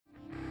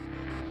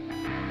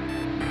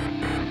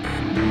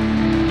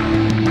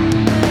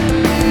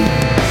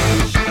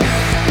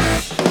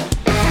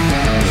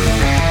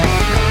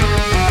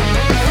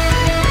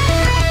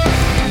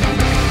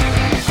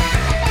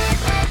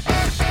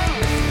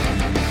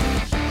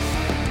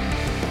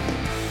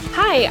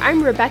Hi,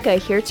 I'm Rebecca,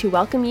 here to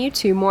welcome you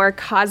to more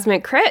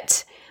Cosmic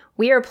Crit.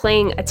 We are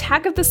playing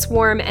Attack of the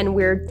Swarm, and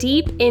we're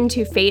deep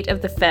into Fate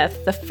of the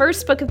Fifth, the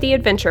first book of the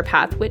adventure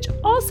path, which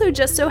also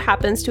just so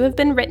happens to have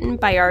been written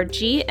by our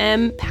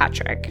GM,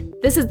 Patrick.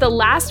 This is the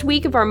last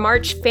week of our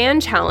March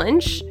fan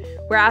challenge.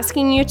 We're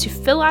asking you to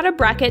fill out a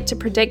bracket to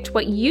predict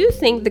what you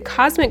think the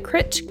Cosmic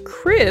Crit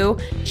crew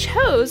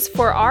chose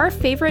for our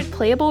favorite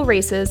playable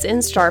races in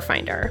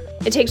Starfinder.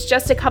 It takes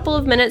just a couple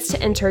of minutes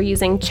to enter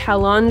using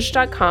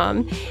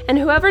challenge.com, and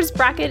whoever's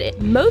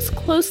bracket most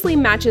closely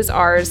matches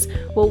ours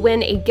will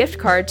win a gift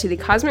card to the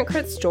Cosmic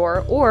Crit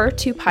store or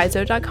to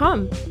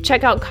paizo.com.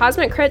 Check out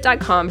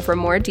cosmiccrit.com for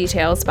more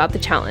details about the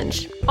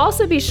challenge.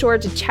 Also be sure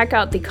to check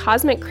out the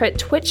Cosmic Crit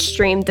Twitch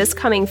stream this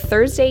coming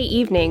Thursday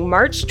evening,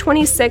 March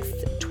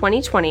 26th,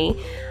 2020,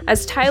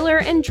 as Tyler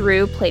and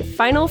Drew play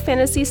Final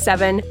Fantasy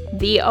VII,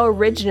 the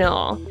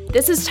original.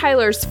 This is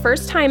Tyler's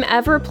first time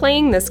ever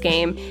playing this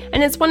game,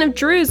 and it's one of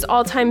Drew's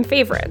all-time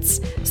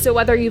favorites. So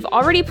whether you've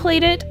already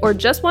played it or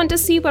just want to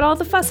see what all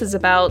the fuss is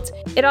about,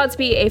 it ought to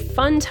be a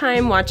fun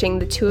time watching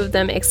the two of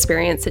them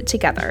experience it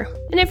together.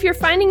 And if you're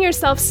finding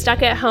yourself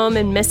stuck at home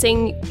and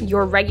missing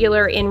your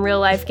regular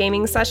in-real-life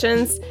gaming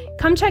sessions,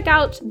 come check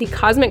out the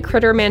Cosmic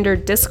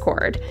Crittermander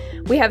Discord.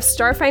 We have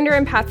Starfinder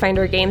and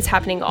Pathfinder games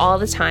happening all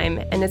the time,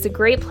 and it's a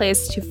great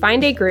place to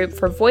find a group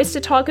for voice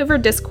to talk over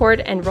Discord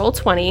and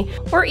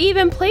Roll20, or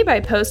even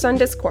play-by-post on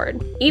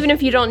Discord. Even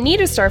if you don't need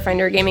a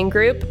Starfinder gaming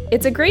group,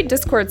 it's a great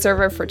Discord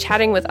server for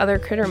chatting with other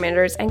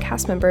Crittermanders and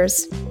cast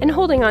members, and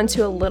holding on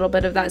to a little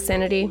bit of that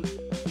sanity.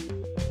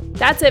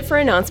 That's it for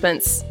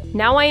announcements.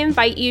 Now I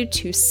invite you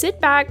to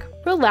sit back,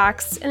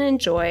 relax, and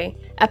enjoy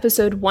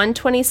episode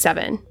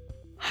 127,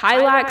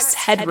 Hylax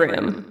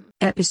Headroom.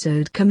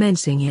 Episode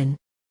commencing in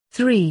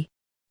 3,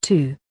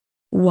 2,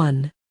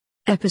 1.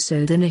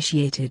 Episode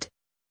initiated.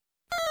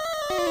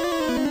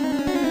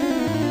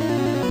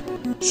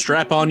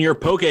 Strap on your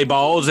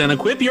Pokeballs and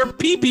equip your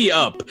PP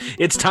up.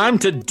 It's time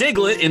to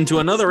Diglett into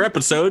another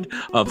episode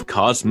of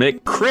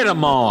Cosmic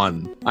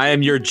Critamon. I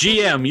am your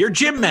GM, your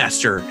Gym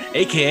Master,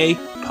 aka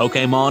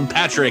Pokemon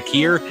Patrick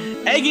here,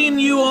 egging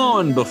you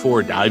on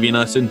before diving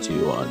us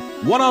into a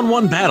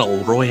one-on-one battle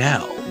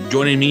royale.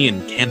 Joining me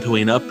and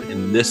cantoing up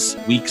in this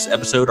week's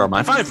episode are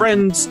my 5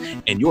 friends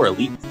and your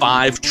Elite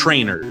 5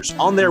 trainers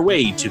on their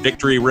way to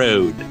Victory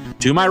Road.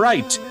 To my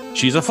right,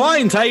 she's a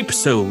flying type,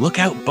 so look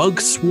out, bug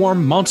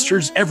swarm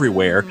monsters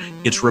everywhere.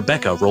 It's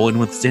Rebecca rolling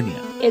with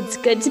Zinnia. It's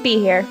good to be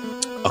here.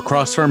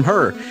 Across from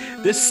her,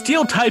 this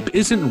steel type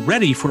isn't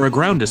ready for a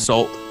ground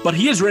assault, but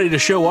he is ready to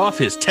show off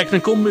his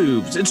technical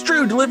moves. It's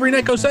Drew delivering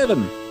Echo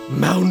 7.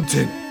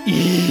 Mountain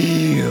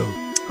Eel.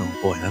 Oh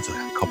boy, that's a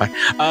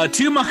callback.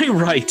 To my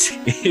right,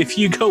 if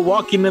you go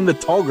walking in the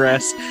tall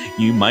grass,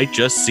 you might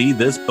just see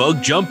this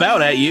bug jump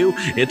out at you.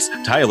 It's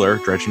Tyler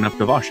dredging up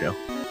Navasho.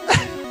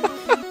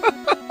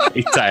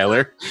 Hey,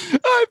 Tyler.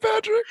 Hi,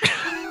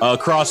 Patrick.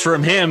 Across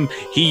from him,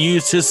 he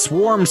used his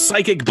Swarm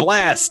Psychic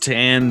Blast,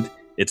 and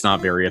it's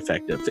not very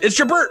effective. It's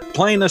Jabert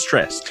playing as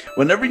Trest.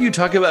 Whenever you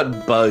talk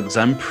about bugs,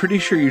 I'm pretty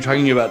sure you're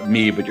talking about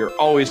me, but you're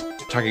always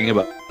talking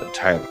about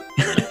Tyler.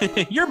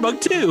 You're a bug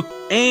too.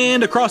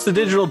 And across the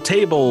digital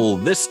table,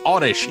 this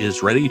Oddish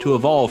is ready to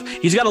evolve.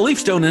 He's got a leaf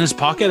stone in his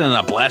pocket and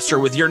a blaster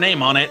with your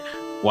name on it.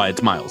 Why,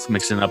 it's Miles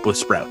mixing up with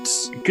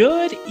Sprouts.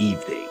 Good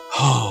evening.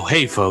 Oh,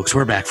 hey folks,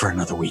 we're back for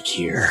another week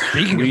here.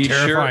 Speaking of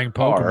terrifying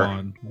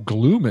Pokemon,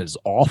 Gloom is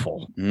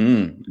awful.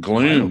 Gloom.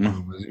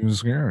 Gloom is even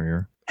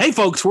scarier. Hey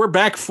folks, we're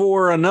back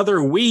for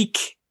another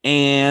week,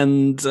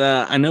 and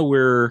I know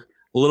we're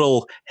a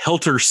little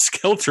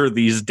helter-skelter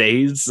these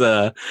days.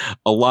 A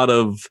lot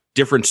of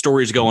different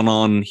stories going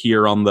on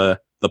here on the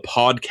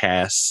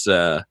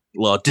podcast.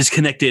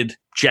 Disconnected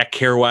Jack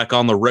Kerouac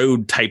on the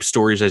road type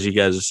stories as you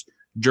guys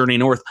journey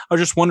north. I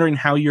was just wondering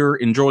how you're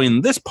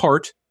enjoying this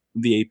part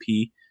of the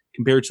AP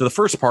compared to the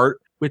first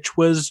part, which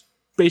was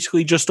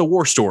basically just a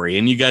war story,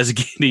 and you guys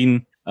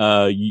getting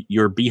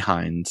your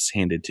behinds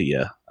handed to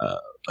you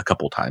a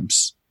couple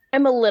times.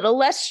 I'm a little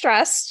less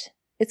stressed.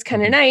 It's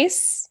kind of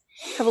nice.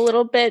 Have a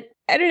little bit,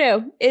 I don't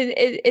know,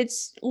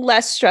 it's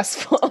less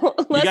stressful,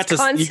 less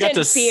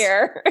constant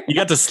fear. You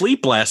got to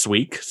sleep last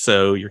week,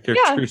 so your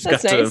character's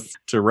got nice.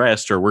 to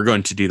rest, or we're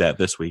going to do that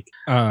this week.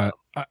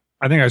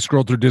 I think I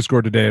scrolled through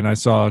Discord today and I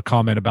saw a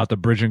comment about the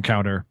bridge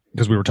encounter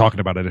because we were talking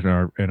about it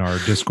in our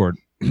Discord.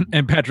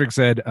 And Patrick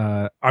said,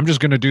 I'm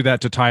just going to do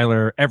that to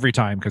Tyler every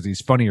time because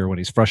he's funnier when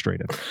he's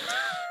frustrated.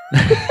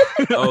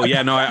 Oh,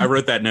 yeah. No, I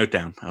wrote that note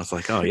down. I was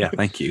like, oh, yeah,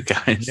 thank you,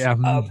 guys. Yeah.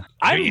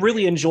 I'm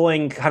really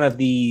enjoying kind of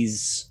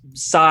these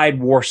side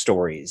war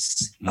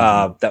stories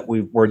that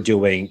we were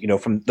doing,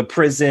 from the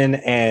prison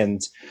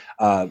and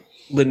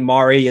Lynn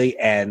Mari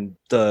and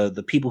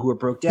the people who are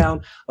broke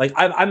down. Like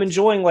I'm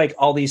enjoying like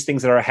all these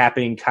things that are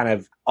happening kind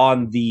of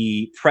on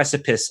the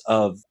precipice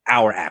of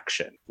our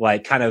action,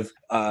 like kind of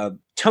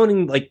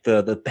toning like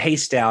the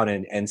pace down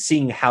and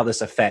seeing how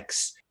this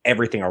affects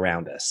everything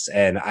around us.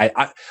 And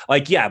I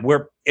like, yeah,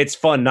 it's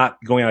fun not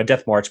going on a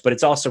death march, but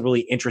it's also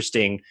really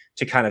interesting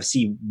to kind of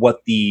see what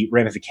the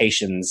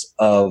ramifications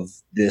of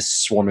this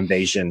swarm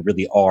invasion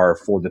really are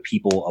for the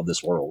people of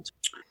this world.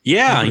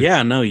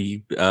 Yeah, no,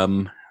 you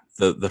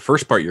the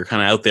first part you're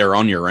kind of out there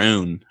on your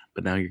own,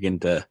 but now you're getting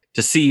to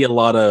see a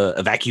lot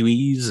of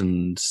evacuees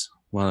and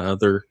a lot of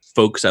other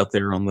folks out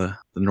there on the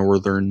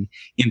northern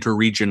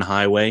interregion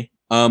highway.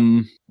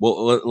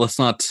 Well, let's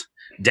not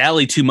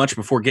dally too much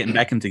before getting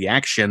back into the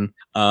action.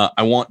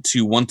 I want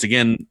to once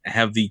again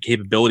have the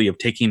capability of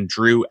taking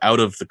Drew out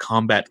of the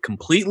combat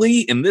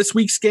completely in this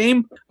week's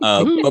game.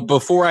 But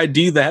before I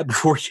do that,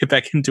 before we get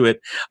back into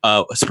it,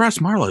 Surprise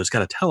Marlowe's got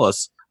to tell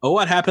us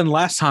what happened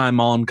last time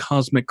on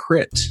Cosmic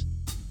Crit.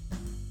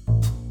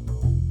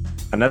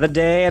 Another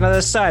day,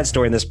 another side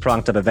story in this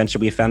pronged up adventure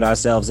we found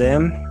ourselves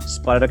in.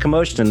 Spotted a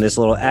commotion in this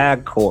little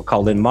ag court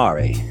called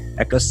Linmari.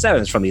 Echo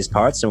 7's from these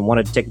parts and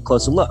wanted to take a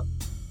closer look.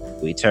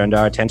 We turned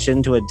our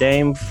attention to a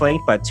dame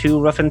flanked by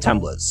 2 roughened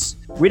tumblers.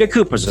 Rita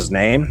Cooper's his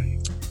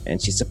name, and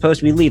she's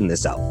supposed to be leading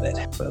this outfit,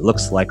 but it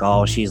looks like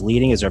all she's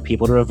leading is her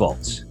people to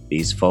revolt.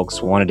 These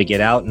folks wanted to get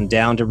out and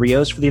down to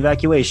Rios for the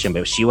evacuation,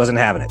 but she wasn't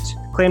having it.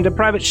 Claimed a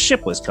private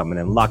ship was coming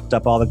and locked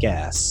up all the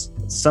gas.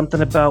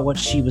 Something about what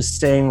she was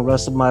saying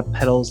rustled my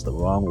petals the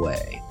wrong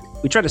way.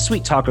 We tried to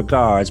sweet talk her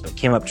guards, but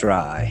came up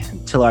dry,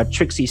 until our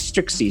Trixie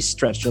Strixie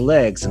stretched her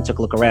legs and took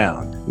a look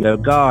around. No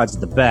guards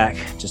at the back,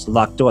 just a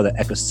locked door that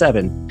Echo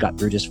 7 got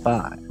through just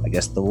fine. I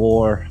guess the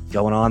war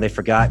going on, they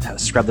forgot how to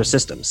scrub their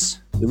systems.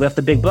 We left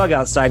the big bug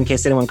outside in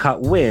case anyone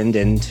caught wind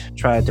and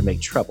tried to make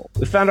trouble.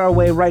 We found our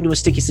way right into a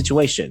sticky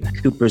situation.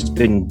 Cooper's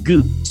been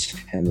gooped,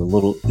 and the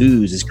little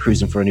ooze is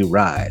cruising for a new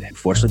ride.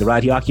 Unfortunately, the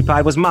ride he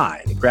occupied was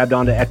mine. He grabbed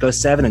onto Echo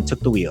 7 and took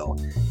the wheel.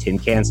 Tin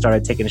Can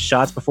started taking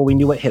shots before we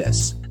knew what hit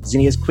us.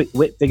 Zinnia's quick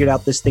wit figured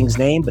out this thing's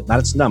name, but not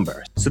its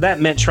number. So that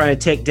meant trying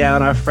to take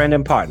down our friend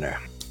and partner.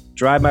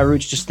 Dried my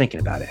roots just thinking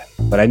about it.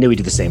 But I knew he'd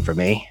do the same for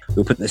me.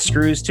 We put the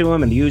screws to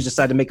him, and the ooze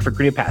decided to make it for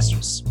greener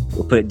pastures.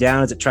 We'll put it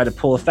down as it tried to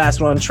pull a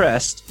fast one on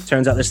Trest.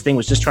 Turns out this thing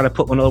was just trying to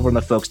put one over on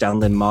the folks down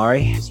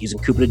Linmari. He's using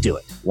Cooper to do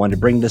it. Wanted to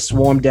bring the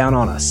swarm down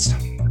on us.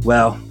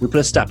 Well, we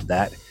put a stop to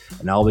that,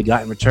 and all we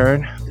got in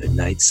return, good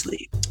night's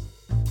sleep.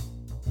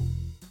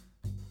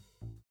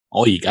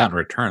 All you got in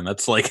return.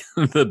 That's like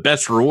the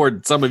best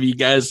reward some of you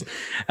guys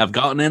have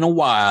gotten in a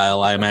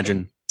while, I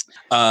imagine.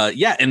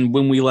 Yeah, and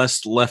when we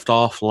left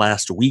off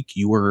last week,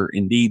 you were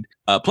indeed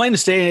planning to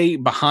stay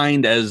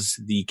behind as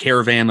the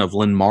caravan of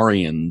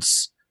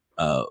Linmarians,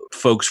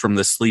 folks from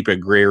the sleep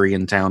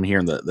agrarian town here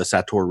in the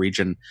Sator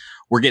region,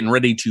 were getting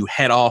ready to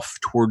head off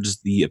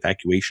towards the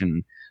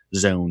evacuation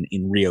zone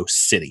in Rio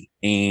City.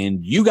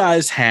 And you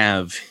guys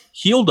have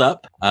healed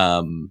up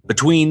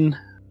between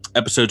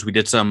episodes. We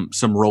did some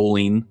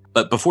rolling,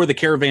 but before the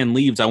caravan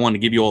leaves, I want to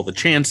give you all the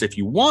chance, if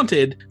you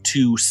wanted,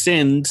 to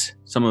send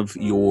some of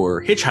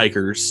your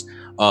hitchhikers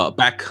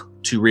back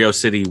to Rio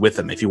City with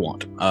them if you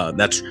want.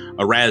 That's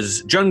a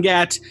Raz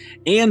Jungat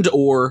and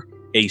or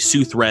a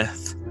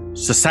Suthreth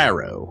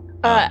Cesaro.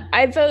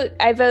 I vote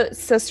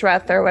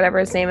Susreth or whatever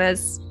his name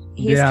is.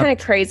 He's kind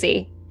of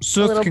crazy.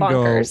 Suth can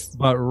bonkers. Go,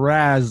 but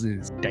Raz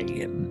is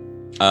staying.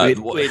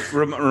 Wait,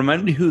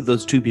 remind me who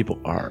those 2 people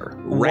are.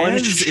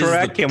 One's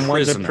Shrek and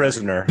one's a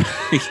prisoner.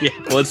 Yeah.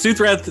 Well,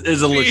 Suthreth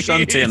is a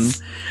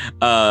Lashuntan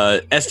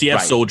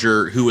SDF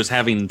soldier who was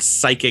having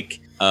psychic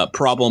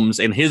problems,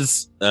 and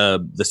his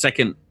the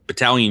 2nd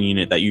battalion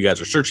unit that you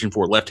guys are searching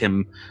for left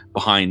him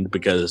behind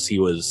because he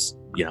was,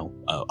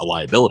 a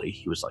liability.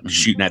 He was like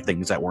shooting at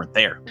things that weren't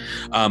there.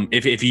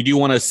 If you do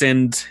want to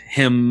send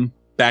him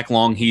back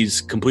long,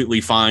 he's completely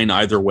fine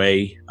either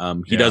way.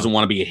 He doesn't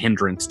want to be a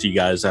hindrance to you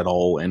guys at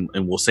all, and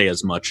we'll say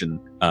as much. And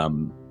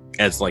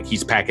as like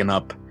he's packing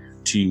up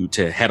to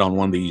head on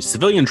one of these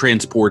civilian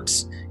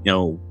transports,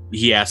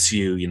 he asks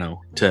you,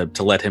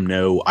 to let him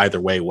know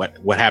either way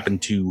what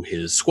happened to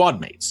his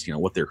squad mates,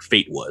 what their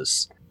fate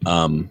was.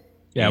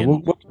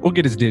 We'll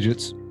get his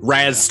digits.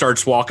 Raz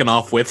starts walking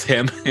off with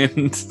him,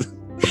 and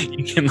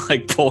you can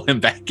pull him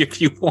back if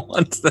you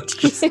want. That's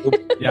just a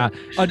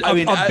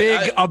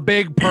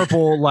big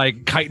purple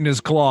kite in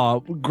his claw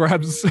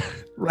grabs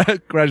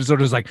his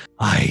shoulders like,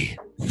 I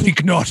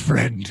think not,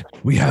 friend.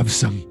 We have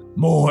some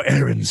more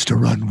errands to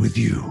run with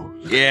you.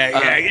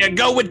 Yeah.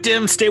 Go with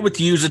them, stay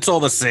with yous. It's all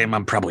the same.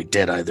 I'm probably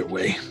dead either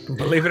way.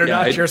 Believe it or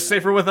not, you're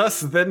safer with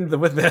us than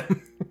with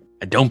them.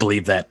 I don't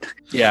believe that.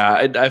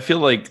 Yeah, I feel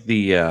like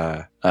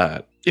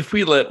if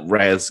we let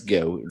Raz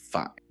go,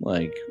 fine.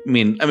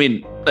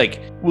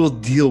 We'll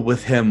deal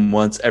with him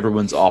once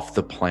everyone's off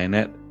the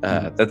planet.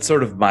 That's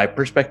sort of my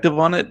perspective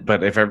on it.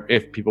 But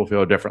if people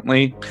feel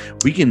differently,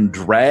 we can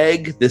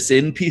drag this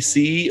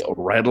NPC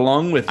right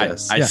along with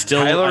us.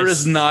 Tyler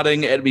is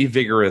nodding at me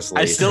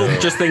vigorously. I still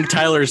just think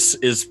Tyler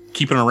is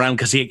keeping around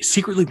because he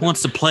secretly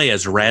wants to play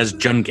as Raz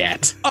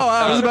Jungat. Oh,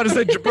 I was about to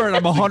say, Bert,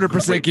 I'm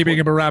 100% keeping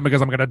him around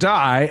because I'm going to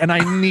die and I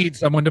need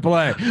someone to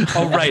play.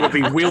 Oh, right. He'll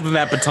be wielding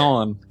that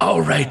baton.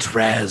 All right,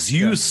 Raz,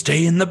 you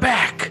stay in the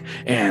back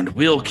and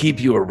we'll keep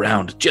you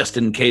around just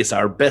in case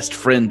our best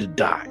friend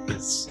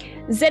dies.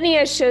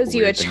 Xenia shows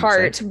you a Weird thing to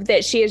chart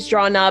that she has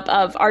drawn up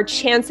of our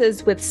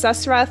chances with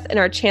Susrath and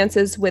our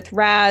chances with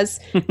Raz.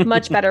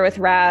 Much better with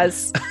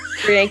Raz.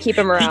 We're going to keep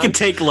him around. He can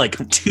take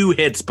like 2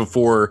 hits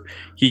before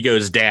he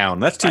goes down.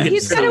 That's 2 hits.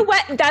 He's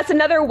got that's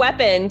another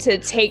weapon to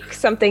take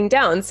something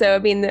down. So, I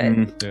mean,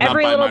 every Not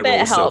by little my bit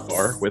roll so helps.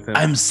 far with him.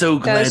 I'm so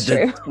glad That's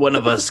that one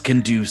of us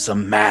can do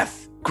some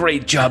math.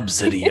 Great job,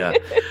 Zydia.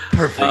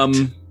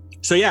 Perfect.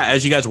 So yeah,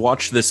 as you guys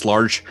watch this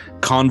large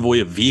convoy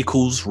of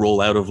vehicles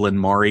roll out of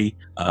Linmari,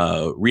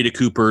 Rita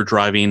Cooper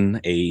driving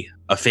a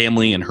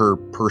family in her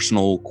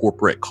personal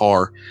corporate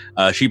car,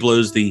 she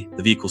blows the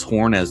vehicle's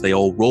horn as they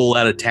all roll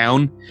out of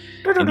town.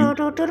 I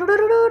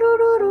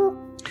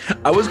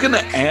was going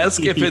to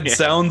ask if it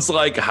sounds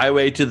like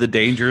Highway to the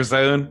Danger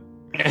Zone.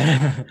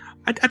 I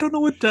don't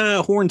know what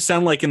horns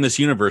sound like in this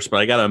universe,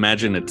 but I gotta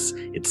imagine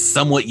it's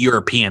somewhat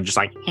European, just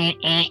like.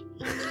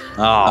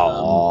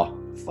 Oh,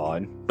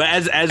 Fun. But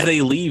as they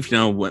leave, you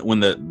know,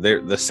 when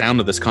the sound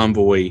of this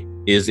convoy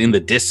is in the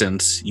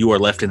distance, you are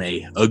left in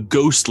a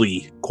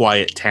ghostly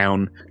quiet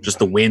town. Just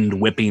the wind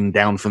whipping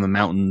down from the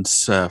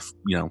mountains,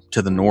 you know,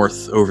 to the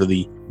north over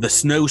the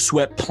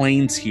snow-swept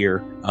plains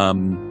here.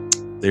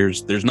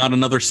 There's not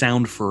another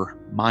sound for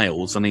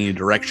miles in any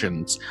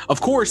directions.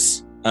 Of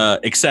course,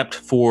 except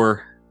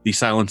for the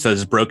silence that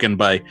is broken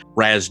by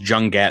Raz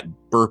Jungat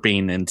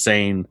burping and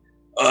saying,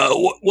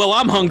 well,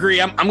 I'm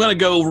hungry. I'm going to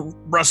go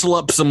rustle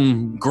up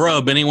some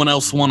grub. Anyone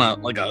else want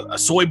a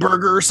soy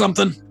burger or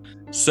something?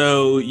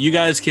 So you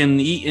guys can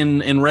eat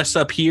and rest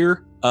up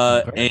here.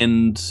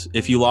 And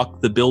if you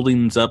lock the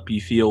buildings up,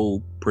 you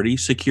feel pretty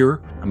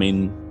secure. I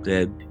mean,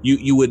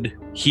 you would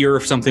hear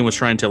if something was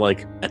trying to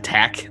like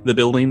attack the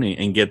building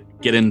and get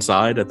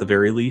inside at the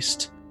very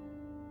least.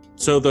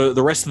 So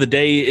the rest of the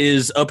day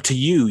is up to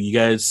you. You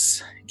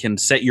guys can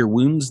set your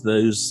wounds,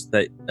 those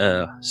that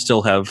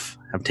still have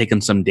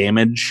taken some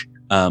damage.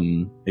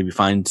 Maybe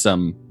find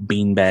some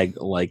beanbag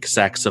like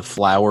sacks of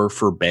flour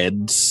for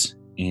beds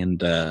and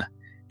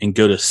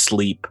go to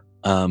sleep.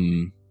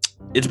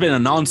 It's been a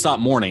nonstop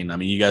morning. I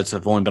mean, you guys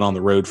have only been on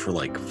the road for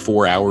like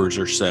 4 hours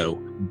or so,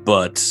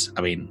 but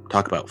I mean,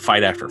 talk about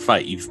fight after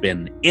fight. You've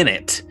been in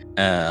it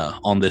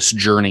on this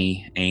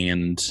journey,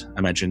 and I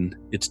imagine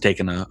it's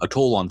taken a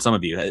toll on some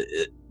of you.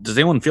 Does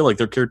anyone feel like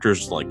their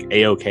character's like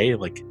A-okay?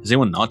 Like, does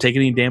anyone not take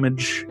any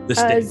damage this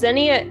day?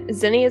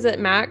 Zenya's at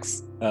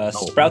max.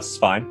 Sprouts is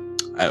fine.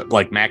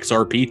 Like max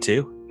RP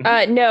too?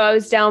 No, I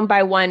was down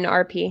by 1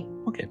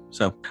 RP. Okay,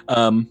 so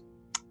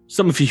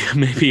some of you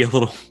may be a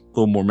little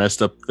more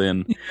messed up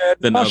than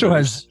Tasha others.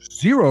 has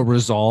 0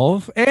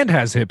 resolve and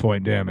has hit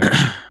point damage.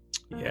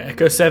 Yeah,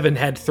 Echo 7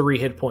 had 3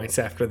 hit points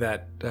after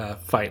that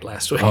fight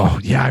last week. Oh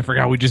yeah, I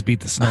forgot we just beat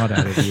the snot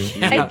out of you.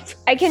 Yeah.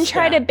 I can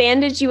try to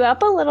bandage you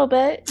up a little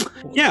bit.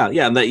 Yeah,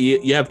 that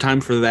you have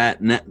time for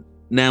that.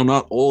 Now,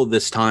 not all of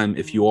this time,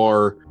 if you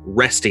are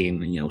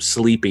resting, you know,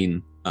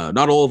 sleeping,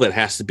 not all of it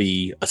has to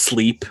be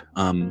asleep.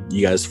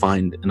 You guys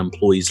find an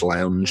employee's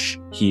lounge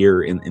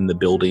here in the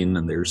building,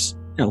 and there's,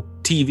 you know,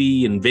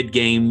 TV and vid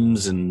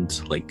games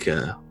and like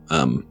a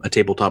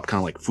tabletop kind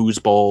of like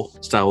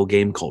foosball style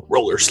game called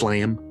Roller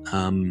Slam.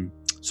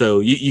 So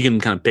you can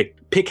kind of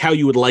pick how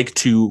you would like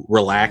to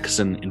relax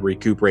and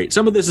recuperate.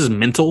 Some of this is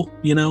mental,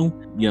 you know.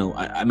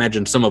 I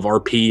imagine some of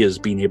RP is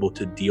being able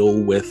to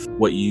deal with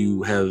what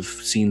you have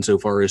seen so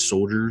far as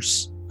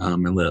soldiers,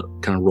 and let it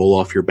kind of roll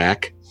off your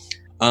back.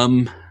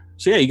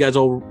 So yeah, you guys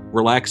all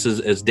relax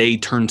as day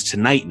turns to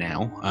night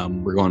now.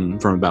 We're going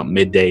from about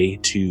midday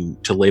to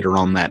later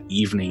on that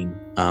evening.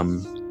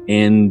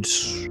 And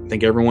I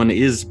think everyone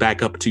is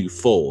back up to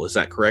full. Is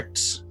that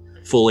correct?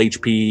 Full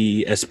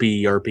HP,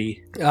 SP,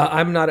 RP?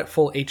 I'm not at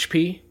full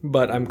HP,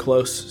 but I'm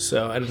close,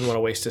 so I didn't want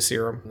to waste a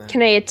serum.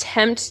 Can I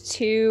attempt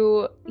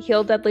to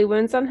heal deadly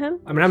wounds on him?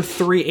 I mean, I'm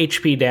 3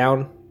 HP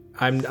down.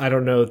 I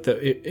don't know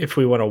if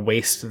we want to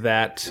waste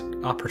that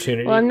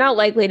opportunity. Well, I'm not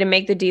likely to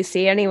make the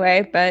DC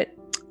anyway, but...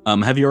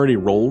 Have you already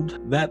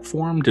rolled that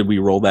form? Did we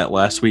roll that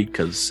last week?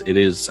 Because it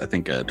is, I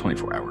think,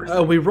 24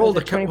 hours. We rolled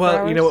Was it 24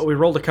 well, you know hours? what? We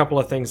rolled a couple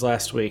of things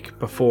last week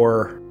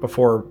before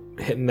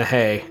hitting the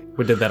hay.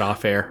 We did that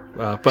off air.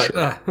 But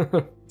I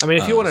mean,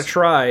 if you want to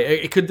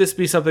try, could this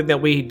be something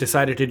that we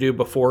decided to do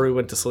before we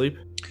went to sleep?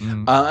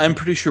 I'm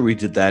pretty sure we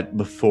did that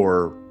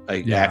before,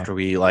 after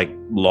we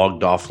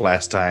logged off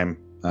last time.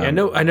 Yeah, I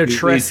know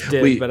Tress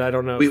did, but I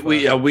don't know.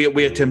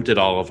 We attempted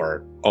all of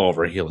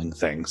our healing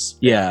things.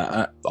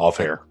 Yeah, Off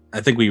air. I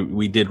think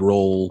we did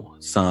roll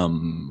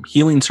some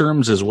healing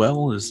serums as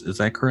well. Is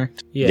that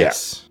correct?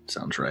 Yes.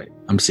 Sounds right.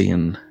 I'm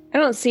seeing. I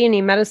don't see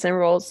any medicine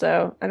rolls,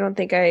 though. I don't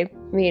think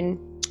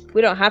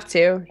we don't have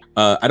to.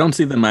 I don't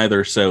see them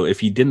either. So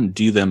if you didn't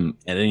do them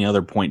at any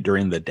other point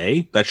during the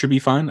day, that should be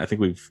fine. I think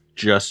we've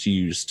just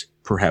used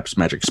perhaps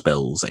magic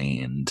spells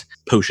and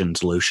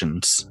potions,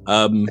 lotions.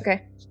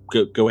 Okay.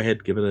 Go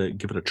ahead, give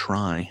it a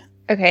try.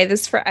 Okay,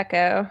 this is for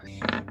Echo.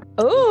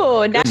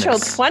 Oh, natural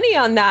Goodness. 20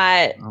 on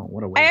that. Oh,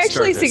 what a way I to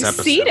start actually this episode.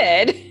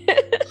 succeeded.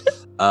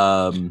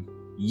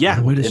 Yeah.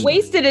 What is-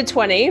 Wasted a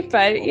 20,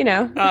 but you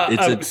know.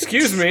 It's a-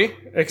 excuse me.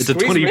 It's a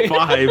Squeeze me.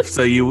 25,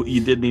 so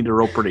you did need to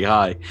roll pretty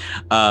high.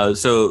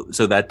 So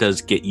that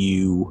does get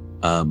you.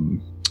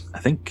 I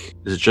think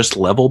is it just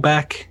level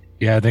back?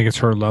 Yeah, I think it's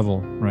her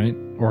level, right?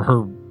 Or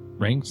her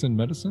ranks in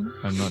medicine?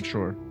 I'm not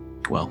sure.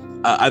 Well,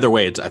 either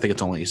way, I think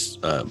it's only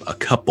a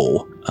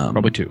couple.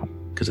 Probably 2.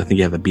 Because I think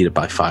you have to beat it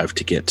by 5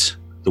 to get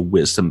the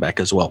wisdom back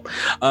as well.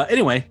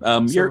 Anyway,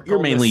 you're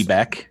mainly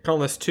back.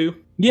 Calling this 2.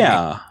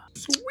 Yeah.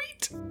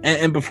 Sweet.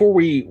 And before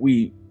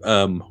we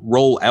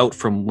roll out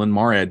from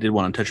Linmari, I did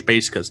want to touch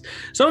base because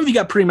some of you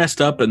got pretty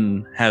messed up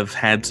and have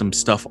had some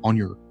stuff on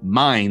your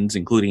minds,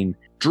 including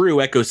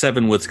Drew. Echo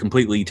 7 was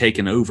completely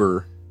taken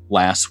over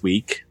last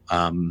week.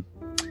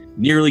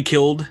 Nearly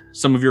killed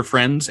some of your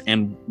friends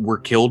and were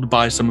killed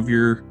by some of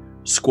your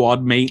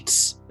squad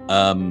mates.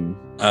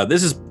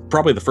 This is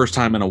probably the first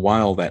time in a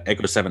while that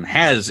Echo 7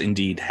 has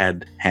indeed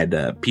had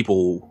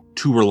people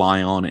to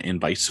rely on and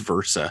vice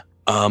versa.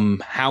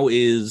 How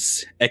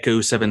is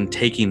Echo 7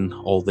 taking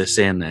all this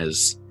in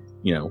as,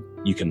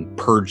 you can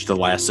purge the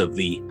last of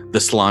the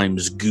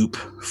slime's goop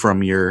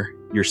from your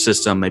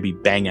system, maybe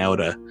bang out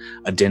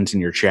a dent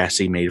in your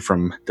chassis made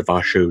from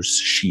Devasho's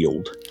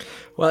shield?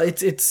 Well,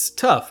 it's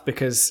tough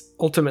because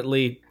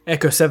ultimately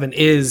Echo 7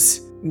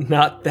 is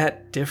not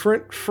that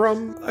different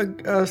from a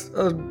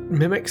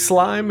mimic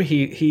slime.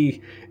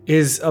 He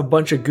is a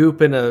bunch of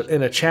goop in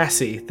a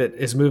chassis that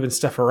is moving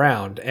stuff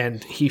around,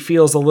 and he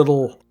feels a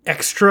little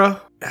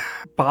extra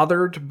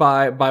bothered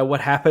by what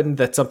happened,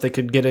 that something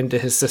could get into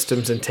his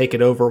systems and take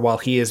it over while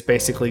he is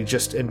basically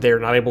just in there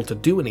not able to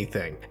do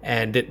anything.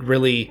 And it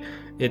really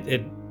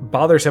it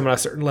bothers him on a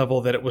certain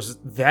level that it was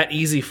that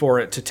easy for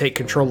it to take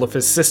control of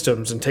his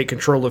systems and take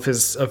control of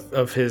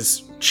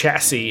his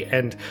chassis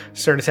and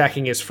start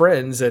attacking his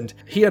friends. And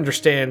he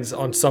understands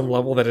on some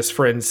level that his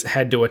friends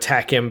had to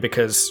attack him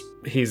because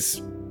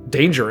he's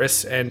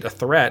dangerous and a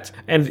threat,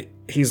 and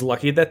he's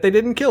lucky that they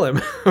didn't kill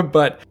him.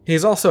 But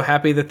he's also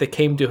happy that they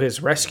came to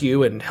his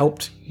rescue and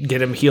helped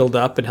get him healed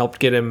up and helped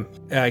get him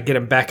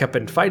back up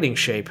in fighting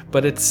shape.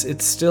 But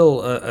it's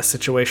still a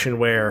situation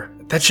where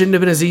that shouldn't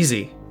have been as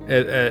easy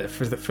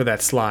for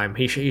that slime.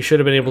 He should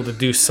have been able to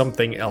do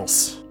something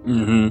else.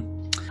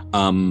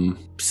 Mm-hmm.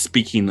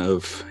 Speaking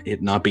of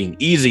it not being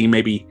easy,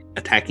 maybe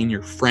attacking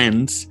your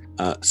friends.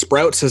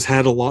 Sprouts has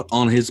had a lot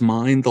on his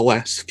mind the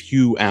last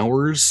few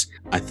hours.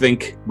 I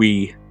think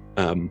we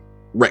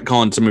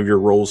retconned some of your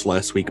roles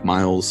last week,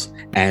 Miles,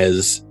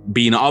 as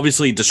being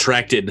obviously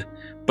distracted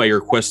by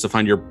your quest to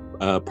find your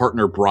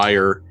partner,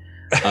 Briar.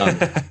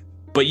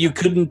 But you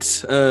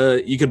couldn't,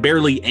 you could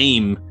barely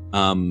aim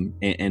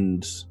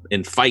and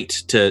fight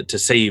to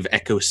save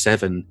Echo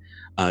 7.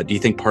 Do you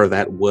think part of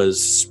that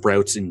was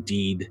Sprouts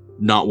indeed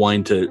not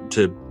wanting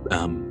to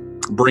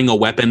bring a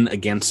weapon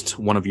against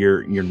one of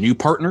your new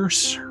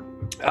partners?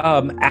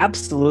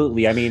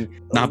 Absolutely. I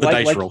mean, not the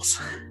dice rolls.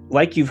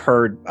 Like you've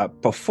heard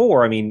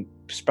before, I mean,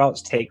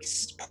 Sprouts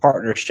takes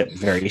partnership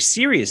very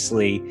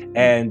seriously.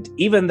 And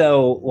even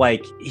though,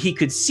 he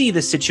could see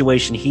the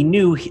situation, he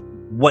knew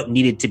what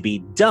needed to be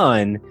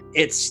done,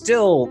 it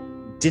still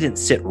didn't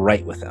sit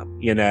right with him,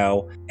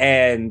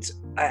 And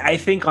I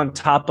think on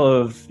top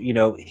of,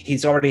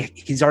 he's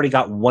already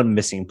got one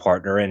missing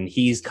partner, and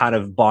he's kind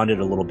of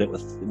bonded a little bit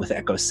with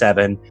Echo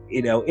 7.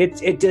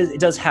 It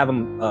does have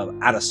him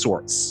out of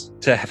sorts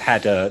to have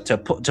had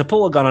to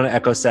pull a gun on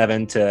Echo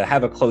 7, to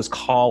have a close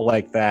call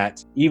like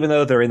that, even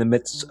though they're in the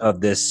midst of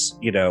this,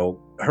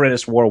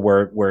 horrendous war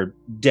where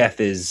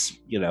death is,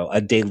 a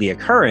daily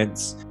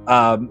occurrence.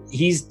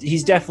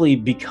 He's definitely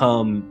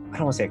become, I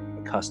don't want to say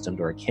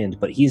accustomed or akin,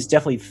 but he's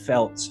definitely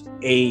felt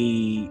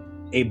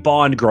a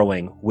bond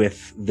growing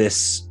with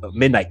this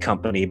Midnight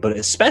Company, but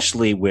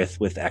especially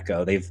with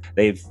Echo.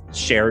 They've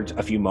shared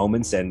a few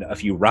moments and a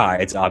few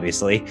rides,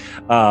 obviously.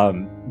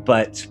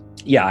 But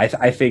yeah,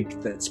 I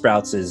think that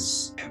Sprouts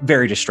is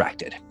very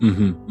distracted.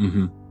 Mm-hmm,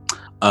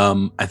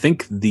 mm-hmm. I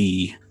think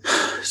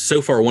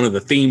so far one of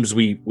the themes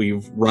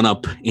we've run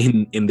up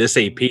in this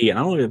AP, and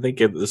I don't even think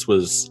this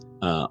was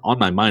on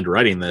my mind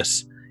writing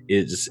this,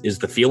 is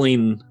the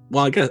feeling.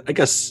 Well, I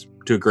guess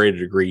to a greater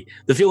degree,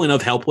 the feeling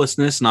of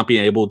helplessness, not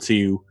being able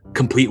to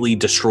completely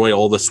destroy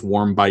all the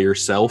swarm by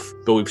yourself.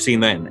 But we've seen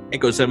that in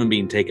Echo 7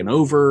 being taken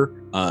over,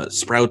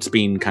 Sprouts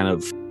being kind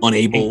of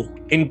unable,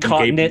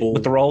 incontinent incapable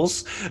with the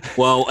rolls.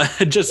 Well,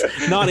 just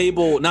not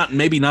able, not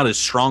as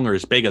strong or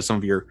as big as some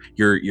of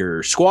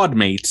your squad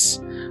mates.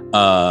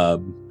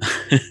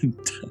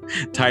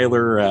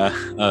 Tyler,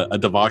 a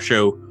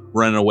Devasho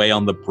running away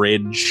on the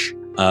bridge.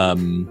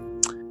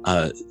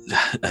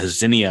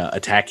 Zinnia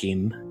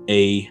attacking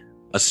a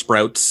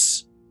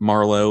Sprouts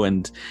Marlowe,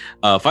 and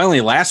finally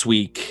last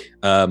week,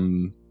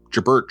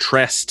 Jabert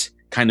Trest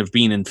kind of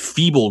being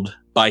enfeebled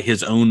by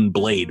his own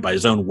blade, by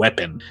his own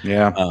weapon.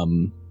 Yeah.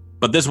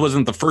 But this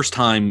wasn't the first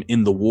time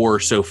in the war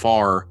so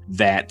far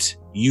that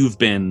you've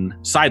been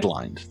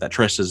sidelined, that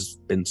Trest has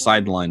been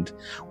sidelined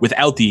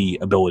without the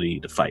ability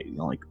to fight,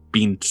 like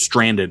being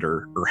stranded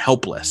or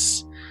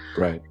helpless.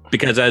 Right.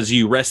 Because as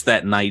you rest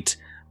that night,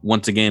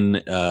 once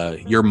again,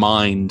 your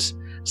mind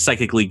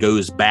psychically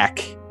goes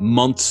back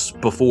months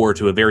before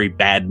to a very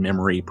bad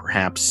memory,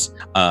 perhaps,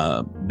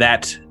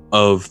 that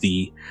of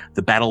the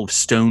Battle of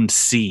Stone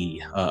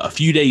Sea. A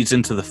few days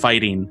into the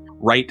fighting,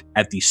 right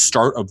at the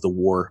start of the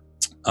war,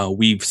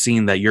 we've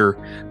seen that your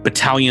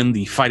battalion,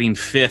 the Fighting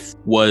Fifth,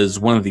 was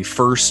one of the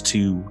first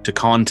to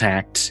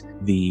contact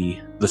the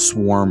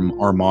swarm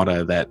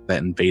armada that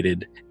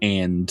invaded,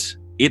 and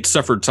it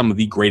suffered some of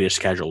the greatest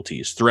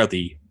casualties throughout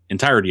the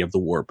entirety of the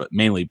war, but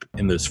mainly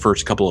in those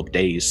first couple of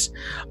days.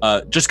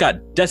 Just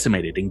got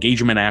decimated,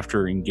 engagement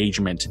after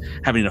engagement,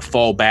 having to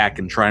fall back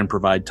and try and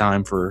provide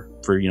time for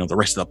the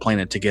rest of the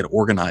planet to get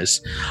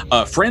organized.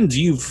 Friends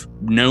you've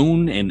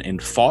known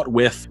and fought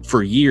with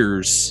for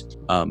years,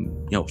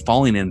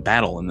 falling in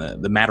battle in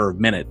the matter of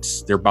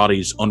minutes, their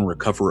bodies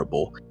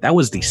unrecoverable. That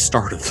was the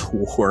start of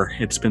the war.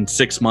 It's been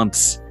 6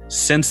 months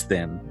since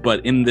then,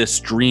 but in this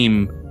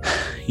dream,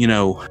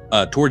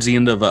 towards the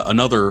end of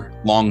another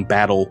long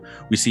battle,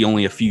 we see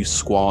only a few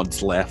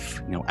squads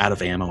left, out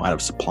of ammo, out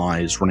of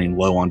supplies, running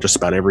low on just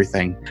about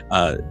everything.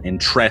 And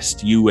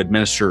Trest, you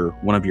administer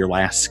one of your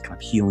last kind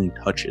of healing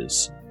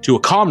touches to a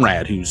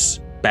comrade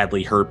who's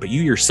badly hurt, but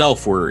you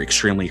yourself were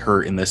extremely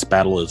hurt in this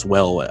battle as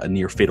well, a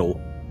near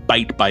fatal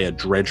bite by a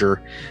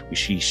dredger. We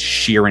see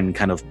Sheeran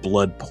kind of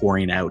blood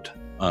pouring out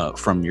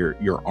from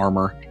your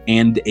armor,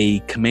 and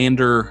a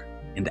commander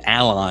and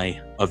ally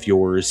of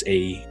yours,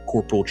 a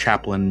Corporal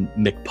Chaplain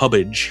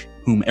McPubbage,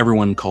 whom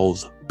everyone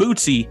calls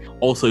Bootsy,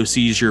 also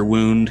sees your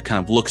wound,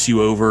 kind of looks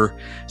you over,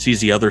 sees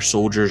the other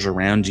soldiers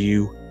around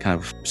you, kind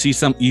of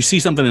you see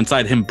something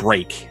inside him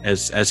break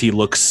as he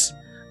looks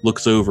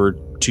over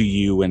to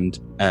you, and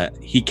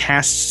he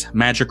casts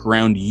magic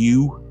around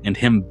you and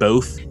him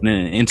both, and in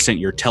an instant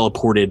you're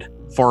teleported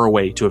far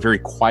away to a very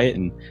quiet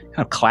and kind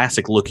of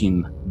classic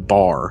looking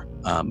bar.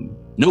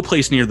 No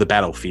place near the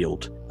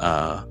battlefield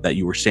that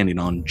you were standing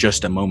on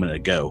just a moment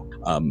ago.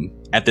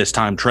 At this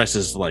time, Tress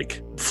is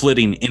like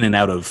flitting in and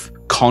out of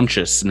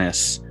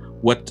consciousness.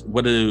 What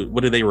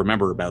do they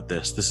remember about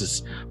this? This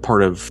is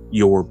part of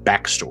your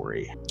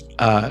backstory.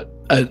 I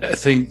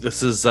think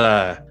this is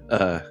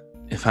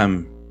if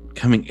I'm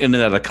coming in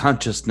and out of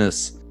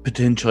consciousness,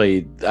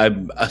 potentially,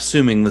 I'm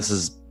assuming this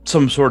is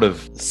some sort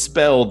of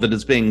spell that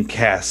is being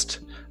cast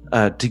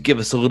to give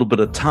us a little bit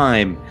of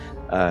time.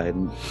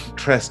 And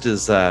Trest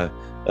is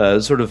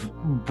sort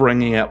of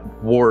bringing out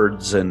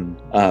wards and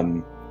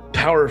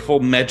powerful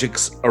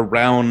magics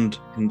around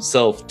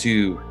himself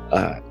to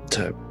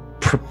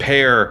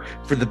prepare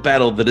for the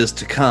battle that is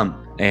to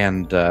come.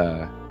 And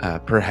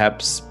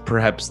perhaps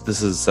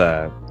this is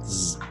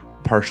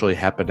partially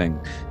happening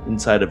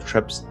inside of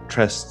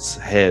Trest's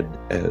head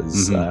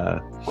as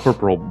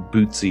Corporal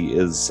Bootsy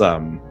is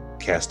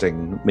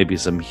casting maybe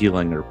some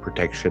healing or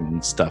protection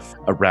and stuff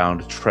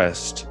around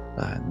Trest.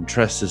 And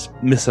Trest is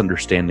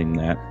misunderstanding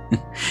that.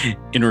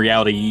 In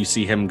reality, you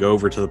see him go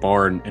over to the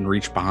bar and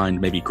reach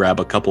behind, maybe grab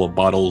a couple of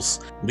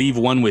bottles, leave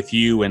one with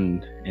you,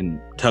 and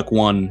tuck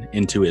one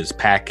into his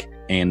pack.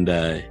 And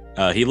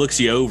he looks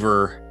you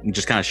over and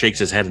just kind of shakes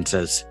his head and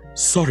says,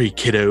 "Sorry,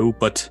 kiddo,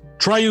 but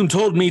Triune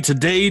told me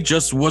today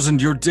just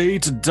wasn't your day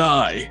to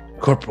die."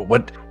 Corporal,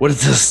 what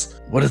does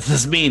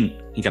this mean?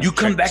 You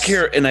come back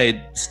here, and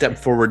I step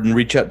forward and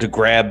reach out to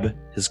grab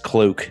his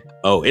cloak.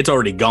 Oh, it's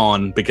already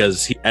gone,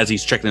 because as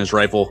he's checking his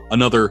rifle,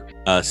 another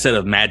set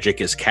of magic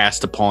is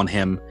cast upon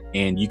him,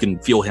 and you can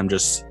feel him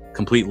just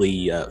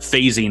completely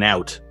phasing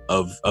out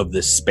of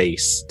this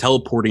space,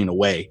 teleporting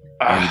away.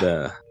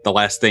 And the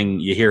last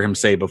thing you hear him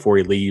say before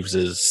he leaves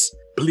is,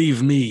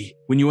 "Believe me,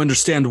 when you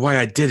understand why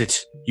I did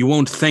it, you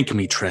won't thank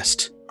me,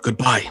 Trest.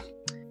 Goodbye."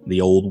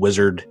 The old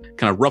wizard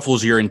kind of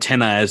ruffles your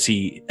antenna as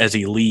he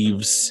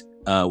leaves,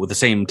 with the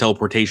same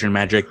teleportation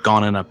magic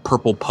gone in a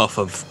purple puff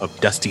of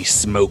dusty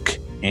smoke.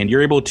 And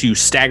you're able to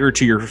stagger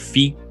to your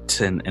feet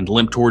and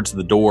limp towards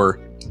the door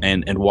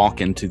and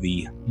walk into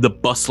the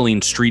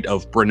bustling street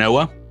of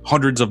Brenoa,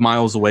 hundreds of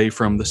miles away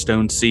from the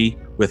Stone Sea,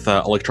 with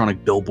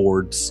electronic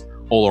billboards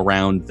all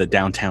around the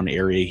downtown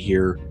area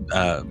here,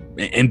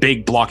 in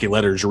big blocky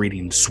letters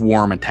reading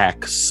 "Swarm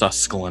Attack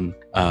Susclin."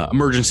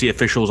 Emergency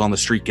officials on the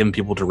street giving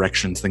people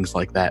directions, things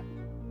like that.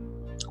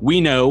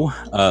 We know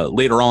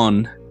later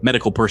on,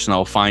 medical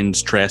personnel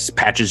finds Tress,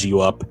 patches you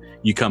up.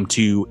 You come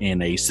to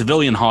in a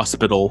civilian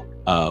hospital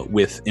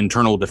with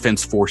internal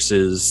defense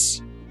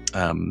forces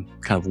kind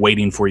of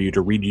waiting for you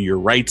to read you your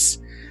rights,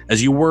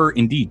 as you were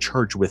indeed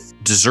charged with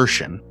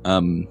desertion.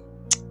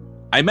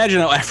 I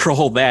imagine after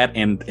all that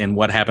and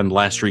what happened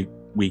last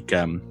week,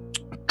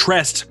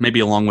 Trest,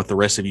 maybe along with the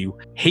rest of you,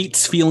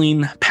 hates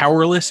feeling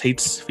powerless,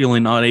 hates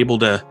feeling not able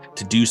to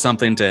do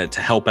something to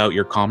help out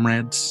your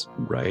comrades.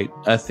 Right.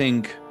 I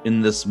think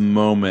in this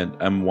moment,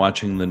 I'm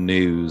watching the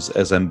news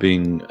as I'm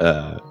being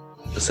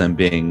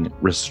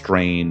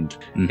restrained,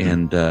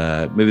 and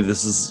maybe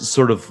this is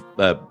sort of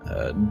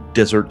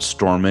Desert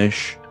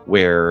Stormish,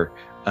 where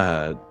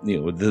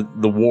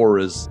the war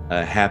is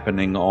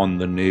happening on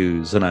the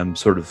news, and I'm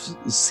sort of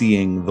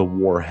seeing the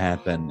war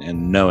happen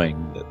and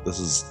knowing that this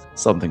is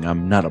something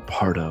I'm not a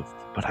part of.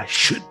 but I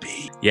should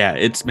be. Yeah,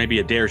 it's maybe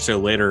a day or so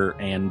later,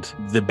 and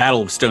the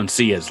Battle of Stone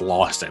Sea is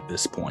lost at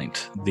this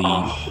point.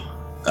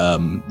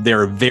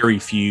 There are very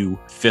few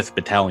 5th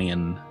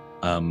Battalion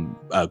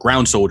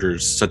ground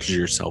soldiers, such as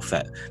yourself,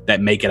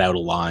 that make it out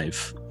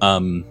alive.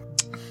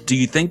 Do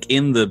you think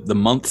in the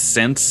months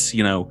since,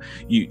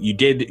 you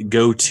did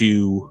go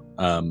to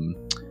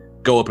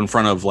go up in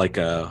front of like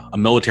a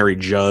military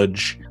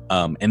judge,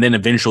 and then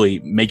eventually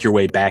make your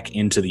way back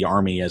into the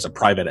army as a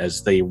private,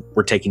 as they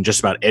were taking just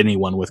about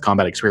anyone with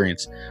combat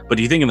experience. But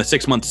do you think in the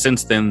 6 months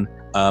since then,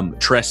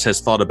 Tress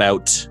has thought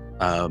about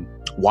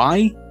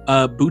why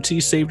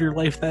Bootsy saved your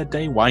life that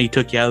day? Why he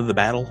took you out of the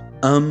battle?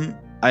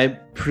 I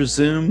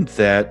presume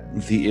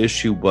that the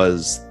issue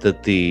was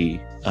that the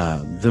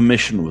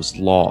mission was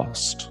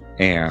lost,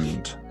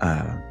 and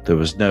there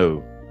was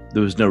no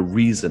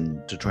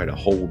reason to try to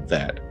hold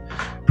that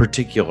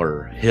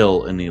particular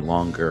hill any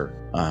longer.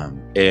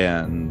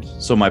 And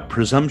so my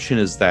presumption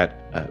is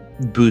that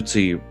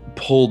Bootsy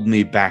pulled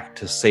me back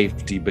to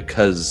safety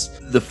because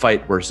the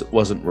fight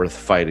wasn't worth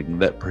fighting.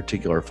 That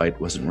particular fight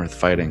wasn't worth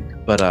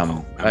fighting. But I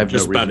have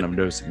no reason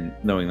I'm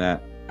knowing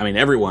that. I mean,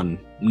 everyone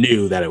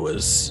knew that it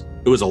was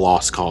a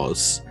lost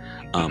cause.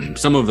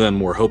 Some of them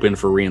were hoping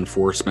for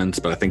reinforcements,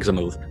 but I think some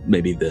of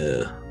maybe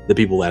the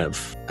people that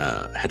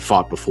have had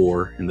fought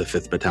before in the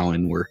 5th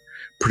Battalion were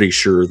pretty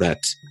sure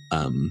that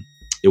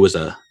it was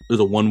a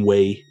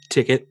one-way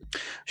ticket.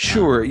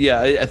 Sure,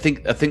 yeah, I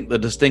think the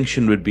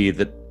distinction would be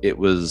that it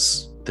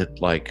was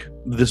that like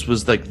this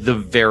was like the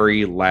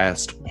very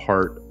last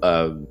part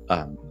of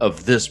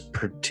this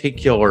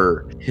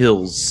particular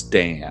hill's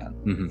stand,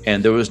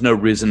 and there was no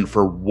reason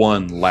for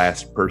one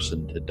last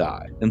person to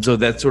die. And so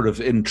that sort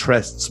of in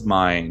Trest's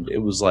mind, it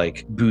was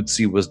like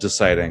Bootsy was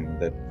deciding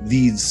that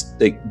these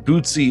like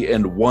Bootsy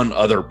and one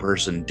other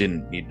person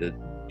didn't need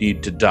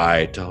to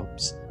die to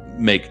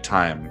make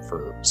time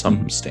for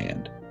some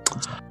stand.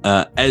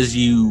 As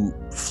you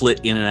flit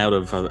in and out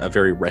of a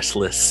very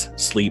restless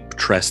sleep,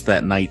 Tress,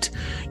 that night,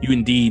 you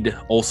indeed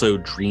also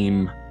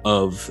dream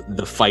of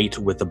the fight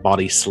with the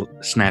body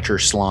snatcher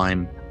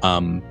slime.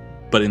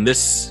 But in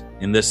this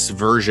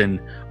version,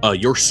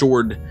 your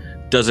sword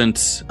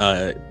doesn't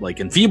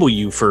enfeeble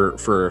you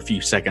for a few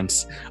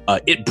seconds.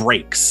 It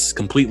breaks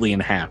completely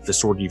in half. The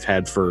sword you've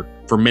had for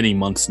many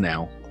months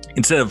now.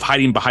 Instead of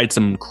hiding behind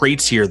some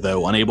crates here,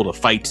 though, unable to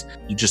fight,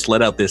 you just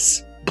let out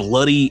this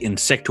bloody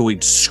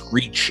insectoid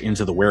screech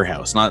into the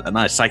warehouse. Not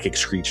a psychic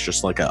screech,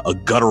 just like a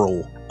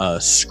guttural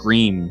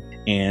scream,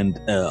 and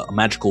a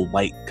magical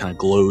light kind of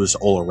glows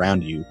all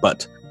around you.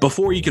 But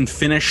before you can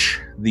finish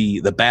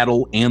the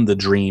battle and the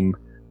dream,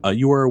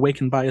 you are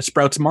awakened by a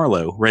Sprouts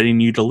Marlowe,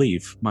 readying you to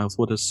leave. Miles,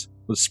 what does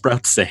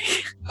Sprouts say?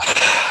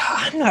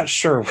 I'm not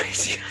sure.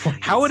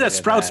 How would a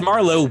Sprouts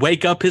Marlowe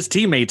wake up his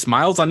teammates,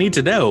 Miles? I need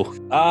to know.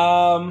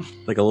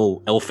 Like a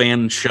little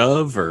Elfan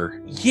shove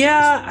or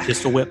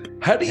pistol whip?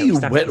 How do you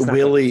wet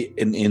willy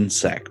an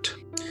insect?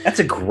 That's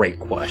a great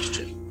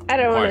question. I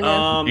don't want to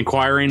know.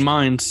 Inquiring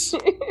minds.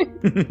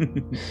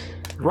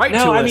 Right.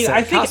 No, I mean,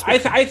 I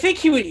think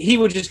he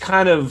would just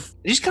kind of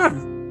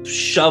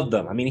shove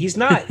them. I mean, he's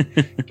not.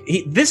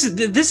 This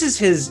is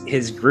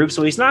his group,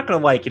 so he's not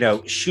going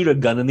to shoot a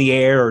gun in the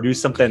air or do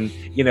something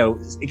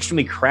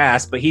extremely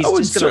crass. But he's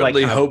just going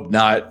to hope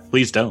not.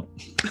 Please don't.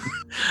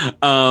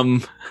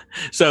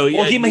 So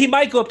yeah, well, he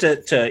might go up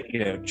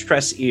to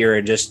Tress' ear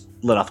and just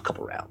let off a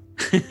couple rounds.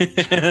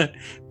 I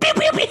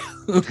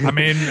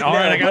mean, all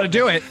right, I got to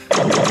do it.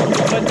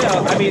 But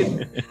no, I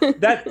mean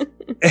that.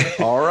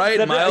 All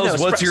right, Miles,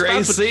 what's your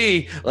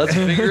AC? Let's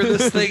figure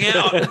this thing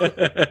out.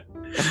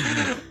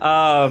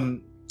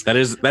 That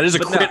is a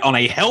crit on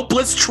a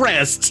helpless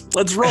Tress.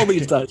 Let's roll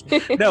these dice.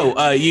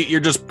 No, you're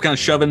just kind of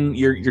shoving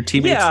your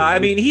teammates. Yeah, I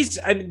mean he's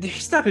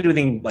not gonna do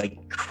anything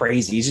like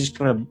crazy. He's just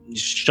gonna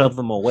shove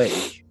them away.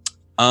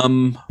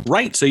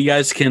 Right. So you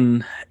guys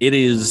can. It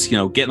is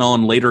getting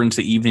on later into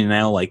the evening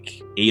now,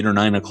 like 8 or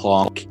 9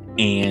 o'clock,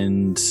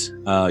 and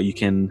you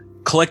can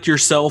collect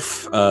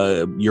yourself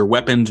your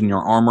weapons and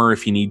your armor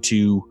if you need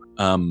to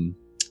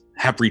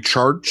have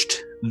recharged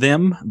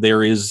them.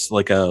 There is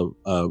like a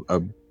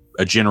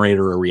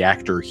generator, a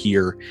reactor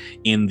here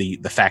in the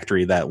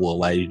factory that will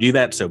allow you to do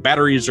that. So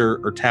batteries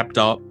are tapped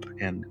up,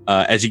 and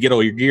as you get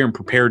all your gear and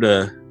prepare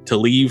to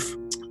leave,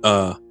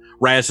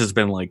 Raz has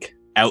been like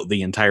out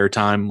the entire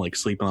time, like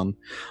sleeping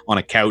on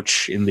a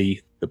couch in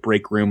the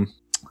break room.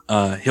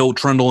 He'll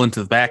trundle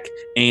into the back,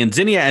 and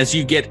Zinnia, as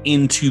you get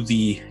into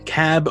the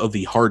cab of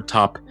the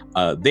hardtop,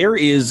 there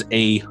is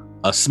a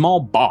small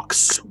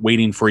box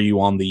waiting for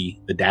you on the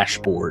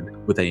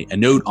dashboard with a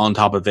note on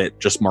top of it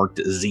just marked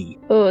Z.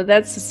 Oh,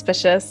 that's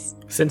suspicious.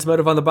 Sense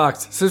motive on the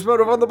box. Sense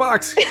motive on the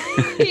box.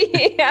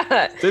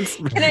 Yeah.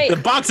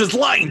 The box is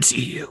lying to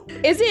you.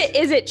 Is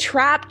it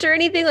trapped or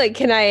anything? Like,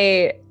 can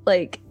I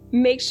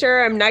make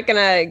sure I'm not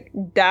gonna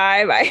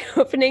die by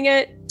opening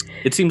it?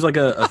 It seems like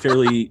a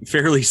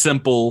fairly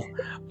simple.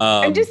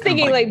 I'm just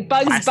thinking like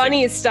Bugs plastic.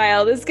 Bunny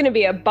style. This is gonna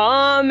be a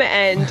bomb,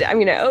 and I'm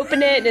gonna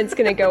open it, and it's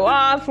gonna go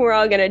off, and we're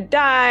all gonna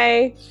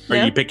die. Are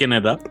you picking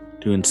it up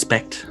to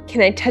inspect? Can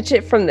I touch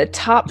it from the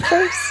top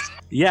first?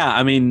 Yeah,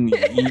 I mean,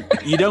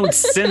 you don't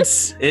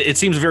sense. It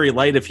seems very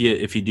light if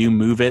you do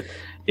move it.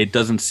 It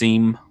doesn't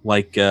seem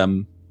like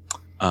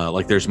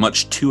there's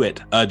much to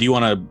it. Do you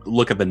want to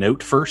look at the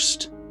note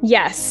first?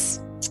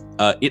 Yes.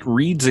 It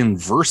reads in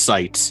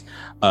Versite,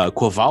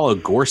 Quavala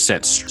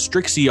Gorset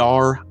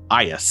Strixiar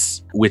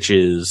Ias, which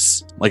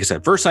is, like I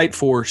said, Versite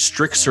for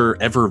Strixer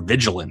Ever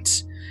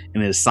Vigilant,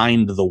 and is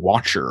signed the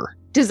Watcher.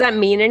 Does that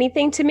mean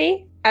anything to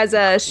me as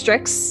a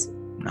Strix?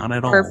 Not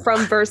at all. Or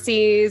from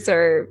Verses,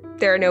 or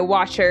there are no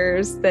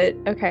Watchers that,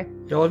 okay.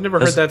 Y'all have never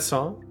heard that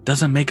song?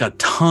 Doesn't make a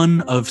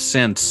ton of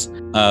sense.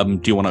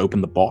 Do you want to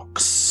open the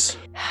box?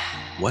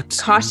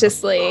 What's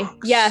Cautiously. in the box?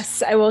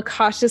 Yes, I will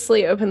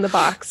cautiously open the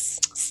box.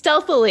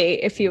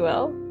 Stealthily, if you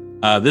will.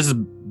 This is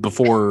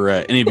before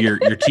any of your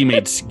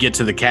teammates get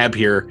to the cab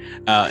here.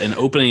 And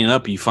opening it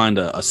up, you find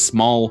a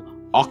small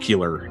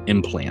ocular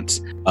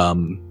implant,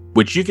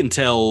 which you can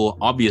tell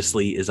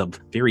obviously is of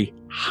very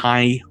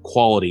high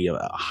quality, a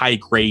high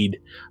grade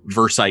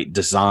Versite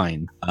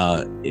design.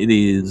 It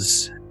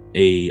is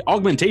a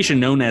augmentation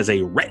known as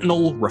a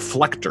retinal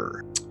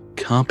reflector.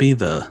 Copy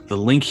the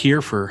link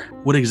here for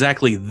what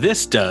exactly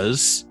this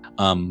does.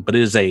 But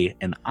it is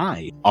an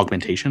eye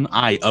augmentation,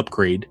 eye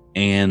upgrade,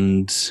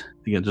 and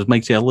it just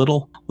makes you a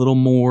little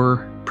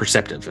more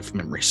perceptive, if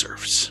memory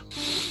serves.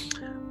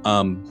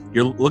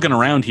 You're looking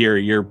around here,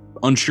 you're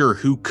unsure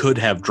who could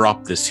have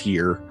dropped this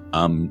here.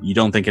 You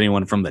don't think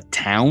anyone from the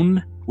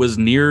town was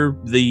near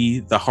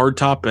the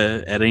hardtop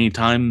at any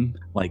time,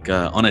 like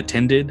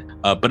unattended.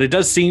 But it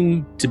does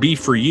seem to be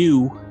for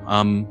you,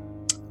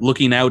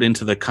 looking out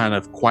into the kind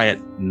of quiet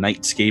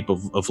nightscape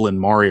of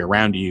Linmari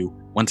around you.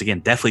 Once again,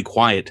 definitely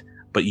quiet,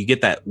 but you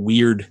get that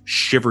weird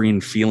shivering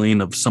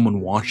feeling of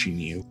someone watching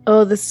you.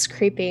 Oh, this is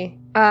creepy.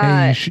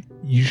 Hey,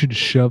 you should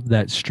shove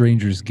that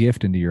stranger's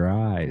gift into your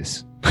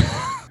eyes.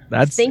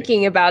 That's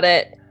thinking about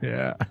it.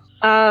 Yeah.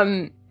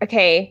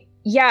 Okay.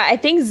 Yeah, I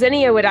think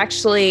Zinnia would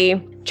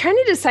actually trying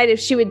to decide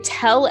if she would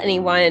tell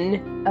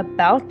anyone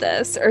about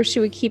this or if she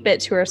would keep it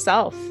to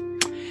herself.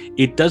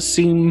 It does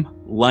seem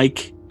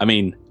like, I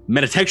mean,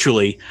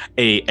 metatextually,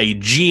 a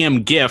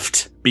GM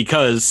gift,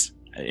 because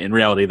in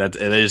reality that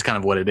is kind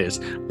of what it is.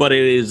 But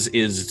it is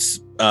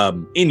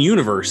in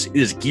universe, it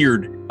is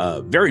geared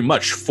very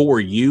much for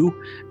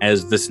you,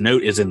 as this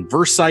note is in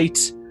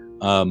Versite,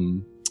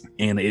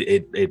 and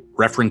it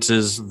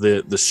references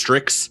the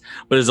Strix,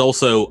 but is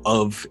also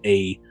of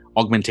a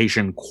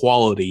augmentation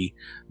quality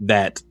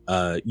that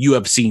you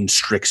have seen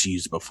Strix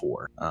use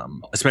before,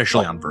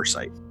 especially on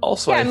Versite.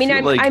 Also, Yeah, I mean,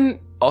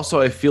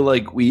 I feel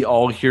like we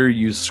all hear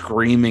you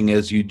screaming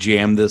as you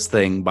jam this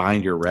thing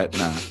behind your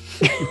retina.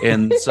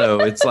 And so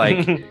it's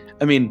like,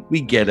 I mean, we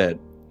get it.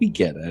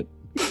 I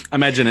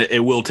imagine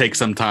it will take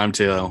some time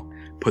to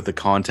put the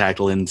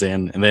contact lens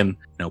in and then,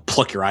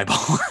 pluck your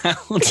eyeball out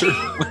or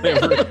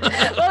whatever.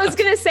 Well, I was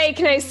going to say,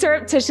 can I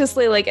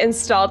surreptitiously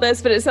install this?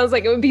 But it sounds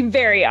like it would be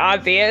very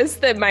obvious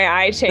that my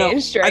eye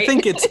changed, right? I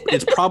think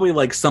it's probably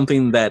like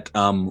something that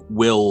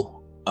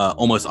will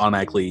almost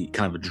automatically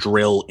kind of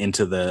drill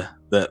into the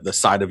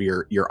side of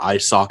your eye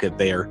socket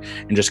there,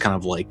 and just kind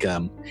of like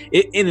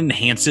it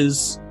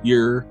enhances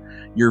your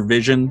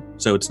vision,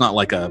 so it's not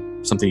like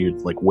something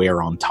you'd like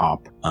wear on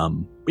top.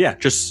 But yeah,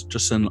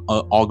 just an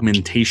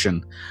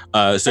augmentation.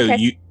 So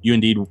okay. you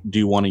indeed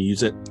do want to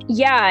use it.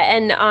 Yeah,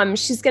 and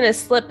she's gonna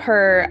slip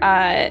her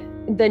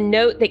the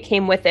note that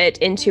came with it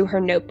into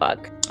her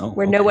notebook,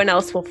 where no one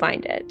else will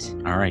find it.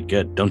 All right,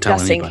 good. Don't tell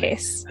just anybody. In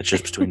case. That's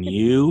just between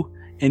you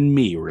and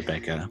me,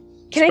 Rebecca.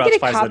 Can I get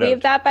a copy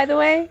of that, by the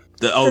way?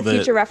 For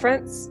future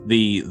reference?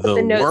 The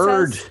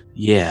word. Says?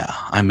 Yeah,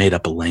 I made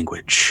up a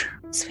language.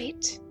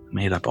 Sweet.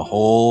 Made up a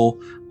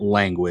whole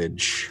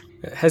language.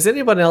 Has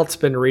anyone else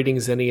been reading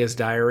Zinnia's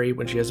diary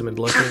when she hasn't been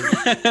looking?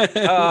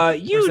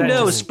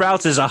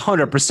 Sprouts is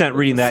 100%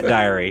 reading that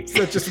diary.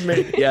 So just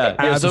me.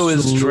 Yeah, so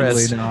is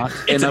Tress.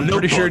 And I'm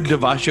pretty sure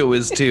Devasho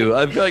is too.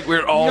 I feel like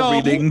we're all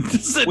reading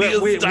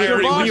Zinnia's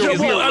diary.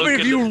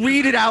 If you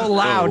read it out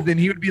loud, then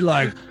he would be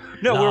like,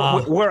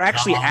 No, we're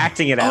actually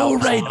acting it out. All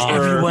right,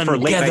 everyone,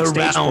 gather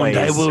round.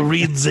 I will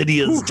read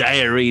Zinnia's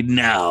diary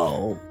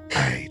now.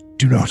 I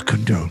do not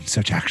condone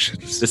such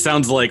actions. This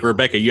sounds like,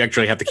 Rebecca, you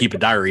actually have to keep a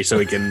diary so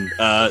we can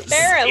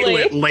steal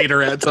it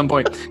later at some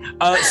point.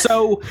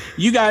 So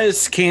you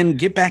guys can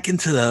get back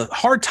into the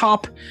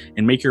hardtop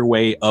and make your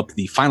way up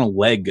the final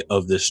leg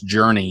of this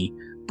journey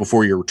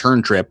before your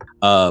return trip,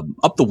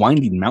 up the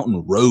winding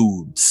mountain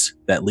roads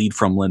that lead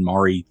from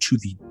Linmari to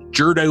the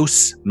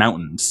Jurdos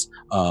Mountains,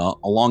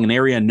 along an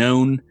area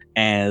known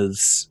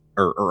as,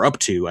 or up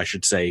to, I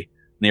should say,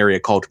 an area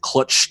called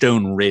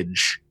Clutchstone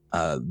Ridge.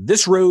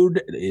 This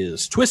road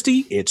is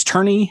twisty, it's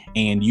turny,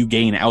 and you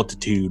gain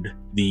altitude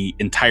the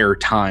entire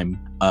time.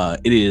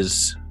 It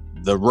is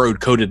the road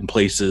coated in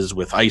places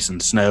with ice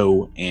and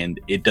snow, and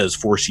it does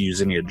force you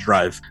to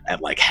drive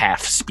at like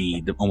half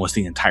speed almost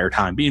the entire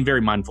time, being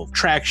very mindful of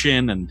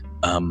traction and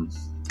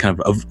kind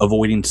of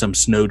avoiding some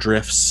snow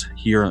drifts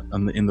here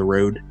in the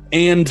road.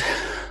 And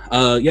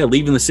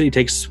leaving the city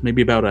takes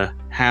maybe about a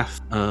half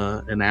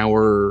an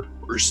hour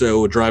or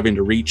so driving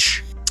to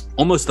reach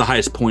almost the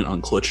highest point on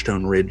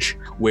Clutchstone Ridge,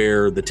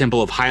 where the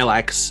Temple of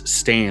Hylax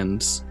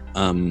stands.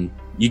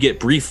 You get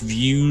brief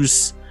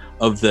views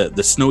of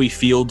the snowy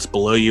fields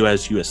below you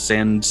as you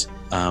ascend.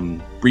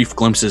 Brief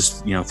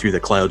glimpses, through the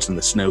clouds and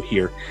the snow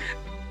here.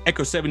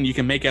 Echo 7, you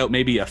can make out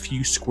maybe a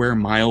few square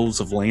miles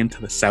of land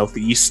to the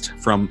southeast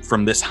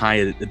from this high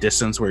a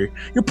distance, where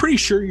you're pretty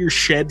sure your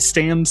shed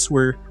stands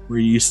where you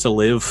used to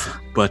live,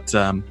 but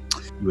you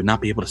would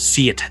not be able to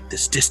see it at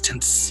this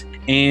distance.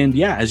 And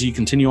yeah, as you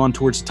continue on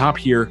towards the top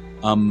here,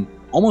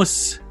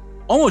 almost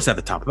at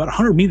the top, about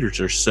 100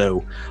 meters or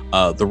so,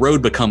 the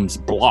road becomes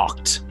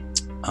blocked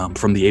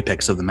from the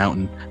apex of the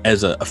mountain,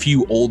 as a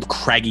few old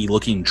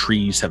craggy-looking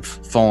trees have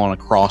fallen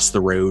across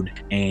the road,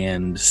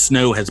 and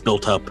snow has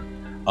built up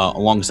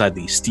alongside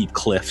these steep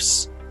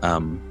cliffs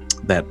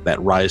that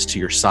rise to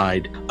your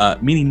side,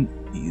 meaning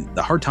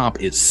the hardtop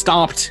is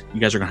stopped.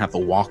 You guys are going to have to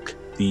walk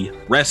the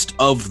rest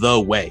of the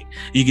way.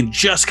 You can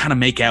just kind of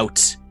make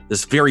out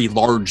this very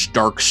large,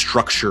 dark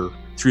structure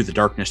through the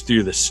darkness,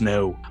 through the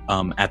snow,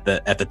 at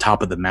the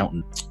top of the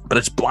mountain. But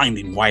it's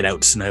blinding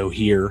whiteout snow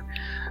here,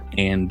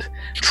 and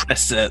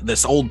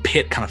this old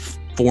pit kind of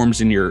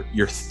forms in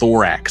your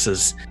thorax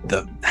as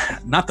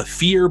not the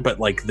fear, but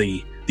like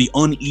the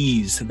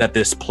unease that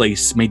this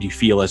place made you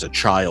feel as a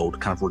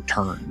child kind of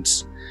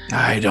returns.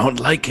 I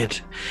don't like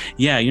it.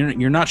 Yeah,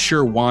 you're not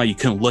sure why. You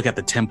couldn't look at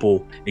the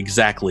temple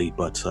exactly,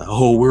 but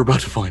we're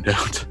about to find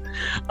out.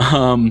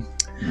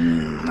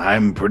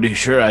 I'm pretty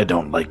sure I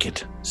don't like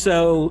it.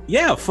 So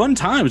yeah, fun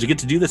times. You get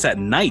to do this at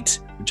night,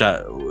 which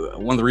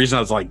one of the reasons I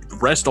was like,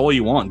 rest all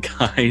you want,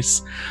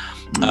 guys,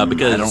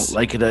 because I don't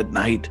like it at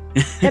night.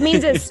 That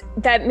means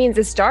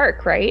it's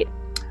dark, right?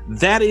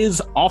 That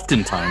is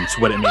oftentimes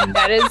what it means.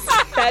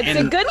 That's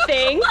a good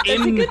thing.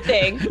 That's a good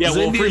thing. Yeah,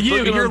 well, for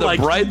you, you're the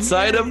like bright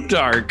side of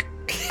dark.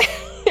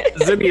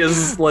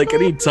 Zinnia's like,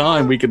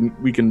 anytime we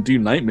can do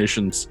night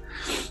missions.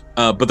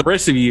 But the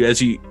rest of you,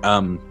 as you,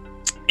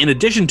 in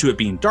addition to it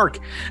being dark,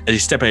 as you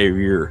step out of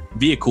your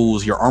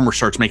vehicles, your armor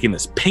starts making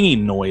this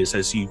pinging noise.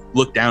 As you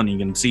look down, you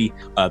can see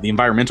the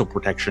environmental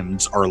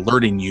protections are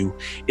alerting you.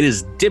 It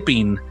is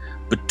dipping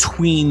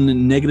between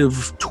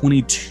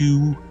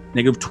 -22,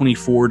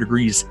 -24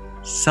 degrees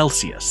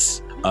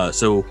Celsius.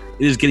 So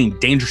it is getting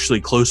dangerously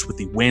close with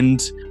the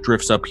wind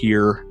drifts up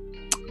here,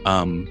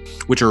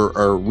 which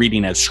are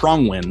reading as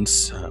strong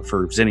winds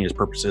for Zinnia's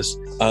purposes.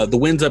 The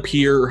winds up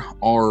here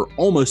are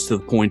almost to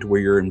the point where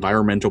your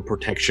environmental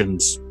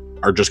protections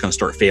are just going to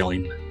start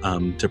failing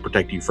to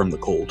protect you from the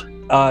cold.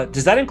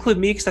 Does that include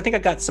me? Because I think I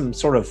got some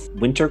sort of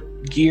winter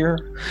gear.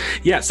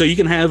 Yeah, so you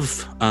can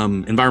have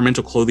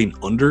environmental clothing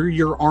under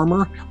your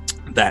armor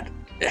that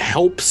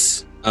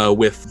helps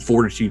with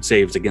fortitude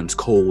saves against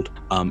cold.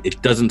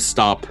 It doesn't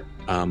stop.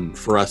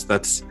 For us,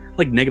 that's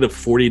like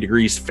 -40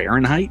 degrees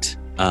Fahrenheit.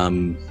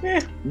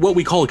 What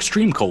we call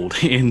extreme cold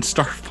in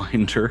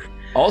Starfinder.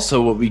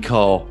 Also what we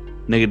call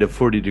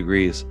 -40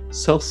 degrees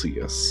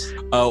Celsius.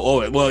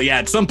 Oh, well, yeah,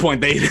 at some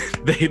point they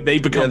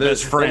become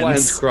best friends. The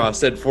lines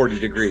crossed at 40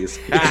 degrees.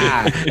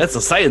 That's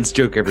a science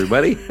joke,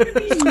 everybody.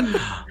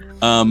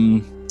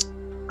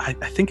 I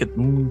think it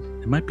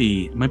might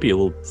be a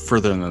little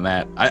further than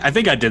that. I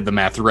think I did the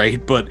math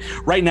right, but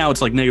right now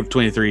it's like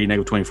 -23,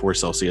 -24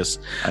 Celsius.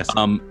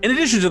 In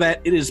addition to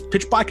that, it is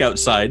pitch black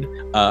outside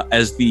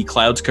as the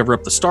clouds cover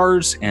up the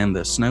stars, and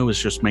the snow is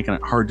just making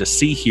it hard to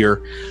see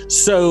here.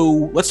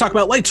 So let's talk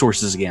about light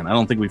sources again. I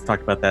don't think we've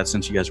talked about that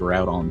since you guys were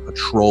out on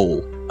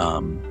patrol.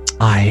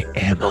 I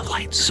am a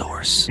light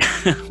source.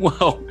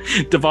 Well,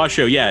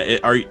 Devasho, yeah,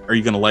 are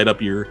you going to light up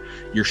your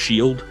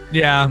shield?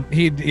 Yeah,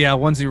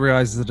 once he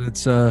realizes that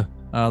it's the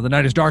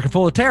night is dark and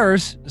full of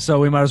terrors, so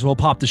we might as well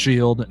pop the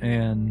shield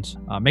and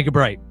make it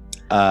bright.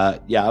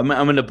 Yeah, I'm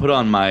going to put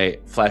on my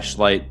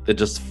flashlight that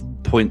just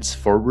points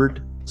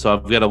forward, so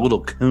I've got a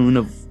little cone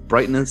of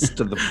brightness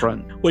to the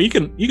front. Well, you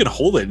can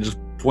hold it and just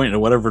point in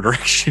whatever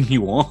direction you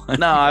want.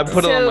 No, I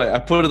put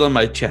it on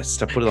my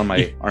chest. I put it on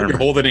my armor. You're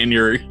holding it in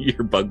your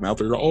bug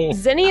mouth.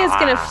 Zinnia is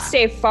going to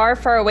stay far,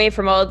 far away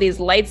from all of these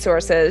light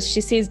sources.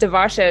 She sees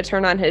Devasho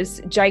turn on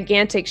his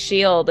gigantic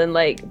shield and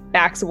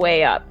backs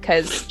way up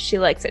because she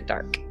likes it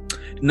dark.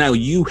 Now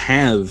you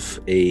have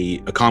a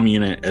comm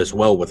unit as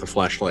well with a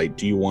flashlight.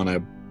 Do you want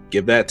to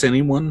give that to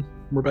anyone,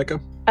 Rebecca?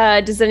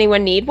 Does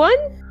anyone need one?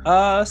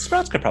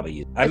 Sprouts could probably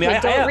use it. I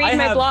don't read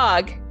my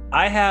blog.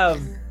 I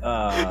have.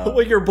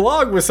 Well, your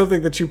blog was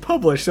something that you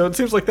published, so it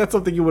seems like that's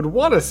something you would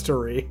want us to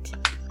read.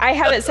 I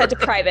have it set to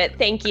private.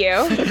 Thank you.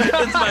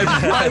 That's my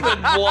private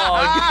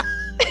blog.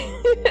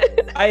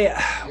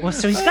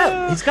 So he's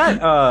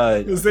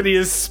got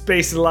Zinnia's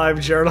Space Live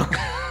journal.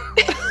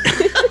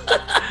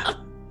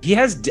 He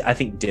has, I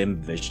think, dim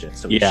vision,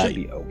 so he should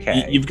be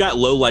okay. You've got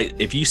low light.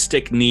 If you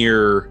stick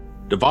near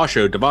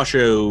Devasho,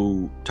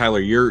 Tyler,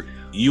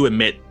 you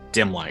emit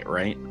dim light,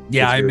 right?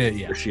 Yeah, I emit.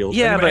 Your shield.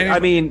 Yeah, but I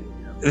mean,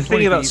 the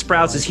thing about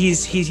Sprouts is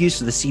he's used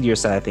to the seedier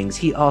side of things.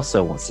 He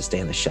also wants to stay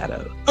in the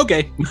shadow.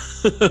 Okay.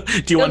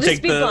 Do you want to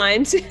take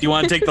blind. Do you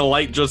want to take the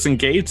light just in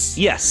case?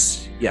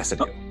 Yes, I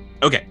do.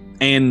 Okay.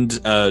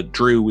 And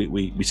Drew,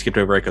 we skipped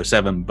over Echo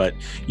 7, but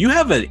you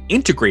have an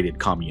integrated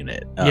comm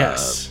unit.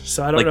 Yes.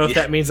 So I don't know if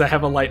that means I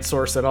have a light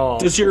source at all.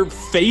 Does your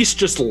face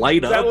just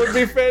light up? That would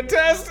be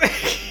fantastic.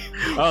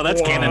 Oh,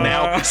 that's canon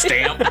now.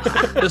 Stamp.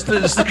 just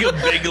like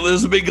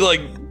a big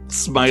like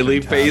smiley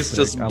face,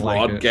 just I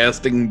like it.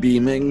 broadcasting,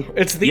 beaming.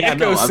 It's the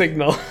echo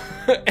signal.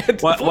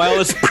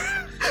 While it's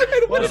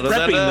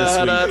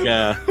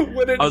prepping this week,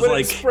 when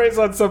it sprays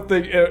on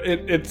something,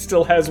 it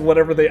still has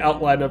whatever the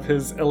outline of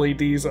his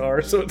LEDs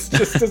are, so it's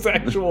just his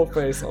actual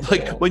face on the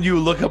Like wall. when you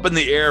look up in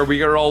the air,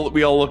 we all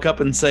look up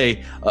and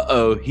say,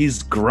 "Uh-oh,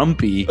 he's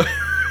grumpy."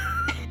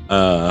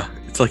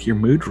 it's like your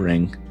mood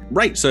ring.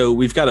 Right, so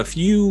we've got a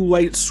few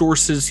light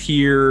sources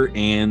here,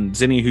 and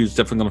Zinni, who's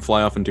definitely going to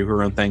fly off and do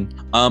her own thing.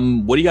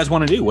 What do you guys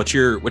want to do? What's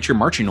your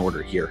marching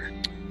order here?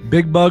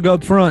 Big bug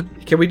up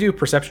front. Can we do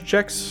perception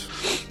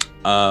checks?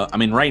 I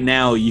mean, right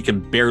now you can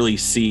barely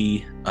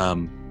see,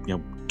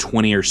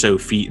 20 or so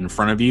feet in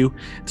front of you.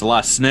 It's a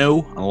lot of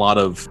snow, and a lot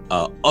of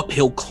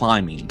uphill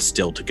climbing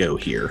still to go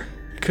here.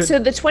 So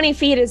the 20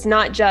 feet is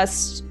not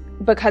just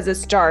because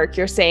it's dark.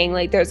 You're saying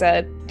like there's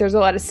a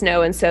lot of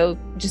snow, and so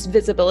just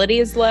visibility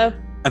is low.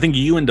 I think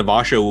you and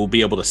Devasho will be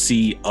able to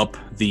see up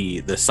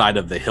the side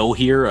of the hill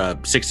here,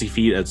 60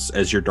 feet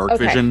as your dark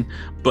vision,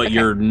 but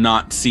you're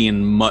not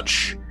seeing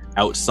much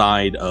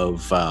outside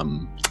of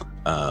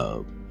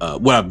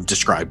what I've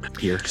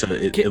described here. So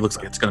it looks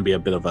like it's going to be a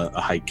bit of a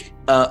hike.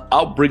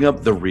 I'll bring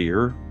up the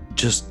rear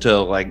just to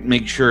like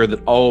make sure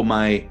that all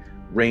my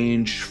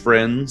ranged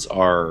friends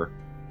are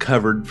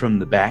covered from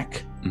the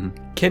back. Mm-hmm.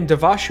 Can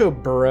Devasho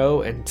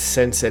burrow and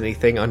sense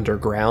anything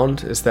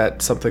underground? Is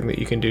that something that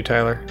you can do,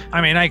 Tyler? I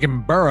mean, I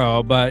can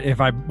burrow, but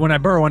when I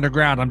burrow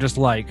underground, I'm just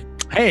like,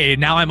 hey,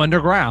 now I'm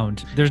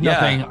underground. There's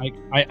nothing.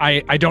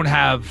 I don't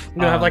have.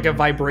 You don't have like a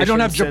vibration. I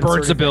don't have sense or Jabert's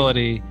anything?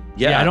 ability.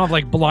 Yeah, I don't have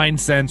like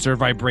blind sense or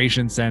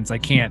vibration sense. I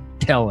can't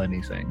tell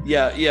anything.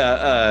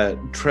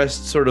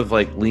 Trest sort of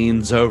like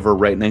leans over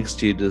right next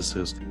to you, just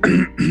goes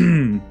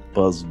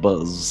buzz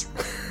buzz,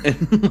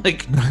 and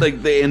like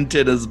the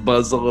antennas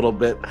buzz a little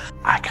bit.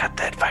 I got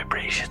that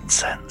vibration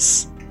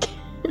sense.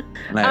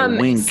 And I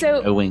wink.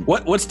 I wink.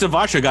 What's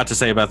Devasho got to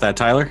say about that,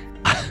 Tyler?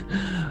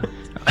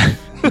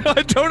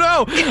 I don't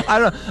know.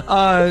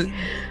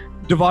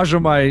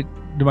 Devasho might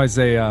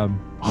say,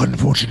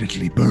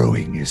 unfortunately,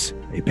 burrowing is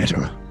a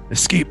better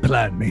escape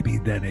plan maybe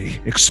than a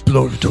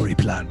exploratory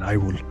plan. I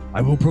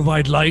will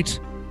provide light,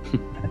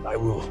 and I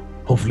will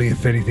hopefully,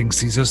 if anything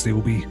sees us, they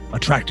will be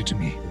attracted to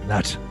me.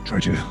 Not try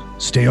to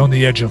stay on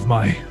the edge of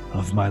my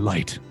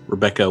light.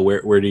 Rebecca,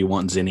 where do you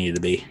want Zinni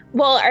to be?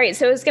 Well, all right.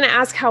 So I was going to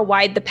ask how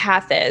wide the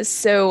path is.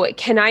 So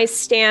can I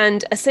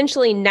stand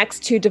essentially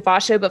next to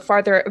Devasho, but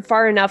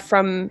far enough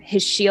from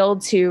his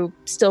shield to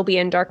still be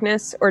in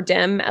darkness or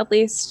dim at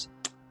least?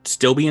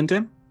 Still be in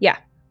dim? Yeah.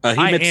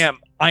 I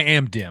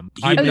am dim.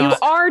 You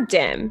are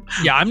dim.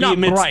 Yeah, I'm not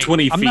bright.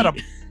 20 feet.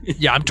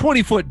 I'm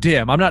 20 foot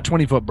dim. I'm not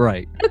 20 foot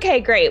bright. Okay,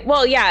 great.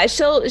 Well, yeah,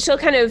 she'll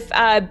kind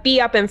of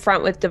be up in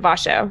front with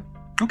Devasho.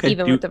 Okay.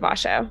 Even with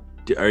Devasho.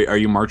 Are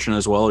you marching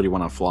as well, or do you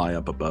want to fly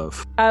up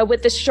above?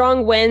 With the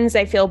strong winds,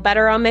 I feel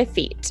better on my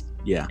feet.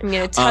 Yeah. I'm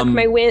going to tuck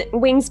my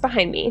wings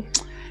behind me.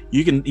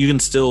 You can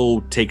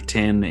still take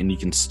 10, and you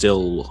can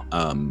still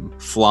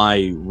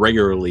fly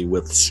regularly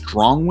with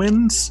strong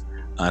winds.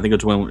 I think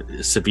it's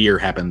when severe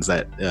happens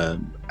that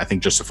I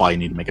think just to fly you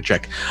need to make a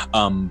check.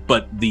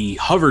 But the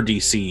hover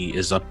DC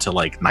is up to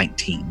like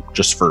 19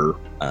 just for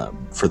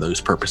those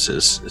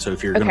purposes. So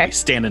if you're going to be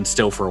standing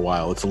still for a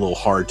while, it's a little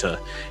hard to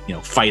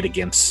fight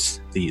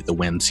against the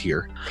winds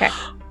here. Okay.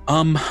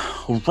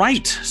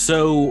 Right.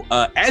 So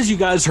as you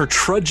guys are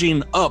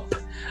trudging up,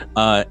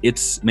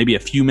 it's maybe a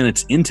few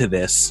minutes into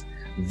this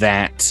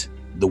that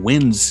the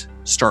winds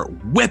start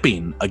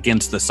whipping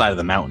against the side of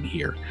the mountain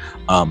here.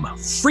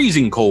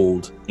 Freezing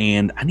cold,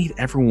 and I need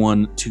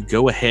everyone to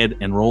go ahead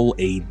and roll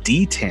a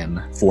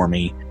D10 for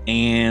me.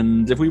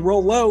 And if we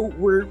roll low,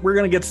 we're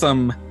gonna get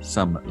some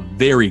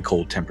very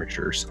cold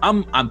temperatures.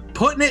 I'm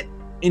putting it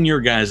in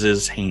your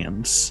guys'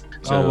 hands.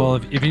 So, well,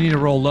 if you need to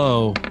roll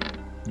low,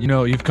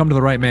 you've come to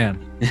the right man.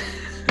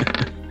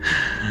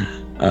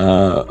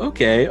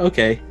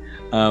 Okay.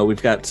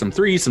 We've got some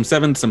 3s, some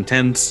 7s, some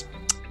 10s.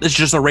 This is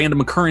just a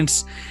random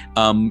occurrence.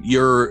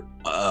 Your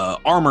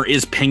armor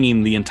is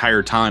pinging the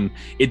entire time.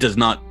 It does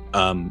not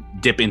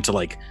dip into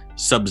like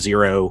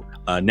sub-zero,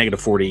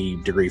 negative 40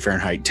 degree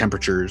Fahrenheit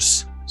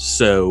temperatures.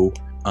 So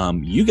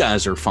you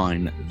guys are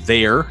fine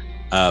there.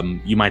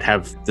 You might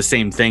have the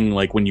same thing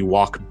like when you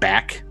walk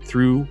back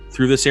through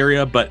this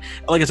area. But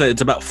like I said,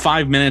 it's about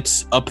 5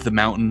 minutes up the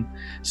mountain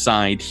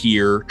side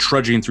here,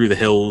 trudging through the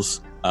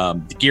hills.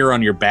 The gear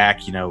on your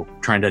back,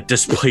 trying to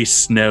displace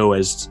snow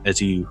as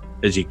you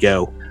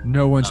go.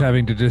 No one's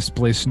having to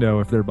displace snow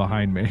if they're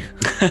behind me.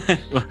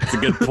 That's a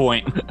good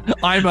point.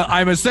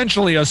 I'm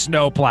essentially a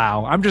snow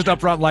plow. I'm just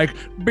up front like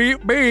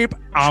beep beep.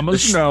 I'm a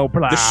snow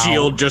plow. The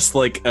shield just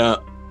like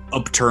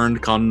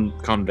upturned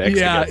convex.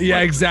 Yeah,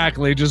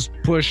 exactly. Just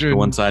pushing to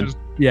one side.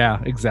 Yeah,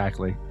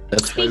 exactly.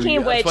 Speaking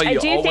of which, I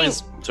do think.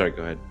 Sorry,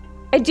 go ahead.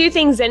 I do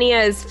think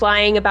Xenia is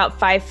flying about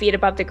 5 feet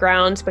above the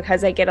ground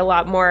because I get a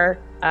lot more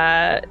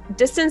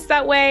distance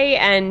that way,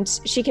 and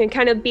she can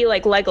kind of be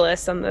like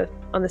Legolas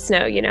on the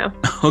snow, you know.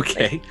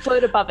 Okay. Like,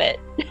 float above it.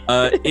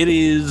 It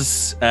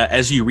is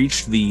as you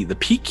reach the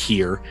peak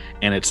here,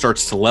 and it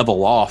starts to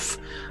level off.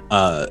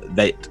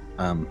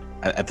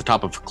 At the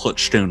top of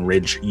Clutchstone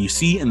Ridge, you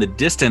see in the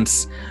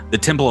distance the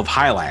Temple of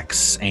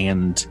Hylax.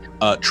 And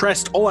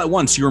Trest, all at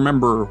once, you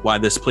remember why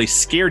this place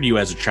scared you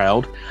as a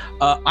child.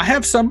 I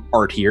have some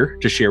art here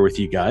to share with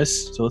you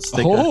guys. So let's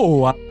take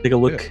a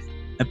look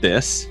at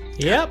this.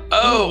 Yep.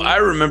 Oh, I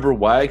remember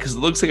why. Because it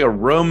looks like a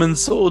Roman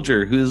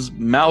soldier whose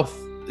mouth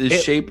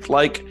is shaped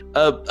like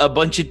a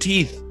bunch of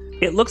teeth.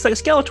 It looks like a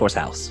Skeletor's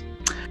house.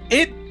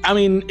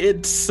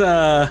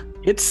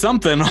 It's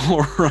something,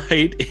 all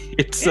right.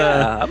 It's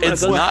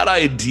not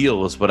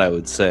ideal, is what I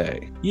would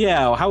say.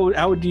 Yeah,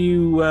 how would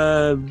you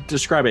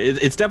describe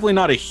it? It's definitely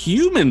not a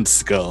human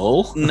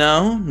skull.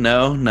 No.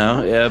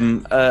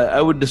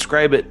 I would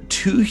describe it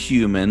to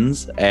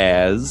humans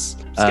as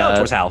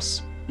Skeletor's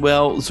house.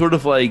 Well, sort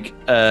of like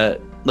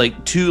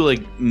two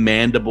like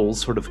mandibles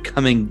sort of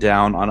coming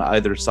down on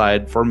either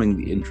side, forming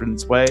the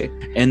entranceway,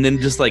 and then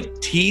just like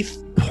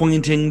teeth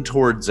pointing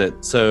towards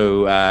it.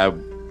 So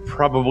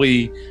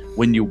probably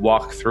when you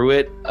walk through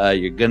it,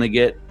 you're gonna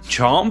get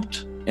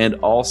chomped, and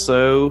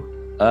also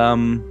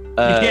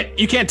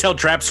you can't tell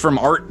traps from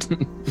art.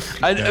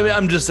 I mean,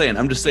 I'm just saying.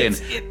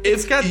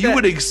 If you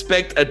would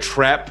expect a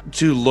trap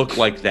to look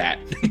like that,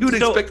 you would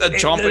expect a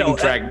chomping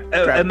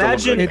trap.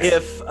 Imagine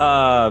if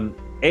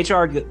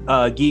H.R.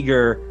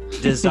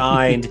 Giger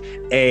designed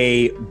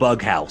a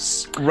bug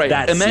house. Right.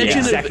 That's Imagine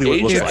exactly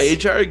if what it looks like.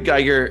 H.R.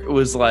 Geiger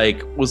was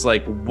like,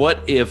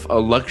 what if a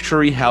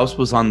luxury house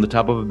was on the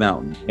top of a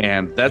mountain?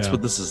 And that's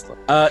what this is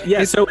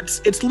like. So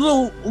it's a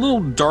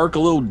little dark, a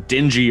little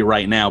dingy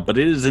right now, but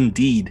it is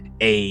indeed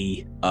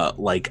a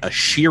like a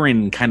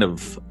Sheeran kind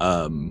of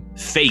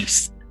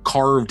face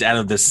carved out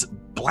of this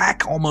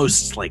black,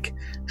 almost like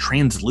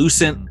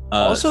translucent.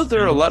 Also,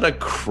 there are a lot of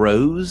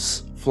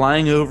crows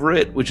flying over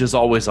it, which is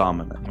always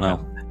ominous.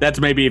 Well, that's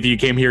maybe if you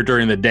came here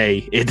during the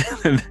day.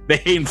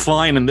 They ain't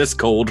flying in this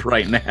cold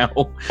right now.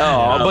 Oh,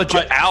 a bunch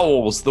of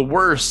owls, the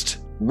worst.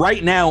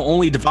 Right now,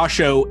 only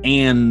Devasho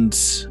and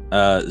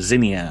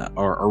Xenia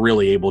are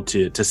really able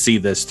to see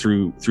this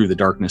through the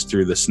darkness,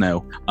 through the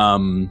snow.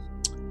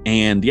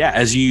 And yeah,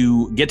 as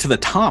you get to the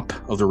top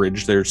of the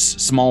ridge, there's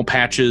small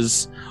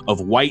patches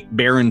of white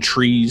barren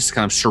trees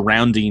kind of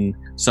surrounding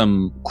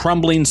some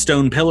crumbling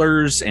stone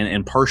pillars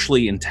and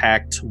partially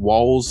intact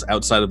walls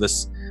outside of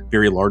this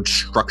very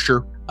large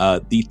structure.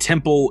 The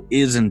temple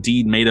is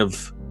indeed made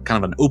of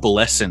kind of an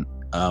opalescent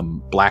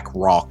black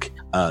rock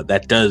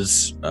that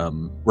does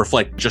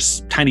reflect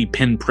just tiny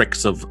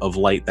pinpricks of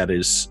light that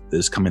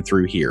is coming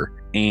through here.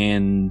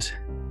 And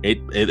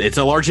it's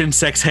a large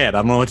insect's head. I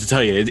don't know what to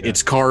tell you.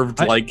 It's carved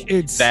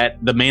that.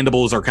 The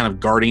mandibles are kind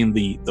of guarding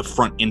the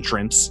front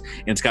entrance,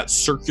 and it's got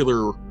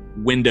circular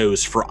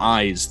windows for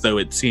eyes, though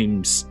it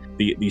seems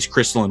these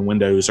crystalline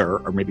windows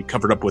are maybe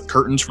covered up with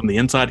curtains from the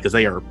inside because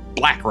they are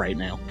black right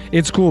now.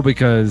 It's cool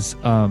because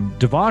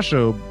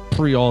Devasho,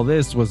 pre all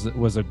this,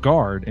 was a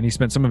guard, and he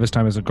spent some of his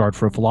time as a guard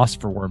for a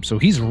philosopher worm. So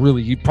he's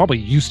really probably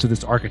used to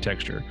this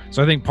architecture.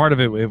 So I think part of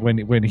it,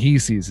 when he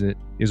sees it,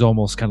 is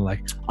almost kind of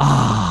like,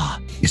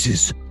 this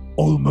is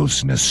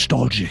almost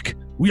nostalgic.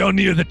 We are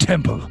near the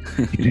temple.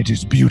 It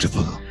is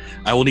beautiful.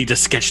 I will need to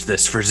sketch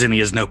this for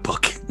Xenia's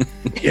notebook.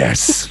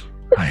 Yes.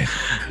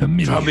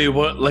 Probably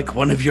like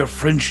one of your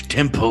French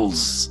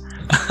temples.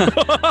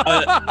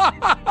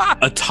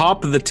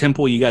 Atop of the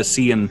temple, you guys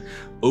see an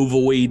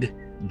ovoid,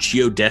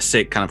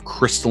 geodesic, kind of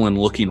crystalline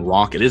looking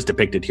rock. It is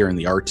depicted here in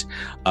the art,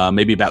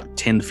 maybe about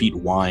 10 feet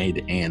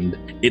wide, and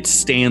it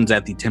stands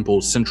at the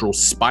temple's central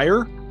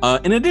spire.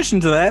 In addition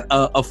to that,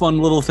 a fun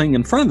little thing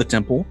in front of the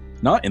temple,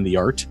 not in the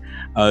art,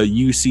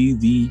 you see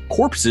the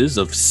corpses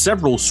of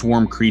several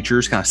swarm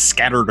creatures kind of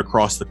scattered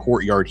across the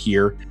courtyard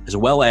here, as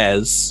well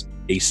as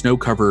a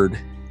snow-covered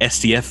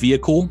SDF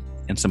vehicle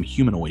and some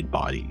humanoid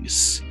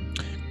bodies.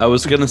 I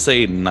was gonna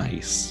say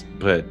nice,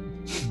 but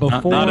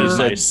not as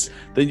nice.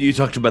 Then you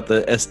talked about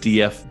the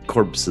SDF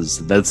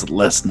corpses. That's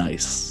less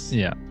nice.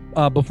 Yeah.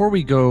 Before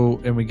we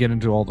go and we get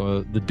into all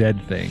the dead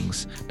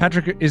things,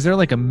 Patrick, is there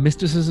like a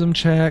mysticism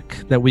check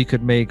that we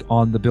could make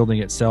on the building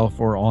itself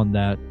or on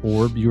that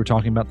orb you were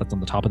talking about that's on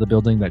the top of the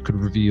building that could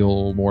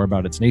reveal more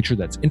about its nature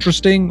that's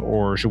interesting,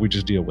 or should we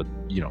just deal with,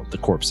 the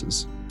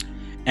corpses?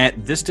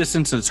 At this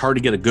distance, it's hard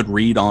to get a good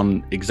read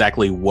on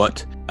exactly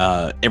what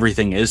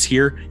everything is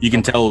here. You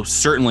can tell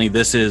certainly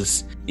this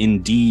is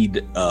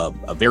indeed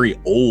a very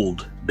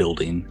old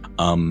building.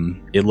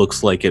 It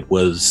looks like it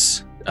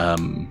was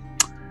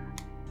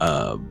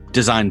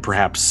designed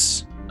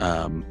perhaps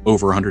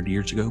over 100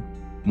 years ago,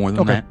 more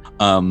than that.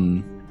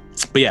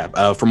 But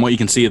yeah, from what you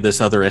can see of this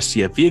other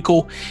STF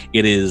vehicle,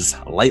 it is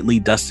lightly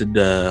dusted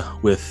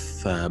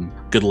with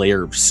good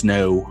layer of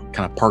snow,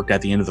 kind of parked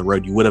at the end of the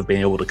road. You would have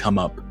been able to come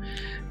up.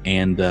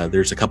 And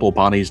there's a couple of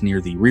bodies near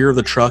the rear of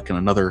the truck and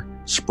another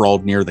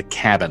sprawled near the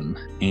cabin.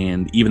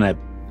 And even at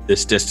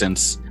this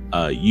distance,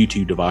 you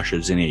two,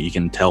 Devasha, Zinnia, you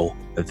can tell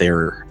that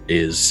there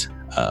is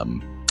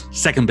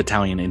 2nd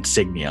Battalion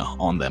insignia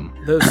on them.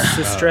 Those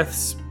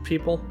Sistreth's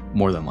people?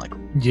 More than likely.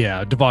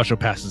 Yeah, Devasho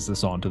passes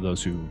this on to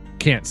those who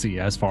can't see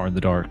as far in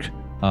the dark,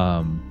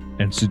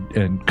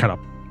 and kind of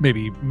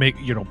maybe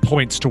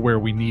points to where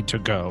we need to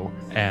go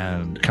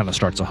and kind of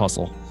starts a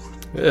hustle.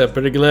 Yeah,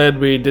 pretty glad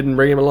we didn't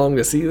bring him along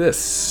to see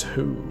this.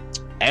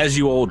 As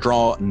you all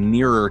draw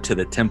nearer to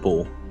the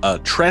temple,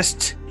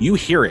 Trest, you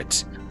hear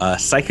it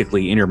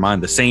psychically in your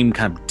mind, the same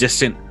kind of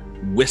distant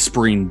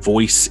whispering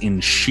voice in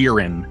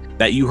Sheeran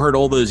that you heard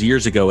all those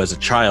years ago as a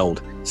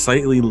child,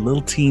 slightly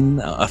lilting,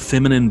 a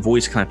feminine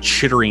voice kind of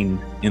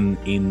chittering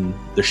in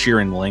the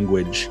Sheeran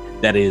language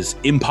that is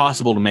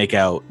impossible to make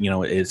out.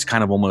 It's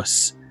kind of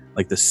almost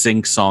like the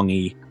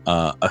sing-songy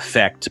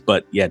effect,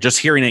 but yeah, just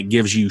hearing it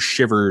gives you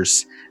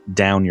shivers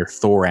down your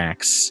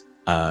thorax,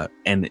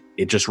 and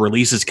it just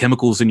releases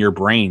chemicals in your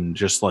brain,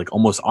 just like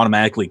almost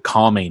automatically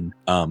calming.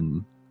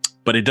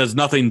 But it does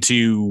nothing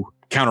to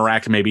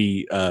counteract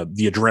maybe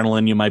the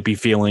adrenaline you might be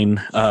feeling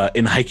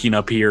in hiking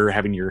up here,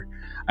 having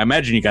I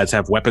imagine you guys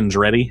have weapons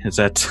ready. Is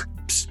that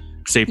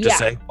safe to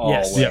say?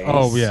 Yes. Yeah.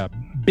 Oh yeah.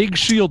 Big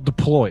shield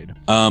deployed.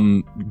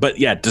 But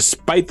yeah,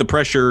 despite the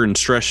pressure and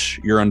stress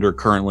you're under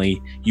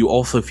currently, you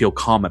also feel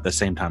calm at the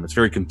same time. It's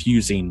very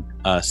confusing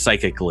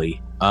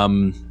psychically.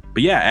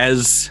 But yeah,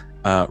 as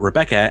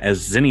Rebecca, as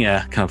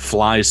Zinnia kind of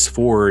flies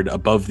forward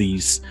above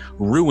these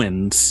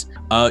ruins,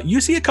 you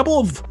see a couple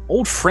of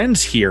old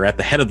friends here at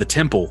the head of the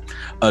temple.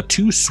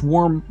 2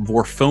 swarm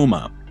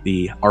Vorfoma,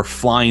 our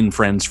flying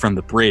friends from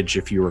the bridge,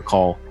 if you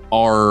recall,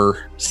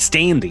 are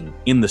standing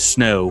in the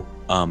snow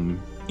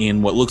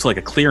in what looks like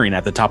a clearing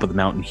at the top of the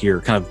mountain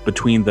here, kind of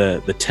between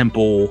the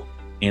temple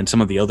and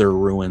some of the other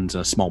ruins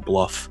and a small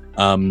bluff.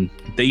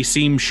 They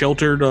seem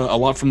sheltered a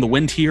lot from the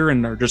wind here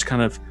and are just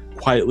kind of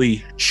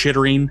quietly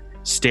chittering,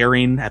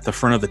 staring at the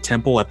front of the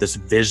temple at this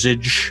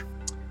visage.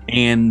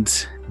 And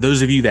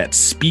those of you that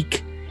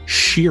speak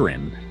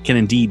Sheeran can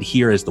indeed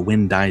hear as the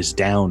wind dies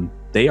down.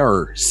 They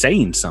are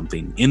saying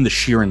something in the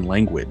Sheeran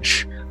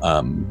language,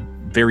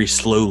 very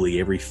slowly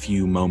every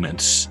few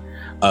moments.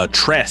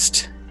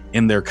 Trest,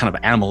 in their kind of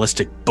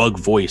animalistic bug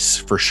voice,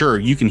 for sure,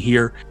 you can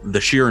hear the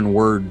Sheeran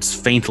words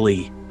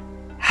faintly.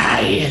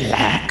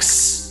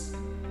 Hylax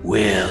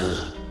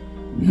will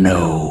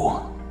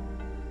know.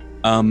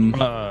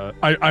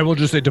 I will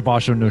just say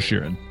Devasho knows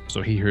Sheeran,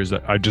 so he hears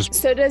that.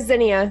 So does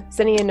Zinnia.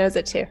 Zinnia knows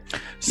it too.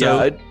 So,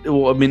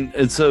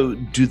 and so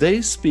do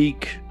they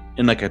speak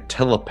in like a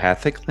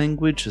telepathic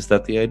language? Is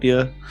that the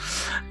idea?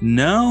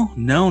 No,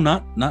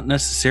 not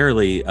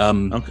necessarily.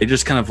 They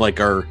just kind of like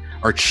are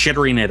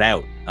chittering it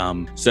out.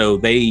 So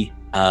they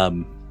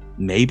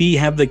maybe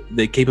have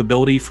the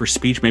capability for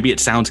speech. Maybe it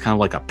sounds kind of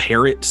like a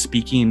parrot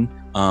speaking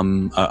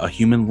a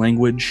human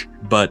language,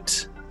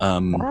 but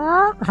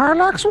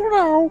Hylax will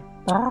know.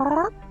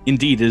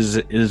 Indeed,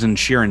 it is in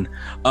Sheeran.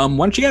 Why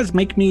don't you guys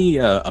make me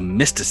a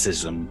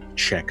mysticism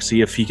check,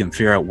 see if you can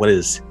figure out what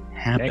is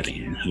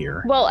happening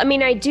here. Well, I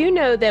mean, I do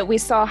know that we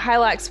saw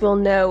Hylax will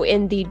know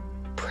in the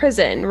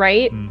prison,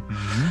 right?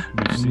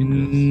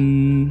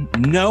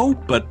 No,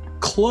 but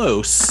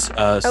close.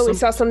 We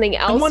saw something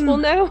else we'll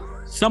know?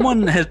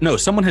 Someone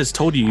has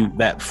told you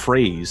that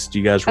phrase. Do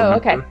you guys remember? Oh,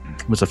 okay.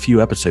 It was a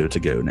few episodes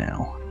ago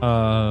now.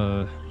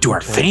 Do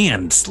our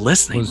fans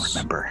listening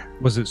remember?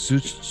 Was it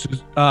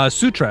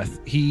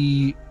Sutreth?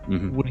 He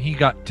when he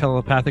got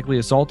telepathically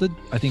assaulted,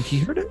 I think he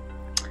heard it.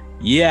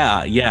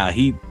 Yeah.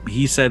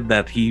 He said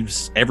that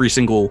every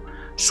single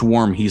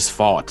swarm he's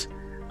fought,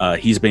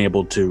 he's been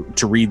able to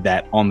read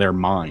that on their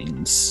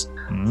minds.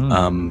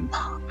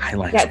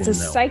 Hylax it's will a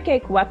know.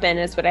 psychic weapon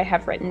is what I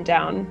have written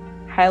down.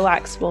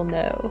 Hylax will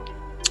know.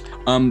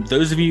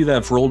 Those of you that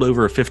have rolled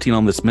over a 15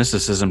 on this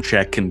mysticism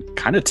check can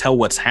kind of tell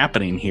what's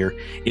happening here.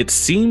 It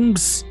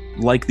seems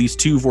like these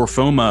 2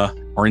 Vorfoma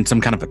are in some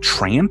kind of a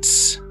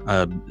trance.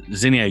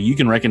 Zinnia, you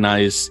can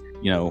recognize,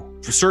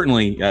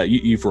 certainly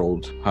you've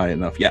rolled high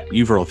enough. Yeah,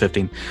 you've rolled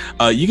 15.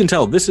 You can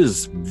tell this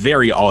is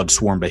very odd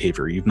swarm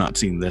behavior. You've not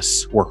seen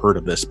this or heard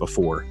of this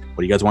before. What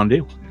do you guys want to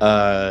do?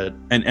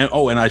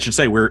 And I should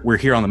say we're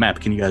here on the map.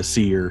 Can you guys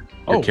see your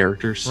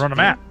characters? We're on a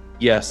map.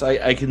 Yes,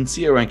 I can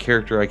see my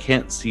character. I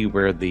can't see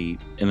where the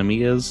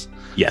enemy is.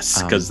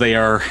 Yes, because they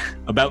are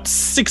about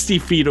 60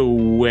 feet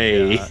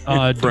away.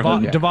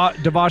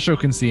 Devasho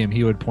can see him.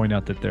 He would point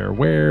out that they're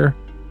where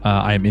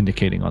I am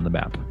indicating on the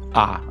map.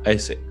 I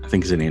see. I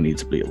think Zinnia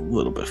needs to be a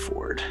little bit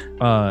forward.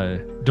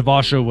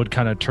 Devasho would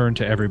kind of turn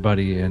to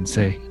everybody and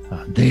say,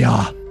 They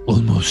are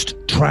almost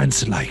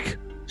trance-like,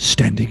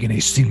 standing in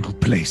a single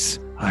place.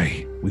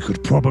 We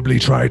could probably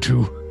try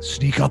to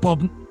sneak up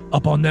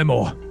on them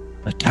or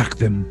attack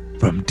them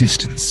from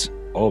distance.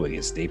 Oh, we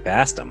can sneak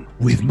past them.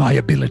 With my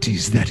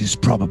abilities, that is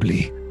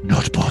probably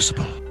not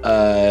possible.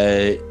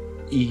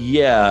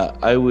 Yeah,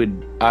 I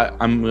would.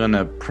 I'm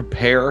gonna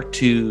prepare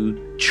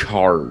to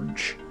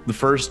charge. The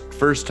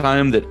first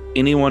time that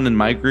anyone in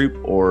my group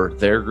or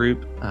their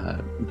group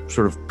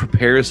sort of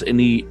prepares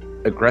any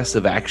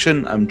aggressive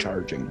action, I'm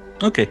charging.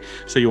 Okay,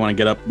 so you want to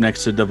get up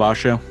next to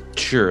Devasho?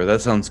 Sure,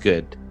 that sounds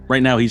good.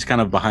 right now he's kind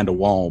of behind a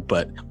wall.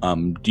 But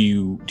do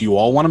you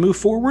all want to move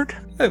forward?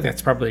 I think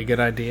that's probably a good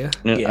idea.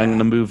 Yeah, Yeah. I'm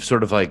gonna move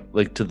sort of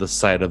like to the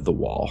side of the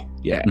wall.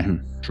 Yeah.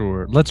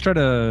 Sure. Let's try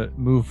to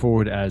move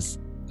forward as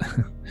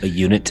A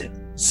unit.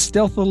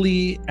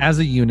 stealthily as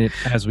a unit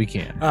as we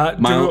can.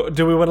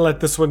 Do we want to let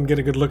this one get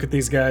a good look at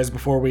these guys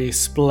before we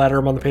splatter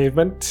them on the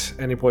pavement?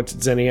 And he points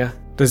at Xenia.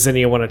 Does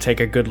Xenia want to take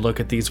a good look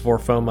at these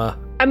Vorfoma?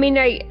 I mean,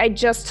 I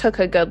just took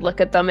a good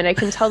look at them, and I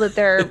can tell that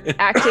they're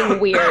acting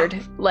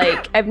weird.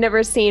 Like, I've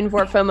never seen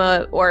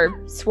Vorfoma or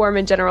Swarm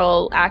in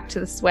general act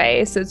this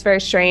way, so it's very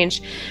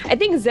strange. I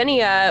think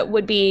Xenia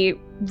would be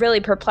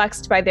really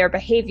perplexed by their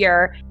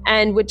behavior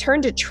and would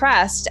turn to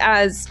Trest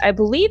as, I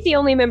believe, the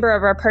only member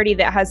of our party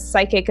that has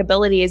psychic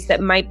abilities that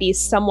might be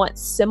somewhat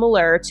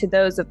similar to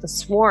those of the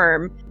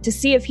Swarm, to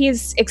see if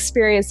he's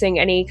experiencing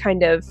any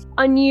kind of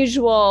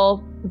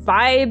unusual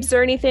vibes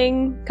or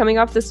anything coming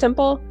off this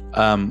temple.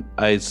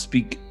 I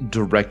speak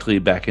directly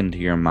back into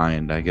your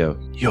mind. I go,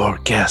 your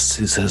guess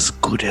is as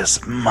good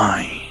as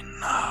mine.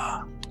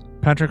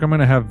 Patrick, I'm going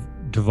to have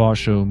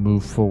Devasho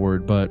move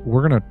forward, but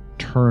we're going to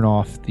turn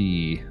off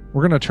the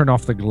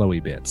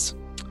glowy bits.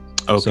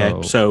 Okay,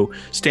 so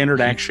standard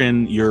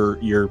action,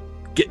 you're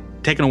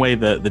taking away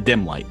the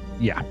dim light.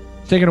 Yeah,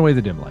 taking away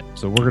the dim light.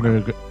 So we're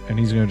going to, and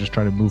he's going to just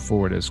try to move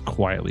forward as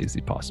quietly as he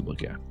possibly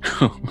can,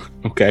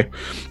 Okay,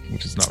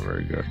 which is not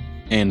very good.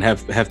 and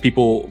have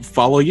people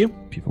follow you.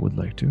 People would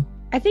like to.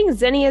 I think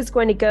Xenia is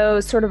going to go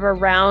sort of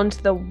around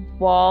the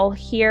wall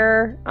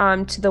here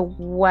to the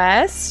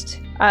west,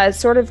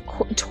 sort of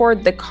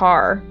toward the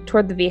car,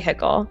 toward the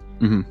vehicle.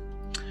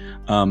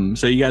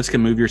 So you guys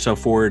can move yourself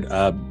forward.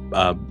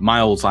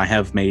 Miles, I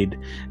have made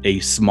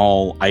a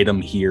small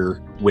item here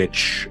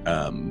which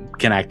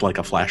can act like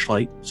a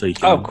flashlight, so you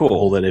can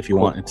hold it if you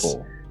want.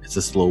 It's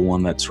this little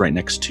one that's right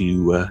next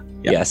to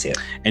Yeah, I see it.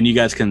 and you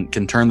guys can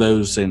turn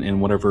those in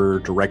whatever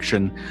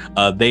direction.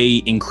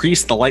 They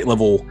increase the light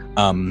level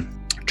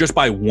just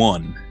by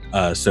 1,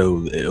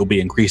 so it'll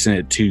be increasing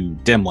it to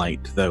dim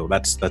light, though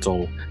that's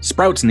all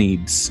Sprouts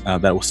needs.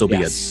 That will still be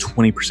a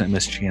 20%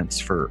 miss chance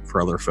for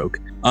other folk.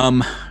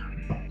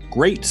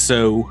 Great.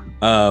 So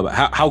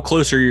how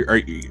close are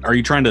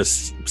you trying to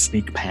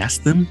sneak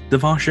past them,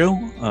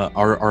 Devasho,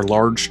 our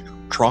large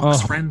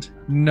Trox friend?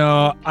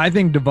 No, I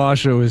think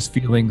Devasho is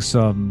feeling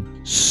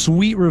some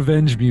sweet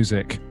revenge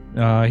music.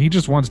 He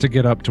just wants to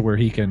get up to where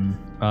he can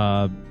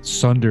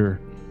sunder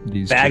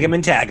these. Bag him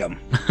and tag him.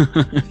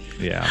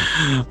 Yeah.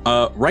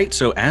 Right.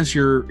 So as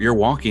you're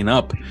walking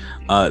up,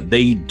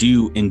 they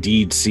do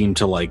indeed seem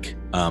to like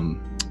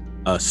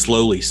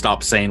slowly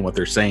stop saying what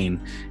they're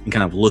saying and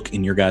kind of look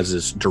in your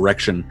guys'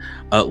 direction.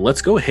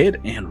 Let's go ahead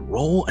and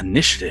roll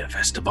initiative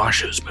as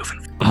Devasho's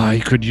moving. I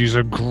could use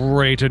a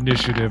great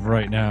initiative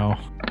right now.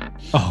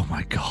 Oh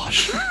my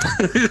gosh.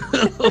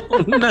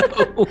 Oh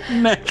no,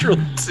 natural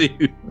 2.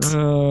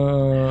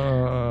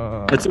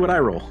 Let's see what I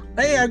roll.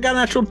 Hey, I got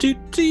natural 2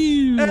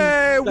 too.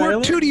 Hey, we're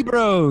Tyler. Tootie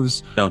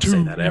Bros. Don't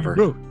say that ever.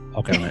 Bro.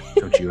 Okay.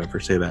 Don't you ever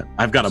say that.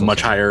 I've got a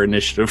much higher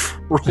initiative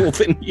roll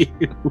than you.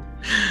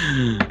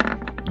 You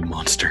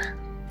monster.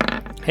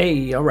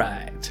 Hey, all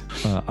right.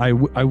 I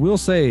will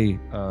say,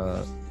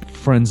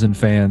 friends and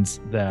fans,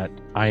 that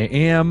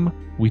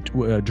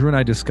Drew and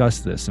I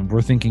discussed this, and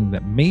we're thinking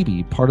that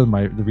maybe part of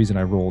the reason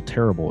I rolled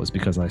terrible is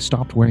because I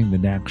stopped wearing the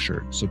knack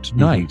shirt. So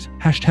tonight,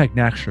 hashtag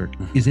knack shirt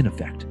is in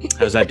effect.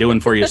 How's that doing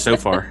for you so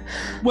far?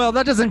 Well,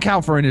 that doesn't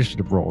count for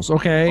initiative rolls,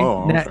 okay?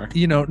 Oh,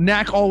 fair.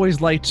 Knack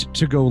always liked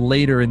to go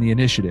later in the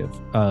initiative.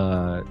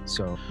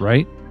 So,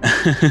 right?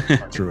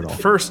 Not true at all.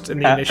 First in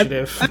the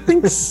initiative. I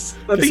think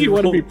you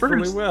want to be rolled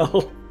really first.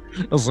 well.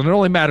 Listen, it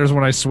only matters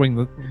when I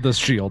swing the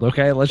shield,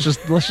 okay? Let's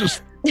just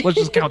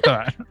count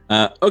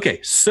that.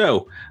 Okay,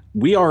 so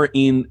we are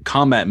in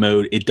combat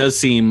mode. It does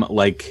seem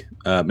like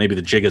maybe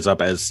the jig is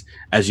up as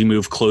you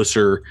move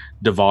closer.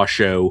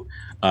 Devasho,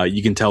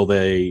 you can tell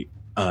they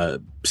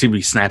seem to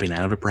be snapping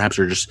out of it, perhaps,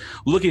 or just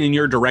looking in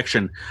your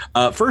direction.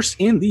 First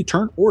in the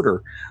turn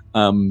order,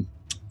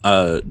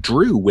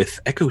 Drew with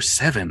Echo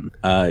 7.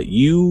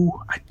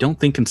 You, I don't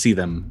think, can see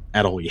them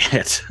at all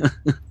yet.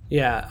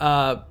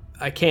 Yeah,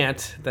 I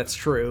can't. That's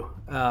true.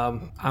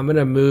 I'm going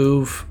to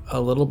move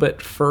a little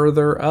bit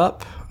further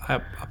up.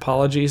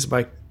 Apologies,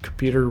 my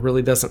computer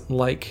really doesn't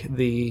like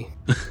the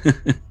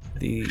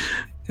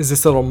is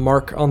this little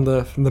mark on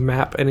the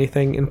map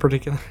anything in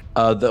particular?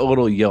 The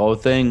little yellow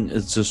thing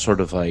is just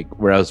sort of like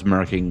where I was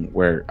marking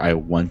where I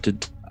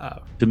wanted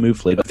to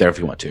move. Leave it there if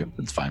you want to.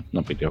 It's fine.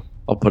 No big deal.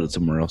 I'll put it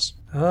somewhere else.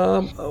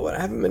 I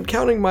haven't been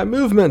counting my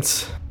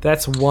movements.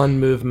 That's one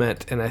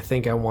movement, and I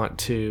think I'll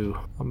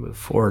move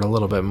forward a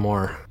little bit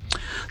more.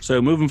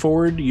 So moving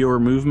forward, your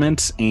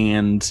movements,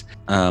 and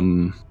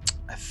I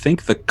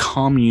think the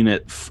comm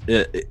unit,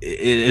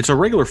 it's a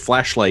regular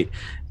flashlight.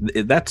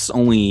 That's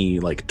only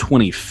like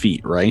 20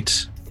 feet,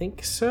 right? I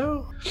think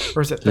so.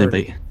 Or is it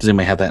 30? Does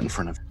anybody have that in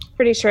front of you?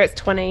 Pretty sure it's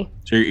 20.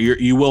 So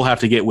you will have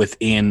to get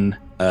within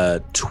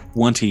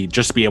 20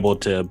 just to be able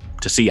to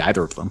see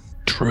either of them.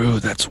 True,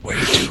 that's way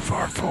too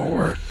far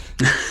forward.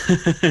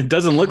 It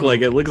doesn't look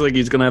like it. It looks like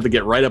he's gonna have to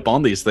get right up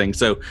on these things.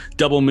 So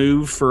double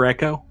move for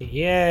Echo.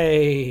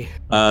 Yay.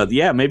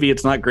 Yeah, maybe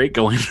it's not great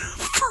going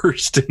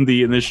first in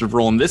the initiative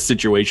roll in this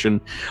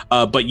situation,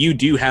 but you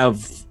do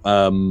have,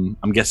 I'm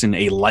guessing,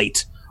 a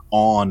light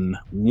on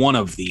one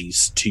of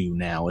these two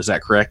now. Is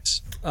that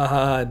correct?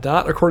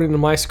 Not according to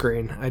my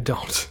screen. I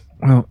don't.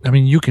 Well, I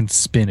mean, you can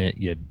spin it,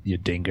 you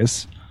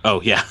dingus. Oh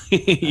yeah,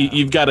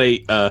 you've got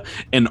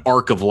an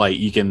arc of light.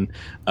 You can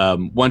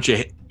once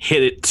you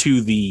hit it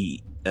to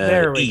the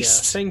there we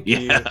east. Go. Thank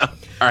you.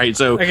 All right,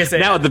 so Like I say,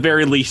 now at the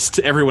very least,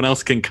 everyone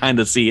else can kind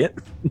of see it.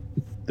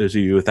 Those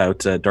of you without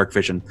dark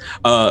vision,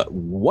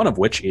 one of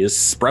which is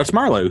Sprouts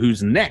Marlowe,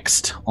 who's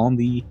next on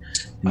the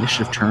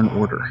initiative turn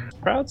order.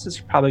 Sprouts is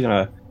probably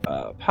gonna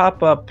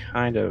pop up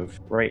kind of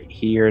right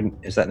here.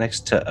 Is that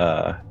next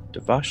to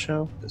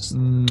Devasho?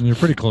 You're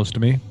pretty close to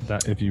me.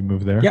 That if you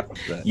move there. Yep,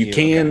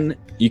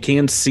 you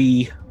can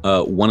see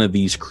one of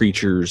these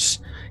creatures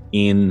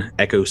in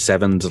Echo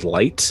 7's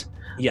light.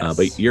 Yes,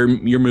 but you're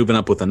moving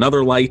up with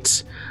another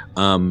light.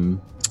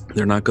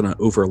 They're not going to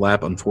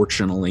overlap,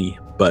 unfortunately,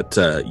 but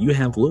you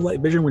have low light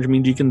vision, which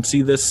means you can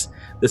see this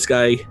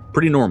guy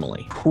pretty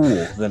normally.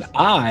 Cool. Then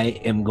I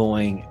am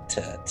going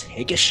to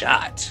take a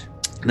shot.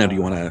 Now, do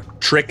you want to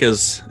trick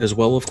as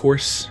well? Of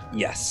course.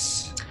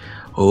 Yes.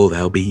 Oh,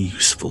 that'll be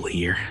useful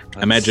here.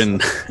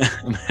 Imagine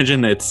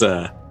it's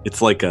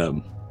like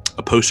a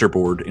poster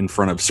board in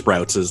front of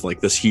Sprouts is like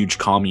this huge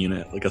comm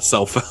unit, like a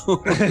cell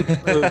phone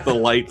with the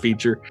light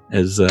feature.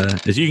 As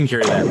you can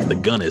carry that, the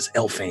gun is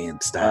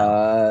Elfan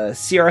style.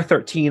 CR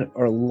 13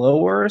 or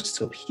lower,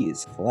 so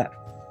he's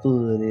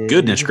flat-footed.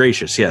 Goodness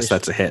gracious, yes,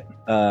 that's a hit.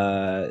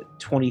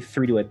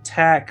 23 to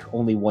attack,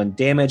 only 1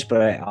 damage,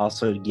 but I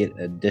also get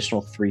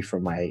additional 3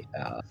 from my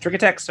trick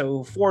attack,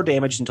 so 4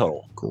 damage in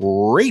total.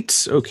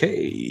 Great.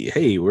 Okay.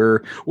 Hey,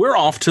 we're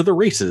off to the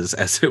races,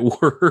 as it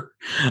were.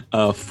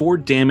 4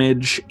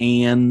 damage,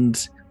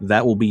 and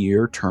that will be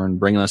your turn,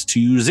 bringing us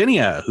to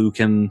Zinnia, who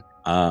can.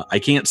 I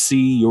can't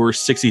see your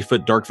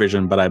 60-foot dark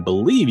vision, but I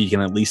believe you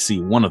can at least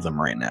see one of them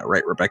right now,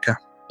 right, Rebecca?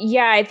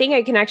 Yeah, I think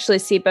I can actually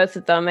see both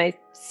of them. I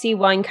see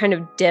one kind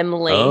of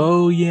dimly.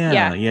 Oh yeah.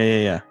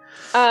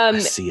 I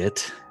see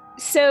it.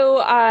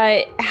 So,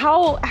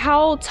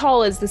 how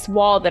tall is this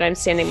wall that I'm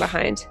standing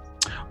behind?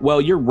 Well,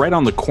 you're right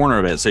on the corner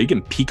of it, so you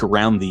can peek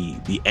around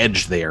the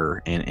edge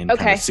there and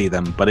kind of see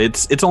them. But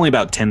it's only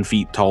about 10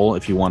 feet tall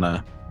if you want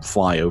to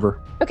fly over.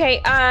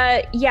 Okay.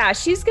 Yeah,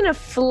 she's gonna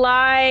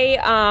fly.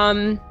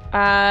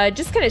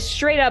 Just kind of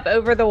straight up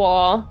over the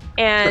wall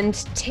and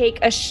take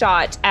a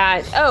shot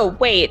at. Oh,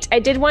 wait. I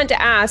did want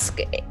to ask,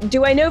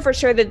 do I know for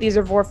sure that these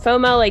are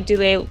Vorfoma? Like, do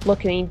they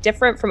look any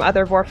different from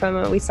other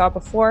Vorfoma we saw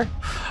before?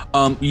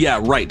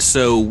 Yeah, right.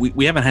 So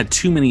we haven't had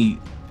too many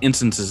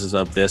instances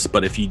of this,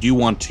 but if you do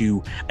want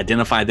to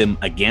identify them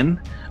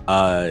again,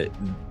 I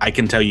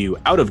can tell you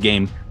out of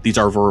game, these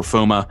are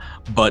Vorfoma,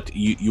 but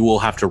you will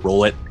have to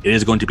roll it. It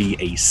is going to be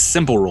a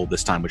simple roll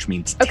this time, which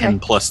means 10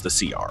 plus the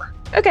CR.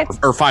 Okay.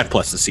 Or 5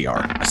 plus the CR,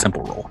 a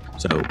simple roll.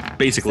 So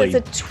basically... So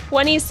it's a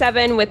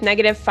 27 with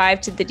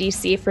 -5 to the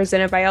DC for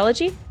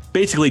xenobiology?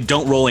 Basically,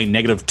 don't roll a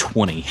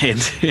 -20,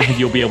 and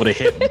you'll be able to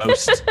hit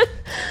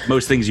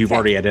most things you've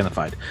already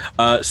identified.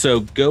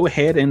 So go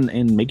ahead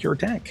and make your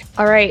attack.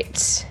 All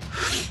right,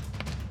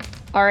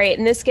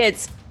 and this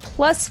gets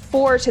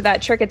 +4 to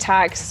that trick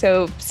attack,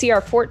 so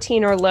CR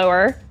 14 or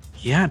lower.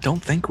 Yeah, I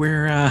don't think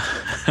we're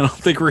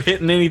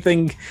hitting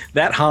anything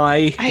that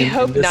high. I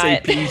hope in this not.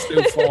 AP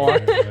so far.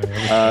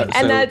 And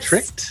so that's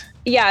tricked.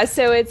 Yeah,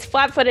 so it's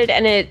flat-footed,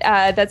 and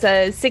that's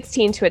a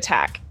 16 to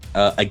attack.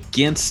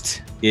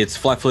 Against its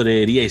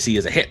flat-footed EAC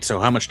is a hit. So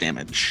how much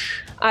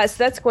damage? So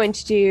that's going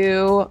to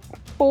do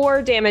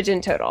 4 damage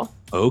in total.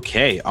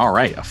 Okay, all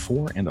right, a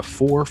 4 and a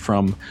 4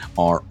 from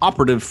our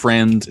operative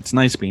friends. It's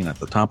nice being at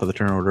the top of the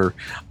turn order.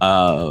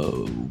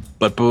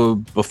 But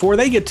before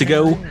they get to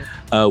go,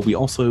 we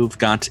also have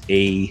got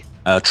a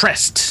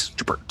Trest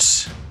to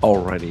Bert.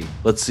 Alrighty,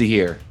 let's see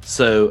here.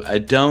 So I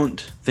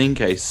don't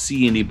think I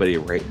see anybody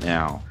right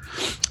now.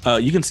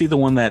 You can see the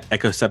one that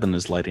Echo 7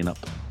 is lighting up.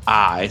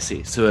 Ah, I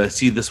see. So I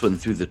see this one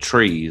through the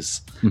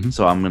trees. Mhm.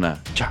 So I'm gonna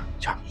chop.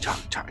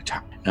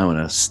 I'm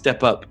gonna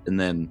step up and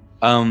then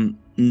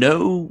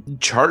no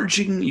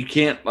charging. You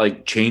can't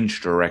like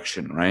change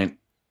direction, right?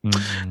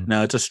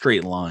 No, it's a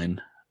straight line.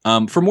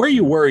 From where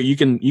you were, you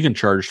can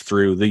charge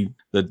through.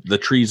 The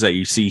trees that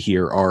you see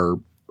here are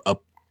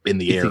up in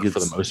the air for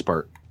the most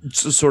part.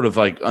 It's sort of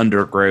like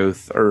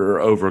undergrowth or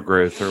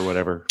overgrowth or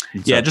whatever.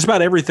 Yeah, just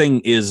about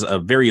everything is a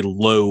very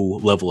low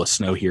level of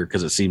snow here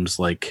because it seems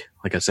like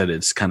I said,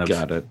 it's kind of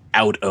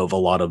out of a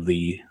lot of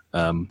the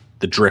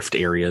drift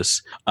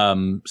areas.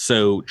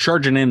 So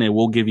charging in, it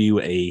will give you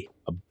a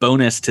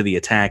bonus to the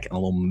attack and a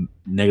little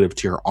negative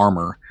to your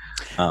armor.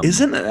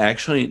 Isn't it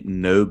actually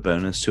no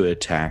bonus to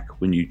attack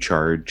when you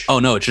charge? Oh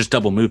no, it's just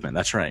double movement.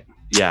 That's right.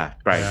 Yeah,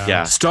 right.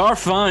 Yeah.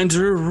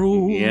 Starfinder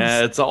rules.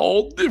 Yeah, it's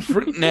all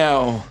different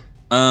now.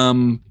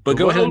 But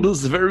go ahead.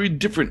 It's very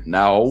different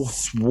now.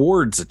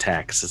 Swords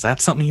attacks. Is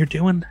that something you're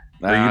doing?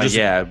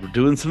 Yeah, we're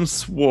doing some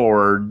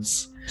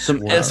swords.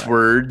 Some S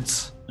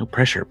words. No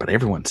pressure, but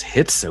everyone's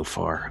hit so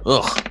far.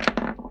 Ugh.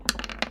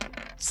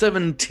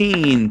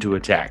 17 to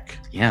attack.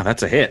 Yeah,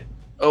 that's a hit.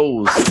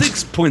 Oh,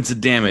 6 points of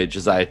damage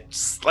as I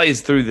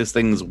slice through this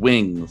thing's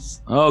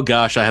wings. Oh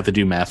gosh, I have to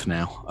do math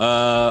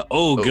now.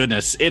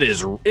 Goodness,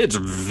 it's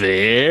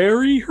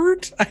very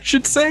hurt, I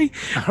should say.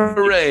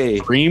 Hooray.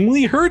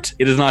 Extremely hurt.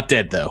 It is not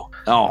dead though.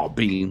 Oh,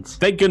 beans.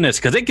 Thank goodness,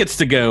 because it gets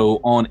to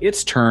go on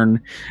its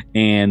turn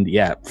and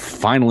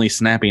finally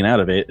snapping out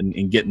of it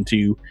and getting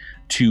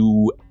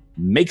to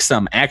make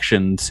some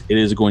actions. It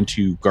is going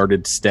to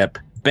guarded step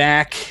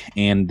back,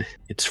 and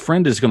its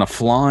friend is going to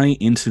fly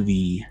into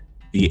the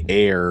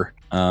air.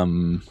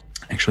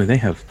 Actually, they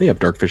have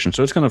dark vision,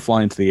 so it's going to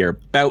fly into the air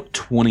about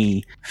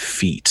 20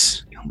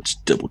 feet. Let's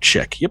double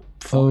check. Yep.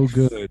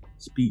 Good.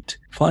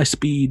 Fly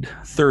speed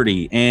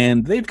 30,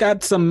 and they've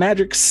got some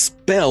magic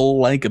spell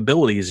like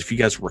abilities, if you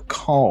guys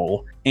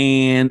recall.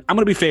 And I'm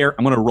going to be fair.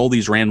 I'm going to roll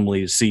these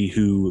randomly to see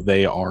who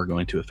they are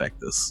going to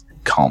affect this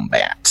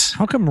combat.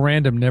 How come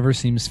random never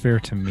seems fair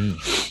to me?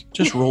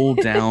 Just roll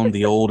down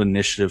the old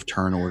initiative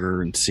turn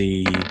order and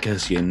see.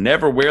 Because you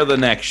never wear the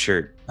next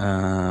shirt.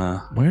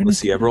 Let's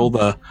see. I've rolled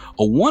a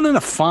 1 and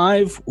a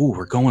 5. Ooh,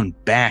 we're going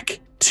back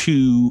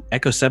to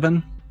Echo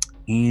 7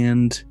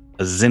 and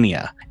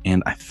Zinnia.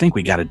 And I think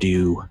we got to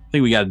do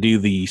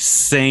the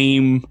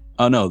same.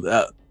 Oh no.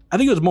 I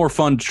think it was more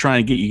fun to try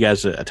and get you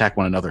guys to attack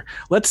one another.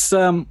 Let's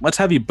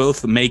have you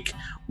both make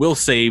will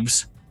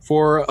saves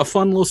for a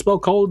fun little spell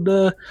called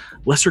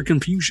Lesser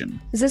Confusion.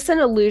 Is this an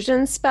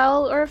illusion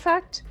spell or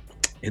effect?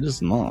 It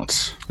is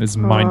not. It's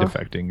mind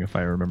affecting, if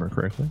I remember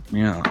correctly.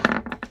 Yeah.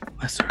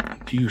 Lesser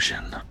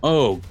Confusion.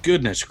 Oh,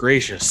 goodness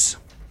gracious.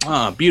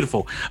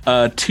 Beautiful.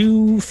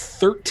 2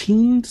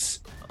 13s.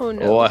 Oh,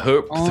 no. Oh, I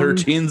hope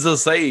 13's a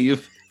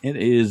save. It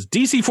is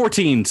DC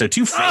 14, so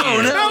 2 fails.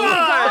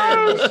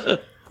 Oh, no!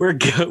 We're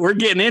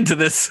getting into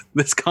this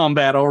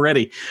combat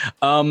already.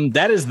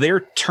 That is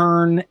their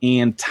turn,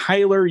 and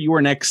Tyler, you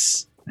are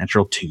next.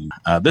 Natural 2.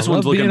 This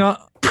one's looking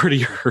pretty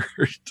hurt.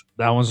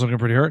 That one's looking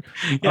pretty hurt.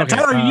 Yeah, Okay,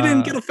 Tyler, you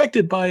didn't get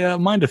affected by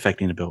mind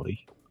affecting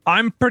ability.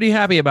 I'm pretty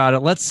happy about it.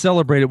 Let's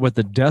celebrate it with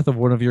the death of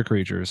one of your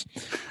creatures.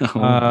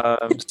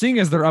 Seeing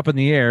as they're up in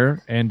the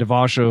air and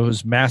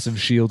Devasho's massive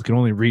shield can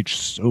only reach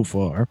so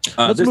far.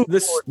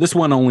 This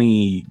one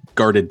only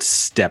guarded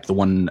step, the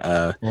one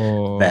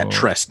that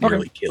Tress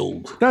nearly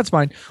killed. That's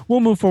fine. We'll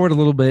move forward a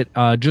little bit.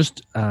 We're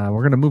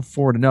going to move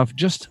forward enough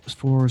so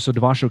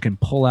Devasho can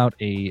pull out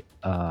a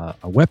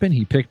weapon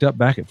he picked up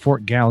back at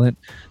Fort Gallant.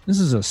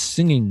 This is a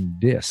singing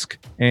disc,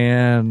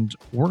 and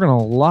we're going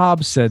to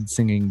lob said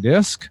singing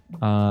disc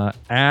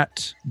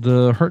at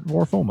the hurt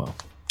Vorfomo.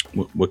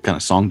 What kind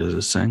of song does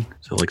it sing?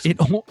 So like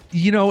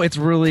it's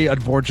really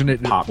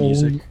unfortunate. Pop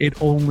music.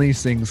 It only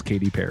sings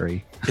Katy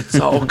Perry. It's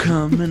all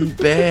coming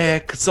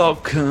back. It's all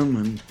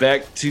coming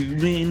back to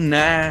me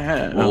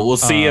now. Well, we'll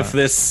see if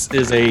this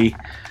is a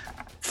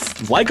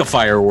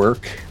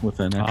firework with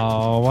an.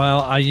 Oh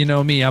well, you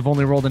know me. I've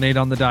only rolled an 8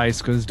 on the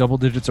dice because double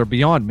digits are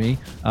beyond me.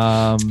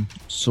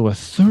 So a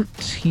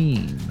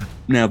 13.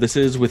 Now this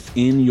is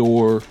within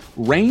your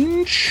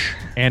range,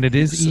 and it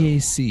is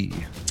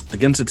EAC.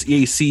 Against its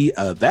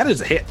EAC, that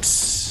is a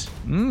hit.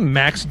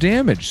 Max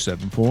damage,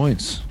 7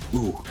 points.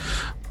 Ooh,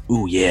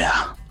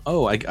 yeah.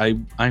 Oh,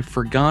 I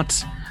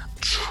forgot.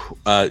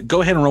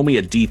 Go ahead and roll me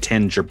a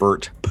D10,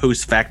 Jabert.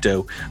 Post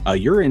facto,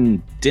 you're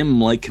in dim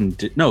light.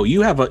 No,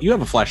 you have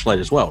a flashlight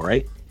as well,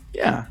 right?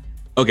 Yeah.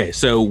 Okay,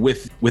 so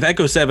with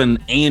Echo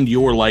 7 and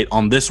your light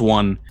on this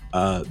one,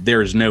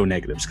 there's no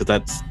negatives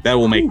because that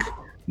will make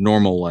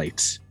normal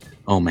light.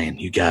 Oh man,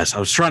 you guys! I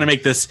was trying to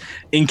make this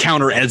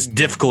encounter as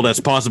difficult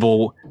as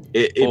possible,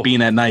 it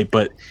being at night,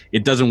 but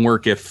it doesn't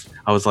work if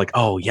I was like,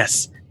 "Oh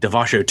yes,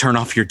 Devasho, turn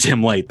off your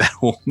dim light." That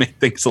will make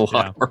things a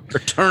lot harder.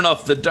 Turn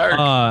off the dark.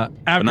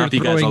 After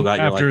you guys all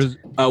got your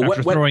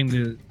light.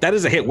 Throwing that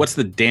is a hit. What's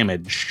the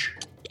damage?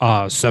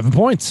 7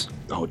 points.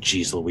 Oh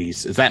geez,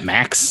 Louise, is that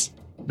max?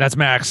 That's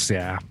max,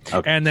 yeah.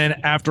 Okay. And then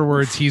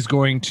afterwards, he's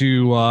going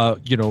to,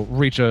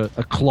 reach a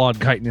clawed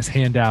chitinous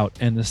hand out,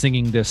 and the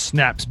singing disc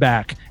snaps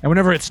back. And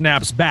whenever it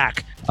snaps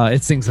back,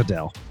 it sings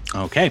Adele.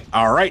 Okay,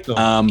 all right. So,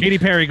 Katy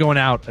Perry going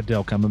out,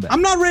 Adele coming back.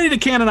 I'm not ready to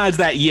canonize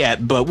that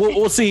yet, but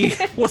we'll see.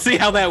 We'll see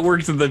how that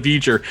works in the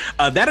future.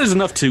 That is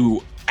enough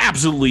to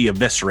absolutely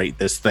eviscerate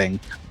this thing.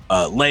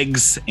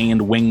 Legs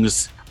and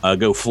wings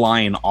go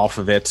flying off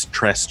of it.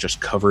 Tress just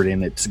covered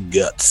in its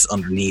guts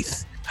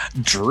underneath.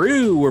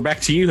 Drew, we're back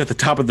to you at the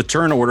top of the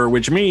turn order,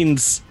 which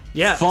means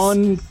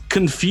fun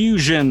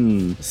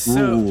confusion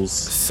rules.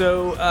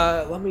 So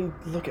let me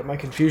look at my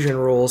confusion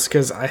rules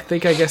because I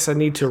guess I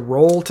need to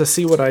roll to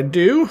see what I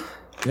do.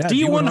 Yeah,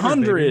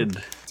 D100.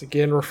 It's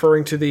again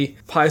referring to the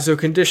Paizo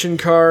condition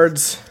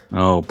cards.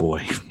 Oh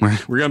boy,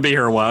 we're gonna be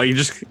here a while.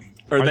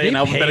 Are they in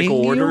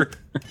alphabetical order?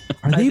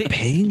 Are they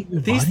paying you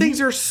These money? things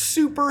are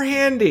super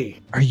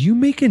handy. Are you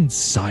making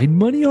side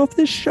money off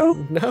this show?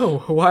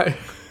 No, why?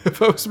 If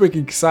I was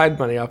making side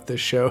money off this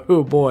show,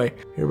 oh boy.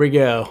 Here we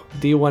go.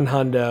 D1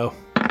 hundo.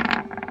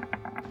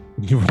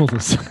 You rolled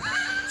a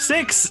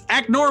 6,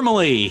 act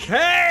normally.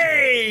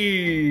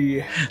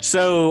 Hey!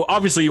 So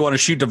obviously you want to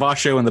shoot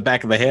Devasho in the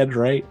back of the head,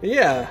 right?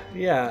 Yeah,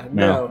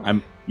 no.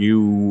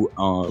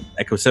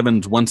 Echo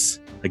 7's once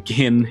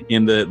again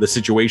in the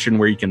situation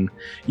where you can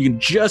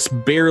just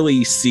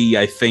barely see,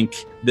 I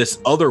think, this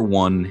other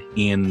one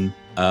in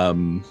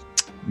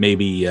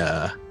maybe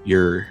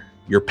your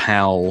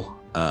pal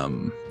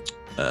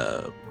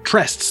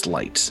Trest's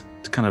light.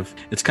 It's kind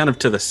of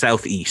to the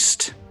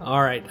southeast.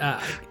 All right.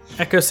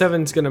 Echo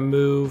 7's going to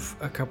move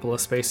a couple of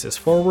spaces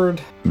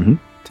forward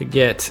to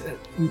get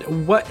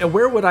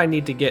where would I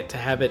need to get to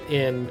have it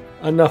in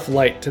enough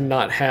light to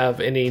not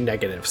have any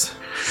negatives?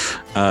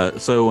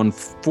 So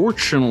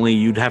unfortunately,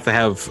 you'd have to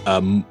have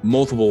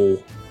multiple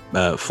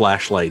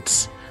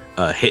flashlights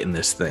hitting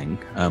this thing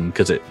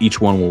because each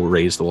one will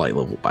raise the light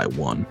level by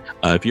 1.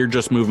 If you're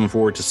just moving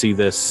forward to see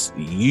this,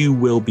 you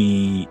will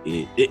be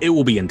it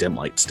will be in dim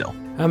light still.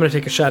 I'm going to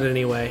take a shot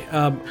anyway.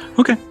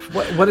 Okay.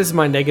 What is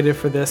my negative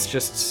for this,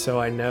 just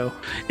so I know?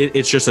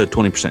 It's just a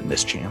 20%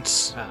 miss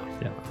chance. Oh.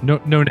 Yeah.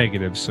 No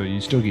negatives, so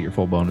you still get your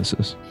full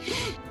bonuses.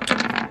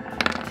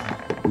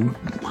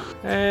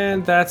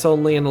 And that's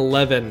only an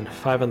 11,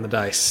 5 on the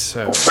dice.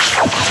 So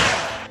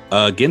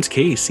against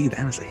KC,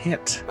 that is a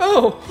hit.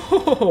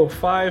 Oh,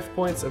 5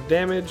 points of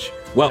damage.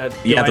 Well,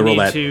 you have to roll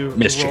that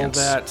miss roll chance.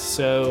 that,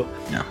 so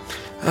Yeah.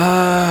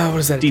 What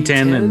is that?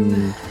 D10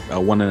 and a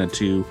 1 and a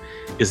 2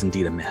 is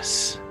indeed a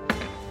miss.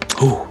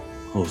 Oh,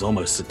 it was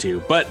almost a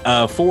 2, but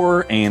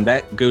 4, and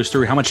that goes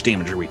through. How much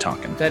damage are we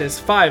talking? That is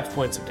 5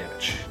 points of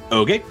damage.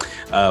 Okay,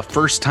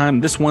 first time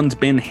this one's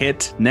been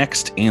hit.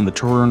 Next in the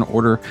turn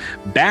order,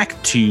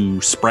 back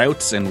to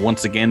Sprouts, and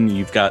once again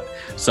you've got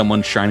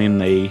someone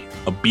shining a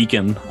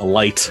beacon, a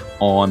light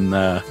on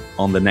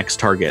the next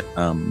target.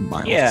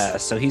 Miles. Yeah,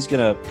 so he's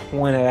gonna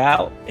point it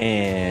out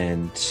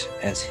and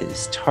as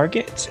his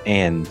target,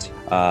 and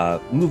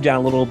move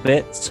down a little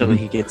bit so that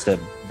he gets a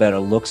better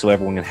look, so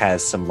everyone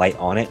has some light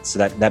on it.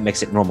 So that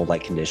makes it normal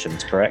light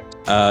conditions, correct?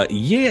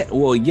 Yeah.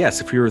 Well, yes.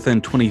 If you're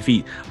within 20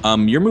 feet,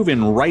 you're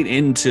moving right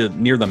into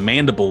near the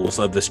mandibles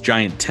of this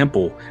giant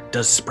temple.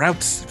 Does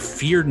Sprouts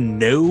fear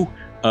no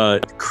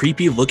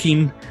creepy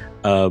looking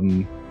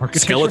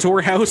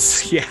Skeletor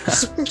house? Yeah.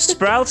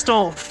 Sprouts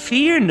don't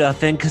fear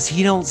nothing because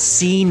he don't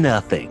see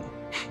nothing.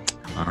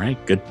 All right.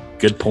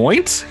 Good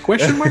point.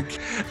 Question mark.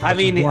 I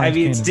mean,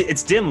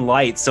 it's dim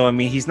light, so I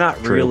mean, he's not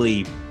True.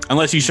 really.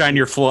 Unless you shine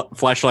your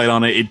flashlight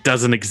on it, it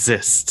doesn't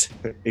exist.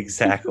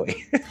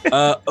 Exactly.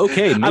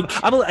 Okay.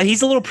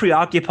 He's a little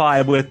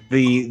preoccupied with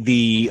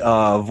the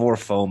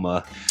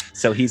Vorfoma,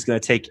 so he's going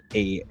to take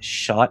a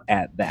shot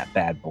at that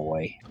bad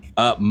boy.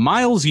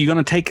 Miles, you going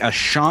to take a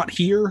shot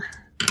here?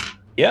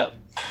 Yep.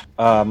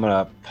 I'm going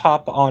to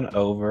pop on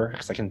over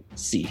because I can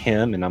see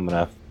him, and I'm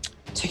going to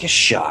take a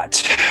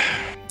shot.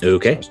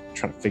 Okay. I was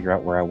trying to figure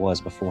out where I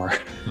was before.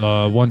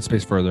 1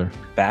 space further.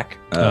 Back.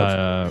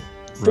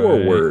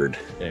 Forward.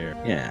 Right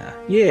there.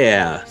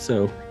 Yeah.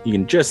 So you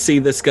can just see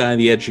this guy,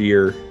 the edge of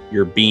your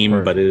beam,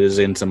 Perfect. but it is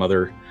in some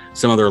other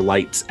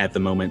lights at the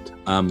moment.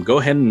 Go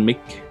ahead and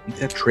make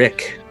that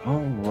trick. All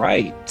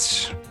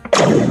right.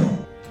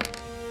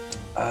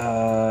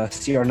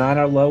 CR9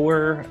 or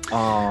lower.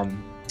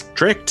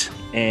 Tricked.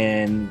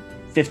 And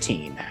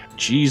 15.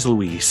 Jeez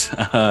Louise.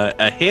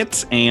 A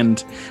hit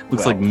and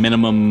looks Well, like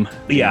minimum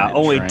Yeah, damage,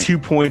 only right? 2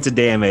 points of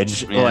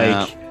damage.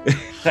 Yeah. Like,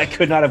 I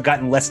could not have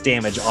gotten less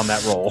damage on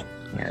that roll.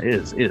 Yeah,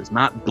 it is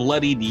not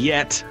bloodied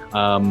yet.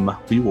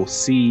 We will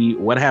see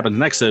what happens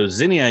next. So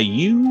Zinnia,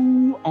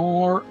 you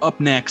are up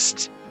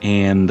next.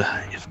 And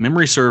if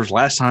memory serves,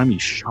 last time you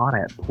shot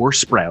at poor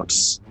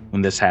Sprouts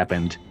when this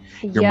happened.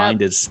 Your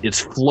mind is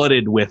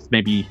flooded with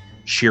maybe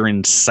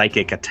Sheeran's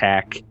psychic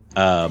attack.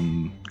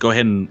 Go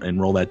ahead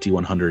and roll that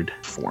D100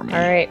 for me. All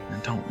right.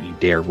 And don't you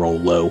dare roll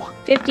low.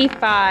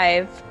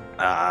 55.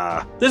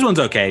 This one's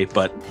okay,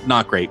 but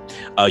not great.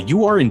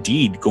 You are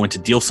indeed going to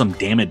deal some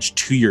damage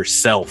to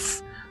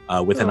yourself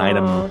with an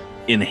item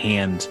in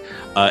hand.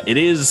 It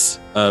is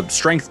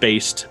strength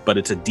based, but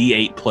it's a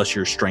D8 plus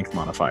your strength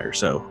modifier,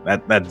 so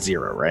that's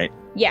 0, right?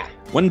 Yeah.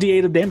 1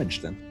 D8 of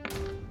damage then.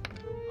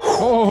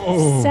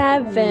 Oh.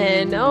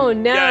 7. Oh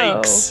no.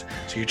 Yikes!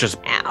 So you're just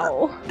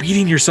Ow.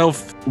 beating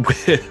yourself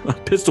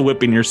with pistol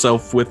whipping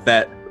yourself with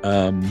that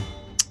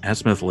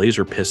Azimuth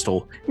laser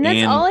pistol. And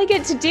that's all I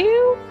get to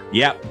do?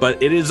 Yeah,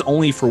 but it is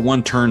only for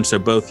 1 turn, so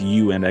both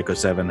you and Echo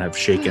 7 have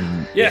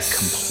shaken Yes. it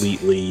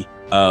completely.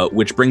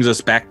 Which brings us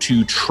back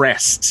to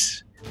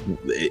Trest.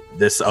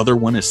 This other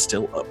one is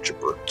still up,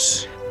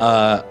 Jabert.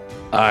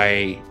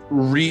 I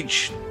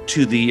reach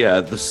to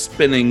the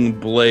spinning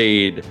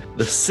blade,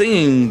 the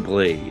singing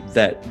blade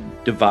that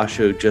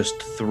Devasho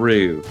just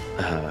threw,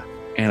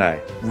 and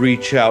I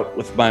reach out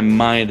with my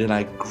mind and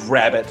I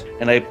grab it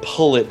and I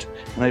pull it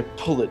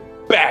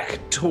back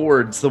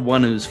towards the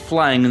one who's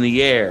flying in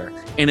the air,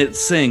 and it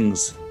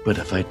sings, "But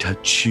if I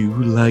touch you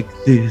like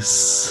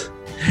this,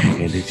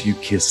 and if you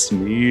kiss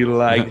me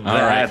like All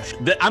that."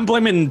 right. I'm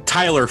blaming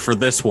Tyler for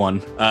this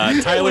one.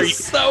 It Tyler, was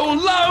so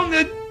long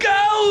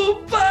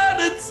ago, but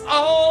it's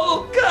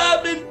all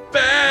coming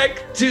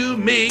back to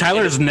me.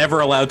 Tyler's never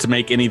allowed to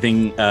make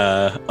anything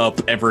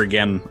up ever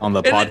again on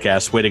the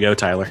podcast. Way to go,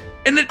 Tyler.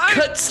 And it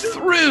cuts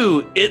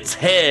through its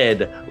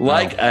head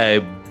like a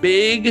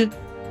big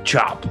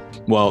chop.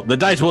 Well, the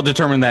dice will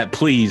determine that.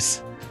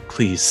 Please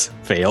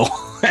fail.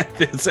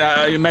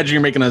 Imagine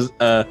you're making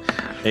a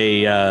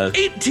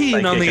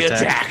 18 on the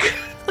attack.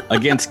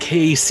 Against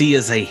KC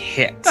is a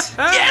hit.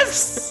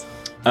 Yes!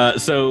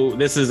 So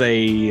this is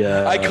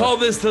I call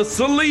this the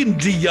Celine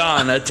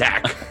Dion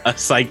attack. a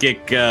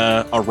psychic,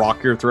 a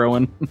rock you're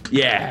throwing.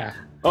 Yeah.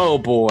 Oh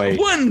boy.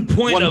 1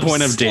 point of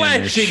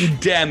damage. slashing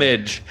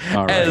damage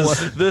All right.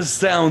 as the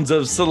sounds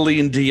of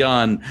Celine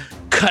Dion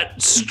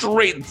cut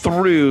straight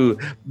through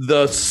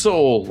the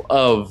soul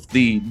of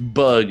the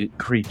bug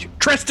creature.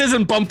 Trest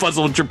isn't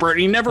Bumfuzzle, Jabert.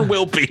 He never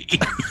will be.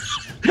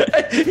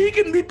 He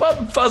can be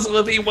Bumfuzzle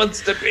if he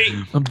wants to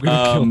be. I'm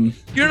gonna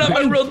You're not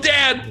my real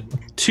dad.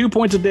 2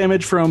 points of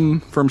damage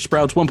from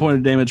Sprouts, 1 point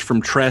of damage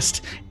from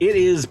Trest. It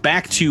is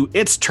back to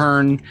its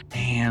turn,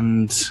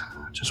 and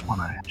just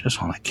wanna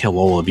kill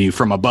all of you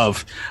from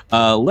above.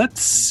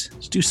 Let's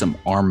do some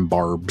arm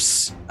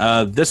barbs.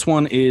 This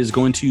one is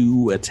going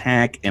to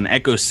attack an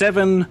Echo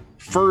 7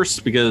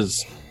 first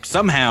because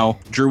somehow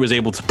Drew was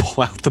able to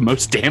pull out the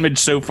most damage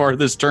so far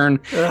this turn,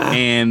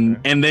 and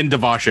then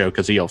Devasho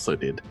because he also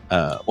did.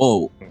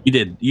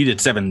 You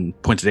did 7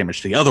 points of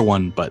damage to the other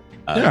one, but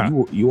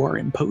you are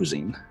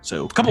imposing.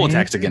 So a couple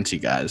attacks against you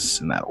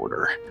guys in that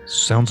order.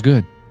 Sounds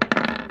good.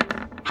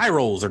 High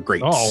rolls are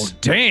great. Oh,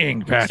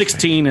 dang, Patrick.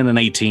 16 and an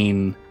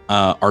 18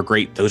 are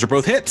great. Those are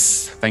both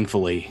hits,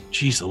 thankfully.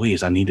 Jeez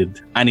Louise, I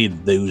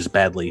needed those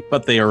badly,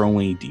 but they are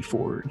only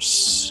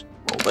D4s.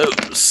 Roll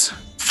those.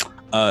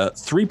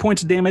 3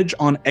 points of damage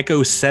on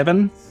Echo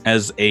 7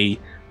 as a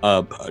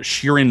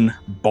Sheeran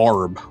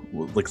barb,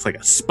 looks like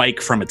a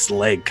spike from its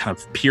leg, kind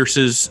of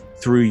pierces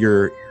through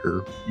your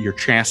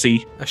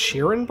chassis. A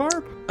Sheeran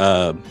barb?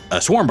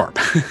 A swarm barb,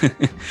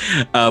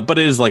 but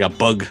it is like a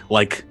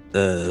bug-like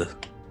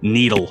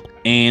needle.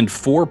 And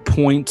 4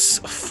 points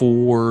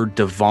for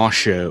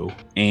Devasho,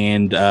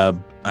 and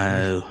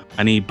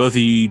I need both of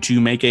you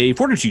to make a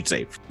Fortitude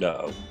save.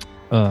 No.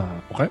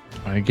 Okay.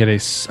 I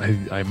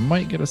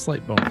might get a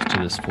slight bonus to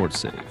this fort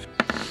save.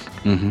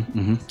 All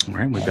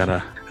right, we've got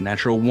a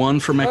natural 1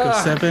 from Echo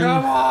 7.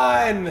 Come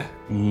on!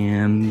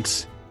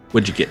 And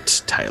what'd you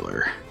get,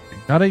 Tyler?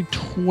 Got a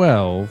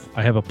 12.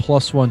 I have a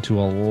 +1 to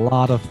a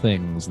lot of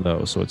things,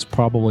 though, so it's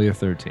probably a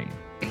 13.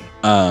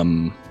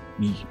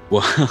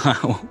 Well,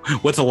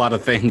 what's a lot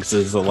of things?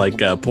 Is it like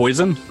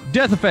poison?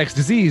 Death effects,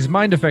 disease,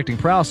 mind-affecting,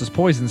 paralysis,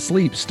 poison,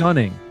 sleep,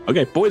 stunning.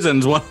 Okay,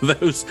 poison's one of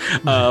those.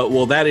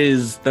 Well, that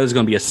is going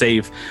to be a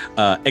save.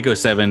 Echo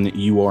 7,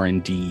 you are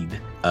indeed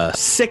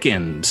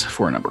sickened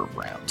for a number of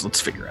rounds.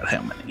 Let's figure out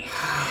how many.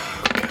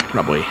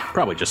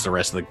 Probably just the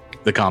rest of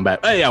the combat.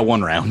 Oh yeah,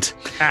 1 round.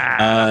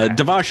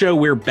 Devasho,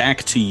 we're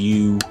back to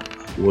you.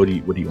 What do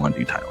you want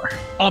to do, Tyler?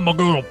 I'm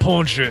gonna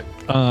punch it.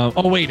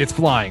 Oh wait, it's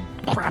flying.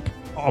 Crap.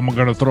 I'm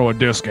gonna throw a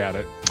disc at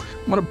it.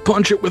 I'm gonna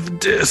punch it with a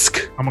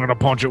disc. I'm gonna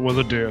punch it with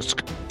a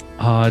disc.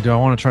 Do I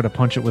want to try to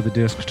punch it with a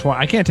disc?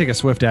 I can't take a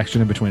swift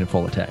action in between a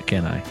full attack,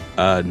 can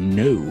I?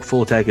 No.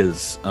 Full attack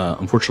is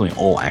unfortunately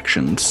all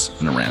actions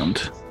in a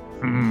round.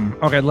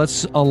 Okay,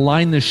 let's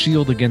align the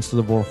shield against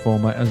the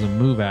Vorfoma as a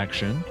move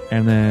action,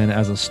 and then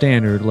as a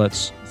standard,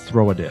 let's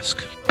throw a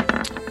disc.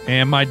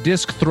 And my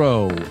disc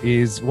throw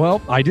is,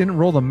 well, I didn't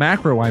roll the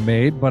macro I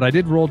made, but I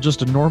did roll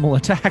just a normal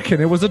attack,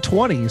 and it was a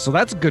 20, so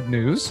that's good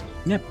news.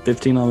 Yeah,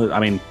 15 on the... I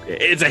mean,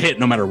 it's a hit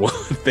no matter what.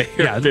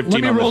 Yeah,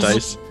 15 on the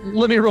dice.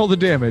 Let me roll the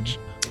damage.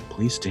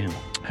 Please do.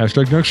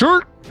 Hashtag next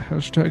shirt.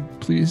 Hashtag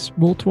please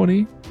roll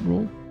 20.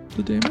 Roll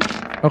the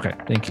damage. Okay,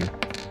 thank you.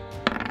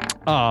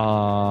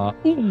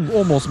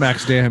 Almost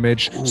max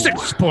damage. Ooh.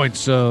 6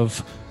 points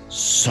of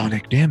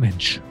sonic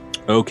damage.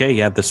 Okay,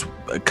 yeah, this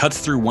cuts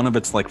through one of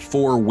its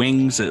 4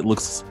 wings. It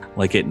looks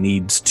like it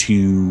needs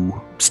to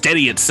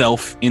steady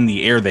itself in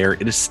the air there.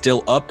 It is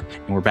still up,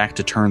 and we're back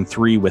to turn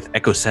 3 with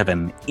Echo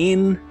 7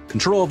 in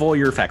control of all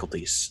your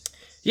faculties.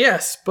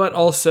 Yes, but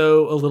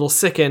also a little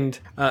sickened.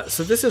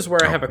 So this is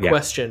where I have a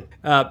question.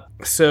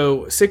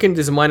 So sickened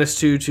is a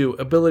 -2 to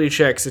ability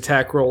checks,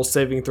 attack rolls,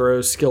 saving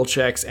throws, skill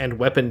checks, and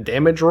weapon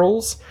damage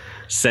rolls.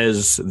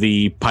 Says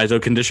the Paizo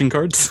condition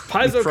cards.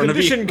 Paizo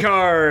condition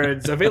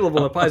cards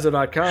available at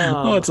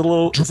paizo.com. Oh, it's a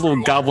little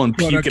goblin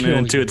puking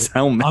into its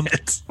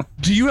helmet.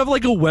 Do you have a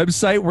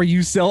website where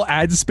you sell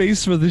ad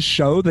space for this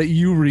show that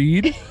you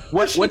read?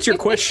 What's your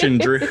question,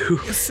 Drew?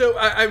 So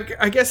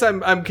I guess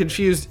I'm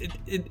confused.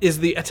 Is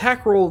the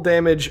attack roll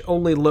damage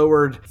only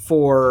lowered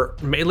for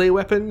melee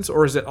weapons,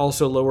 or is it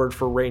also lowered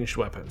for ranged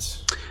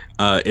weapons?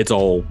 It's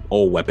all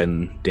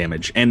weapon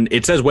damage, and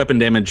it says weapon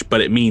damage,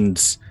 but it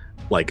means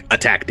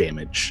attack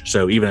damage.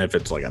 So even if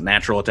it's a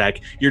natural attack,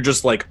 you're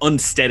just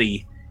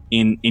unsteady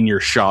in your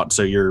shot,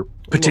 so you're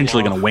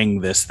potentially going to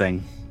wing this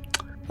thing.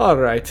 All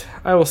right,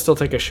 I will still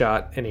take a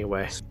shot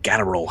anyway.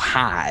 Gotta roll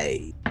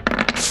high.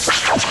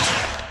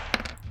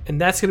 And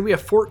that's going to be a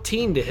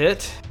 14 to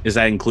hit. Does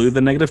that include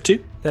the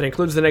 -2? That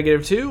includes the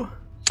 -2.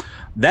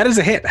 That is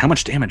a hit. How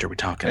much damage are we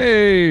talking?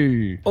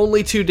 Hey.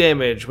 Only 2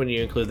 damage when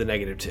you include the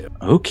 -2.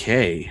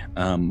 Okay.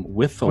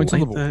 With the Points on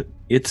light the that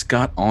it's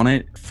got on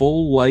it,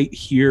 full light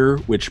here,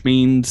 which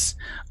means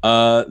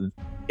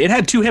it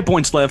had 2 hit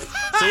points left,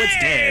 so it's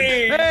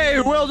dead.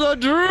 Hey, well done,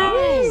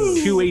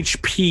 Drew. 2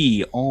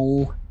 HP,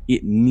 all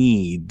it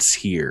needs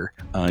here.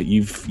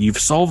 You've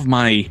solved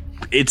my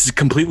it's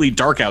completely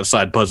dark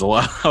outside puzzle.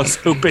 I was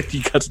hoping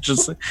you guys would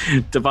just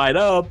divide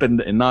up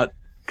and not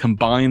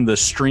combine the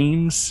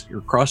streams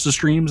or cross the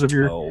streams of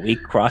your. Oh, we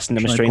crossing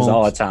them streams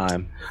all the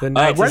time. The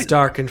night right. is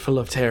dark and full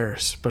of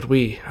terrors, but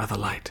we are the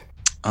light.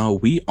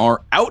 We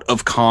are out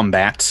of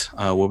combat.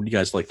 What would you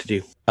guys like to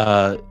do?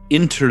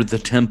 Enter the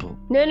temple.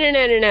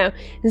 No.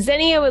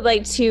 Xenia would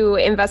like to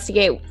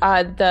investigate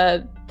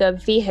the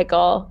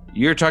vehicle.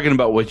 You're talking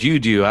about what you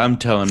do. I'm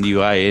telling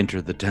you, I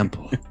enter the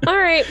temple. All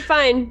right,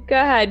 fine. Go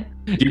ahead.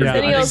 Yeah, Xenia I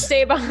will think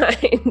stay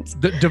behind.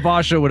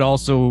 Devasha would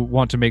also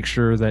want to make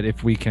sure that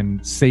if we can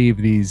save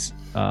these,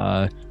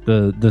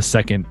 the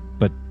second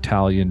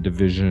battalion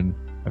division,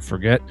 I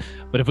forget,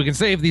 but if we can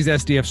save these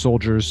SDF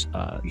soldiers,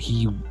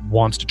 he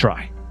wants to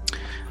try.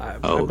 I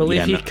Oh,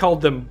 believe yeah, he no.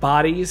 called them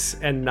bodies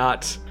and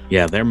not.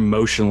 Yeah, they're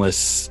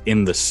motionless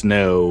in the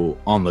snow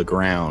on the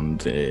ground.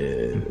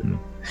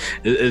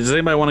 Does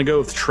anybody want to go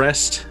with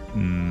Trest?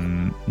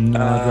 No,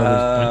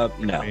 I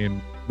No.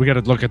 mean, we got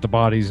to look at the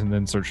bodies and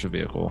then search the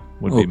vehicle.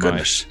 Would Oh be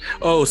goodness!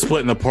 Oh,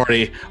 splitting the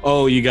party.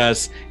 Oh, you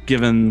guys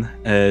giving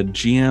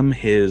GM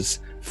his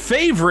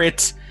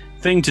favorite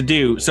thing to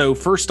do. So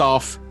first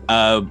off,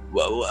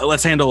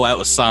 let's handle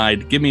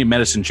outside. Give me a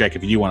medicine check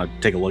if you want to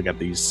take a look at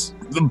these.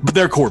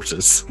 They're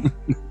corpses.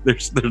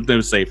 There's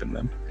no safe in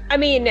them. I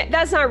mean,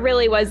 that's not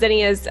really what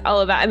Xenia's all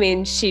about. I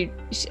mean,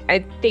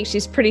 I think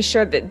she's pretty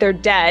sure that they're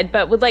dead,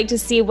 but would like to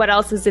see what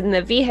else is in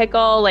the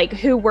vehicle, like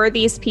who were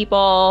these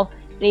people,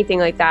 anything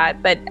like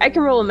that. But I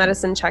can roll a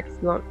medicine check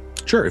if you want.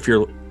 Sure, if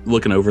you're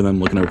looking over them,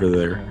 looking over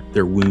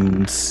their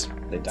wounds.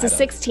 They It's died a of-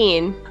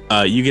 16.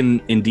 You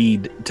can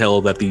indeed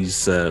tell that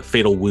these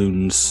fatal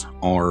wounds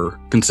are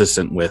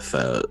consistent with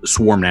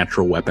swarm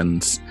natural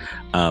weapons.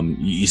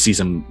 You see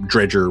some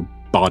dredger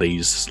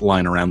bodies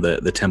lying around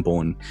the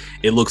temple, and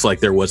it looks like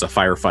there was a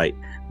firefight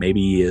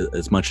maybe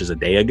as much as a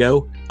day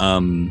ago.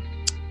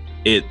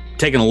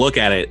 Taking a look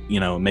at it,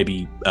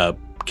 maybe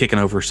kicking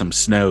over some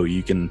snow,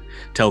 you can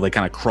tell they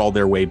kind of crawled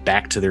their way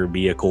back to their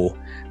vehicle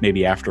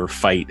maybe after a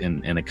fight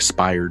and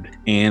expired.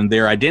 And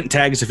their ident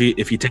tags,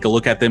 if you take a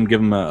look at them, give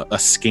them a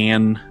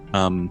scan,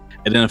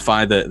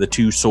 identify the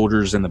 2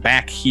 soldiers in the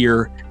back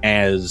here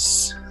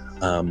as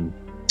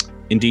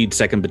indeed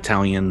 2nd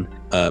Battalion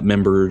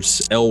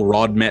members El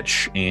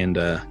Rodmech and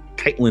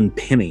Caitlin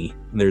Penny.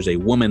 There's a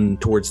woman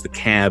towards the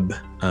cab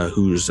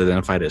who's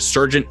identified as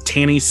Sergeant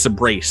Tanny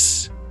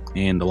Sabrace.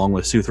 And along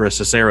with Suthra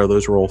Cicero,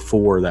 those were all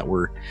 4 that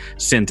were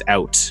sent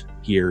out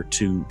here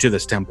to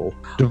this temple.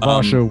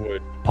 Devasha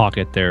would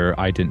pocket their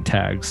ident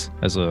tags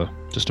as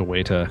just a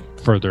way to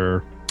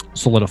further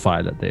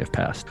solidify that they have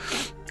passed.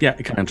 Yeah,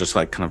 it kind of just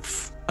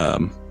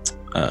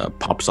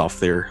pops off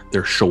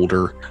their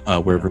shoulder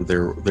wherever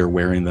they're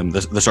wearing them.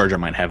 The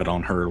sergeant might have it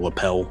on her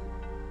lapel.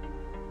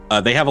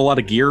 They have a lot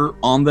of gear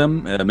on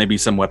them, maybe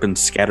some weapons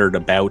scattered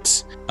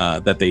about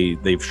that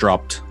they've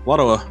dropped. A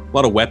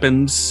lot of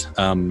weapons,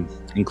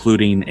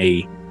 including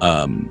a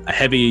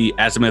heavy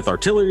azimuth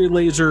artillery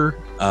laser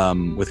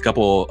with a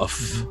couple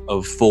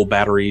of full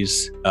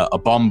batteries, a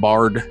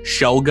bombard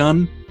shell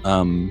gun,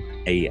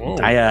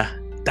 a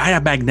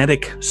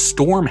diamagnetic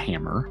storm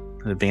hammer,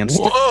 an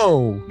advanced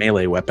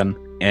melee weapon,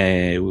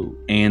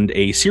 and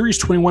a Series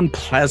 21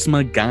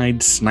 plasma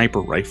guide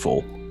sniper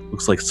rifle.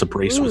 Looks like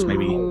Sabrace was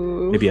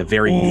maybe a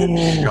very good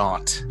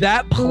shot.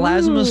 That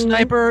plasma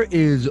sniper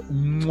is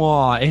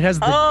mwah. It has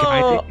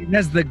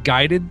the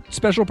guided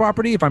special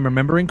property, if I'm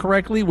remembering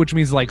correctly, which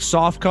means like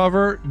soft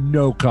cover,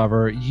 no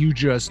cover. You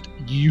just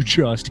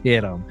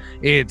hit them.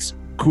 It's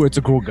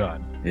a cool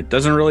gun. It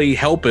doesn't really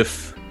help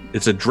if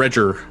it's a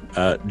dredger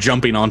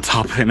jumping on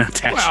top and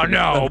attaching. Well,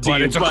 no, to but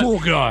you, it's a cool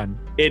gun.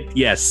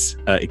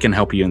 It can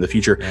help you in the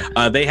future.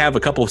 They have a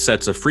couple of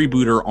sets of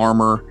freebooter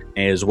armor,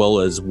 as well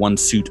as 1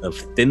 suit of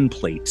thin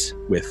plate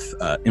with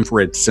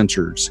infrared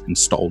sensors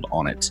installed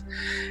on it.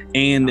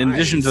 And in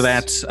addition to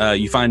that,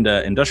 you find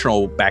an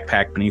industrial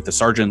backpack beneath the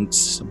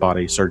sergeant's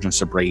body, Sergeant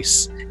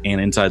Sabrace,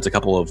 and inside's a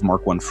couple of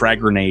Mark I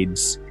frag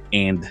grenades.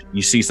 And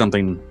you see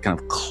something kind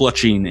of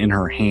clutching in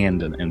her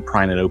hand and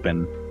prying it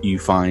open. You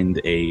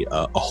find a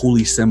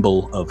holy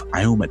symbol of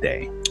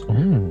Iomedae.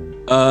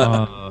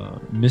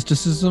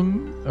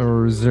 Mysticism,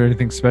 or is there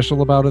anything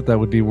special about it that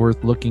would be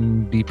worth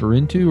looking deeper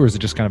into, or is it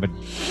just kind of a?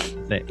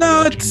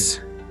 No,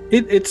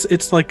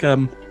 it's like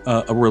a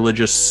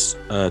religious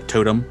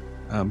totem.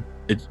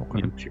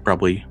 She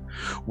probably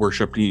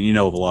worshipped. You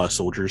know of a lot of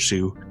soldiers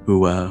who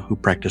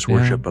practice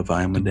worship of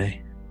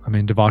Iomedae. I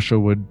mean,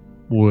 Devasha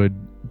would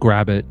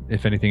grab it.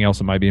 If anything else,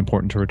 it might be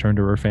important to return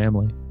to her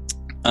family.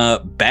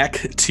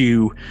 Back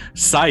to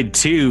side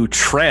 2,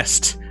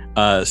 Trest.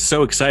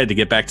 So excited to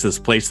get back to this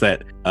place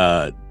that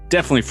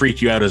definitely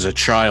freaked you out as a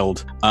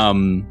child.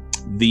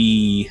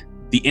 The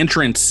the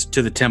entrance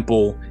to the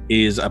temple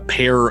is a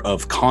pair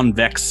of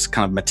convex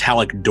kind of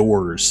metallic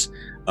doors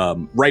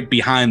right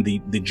behind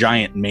the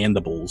giant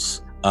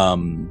mandibles.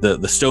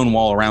 The stone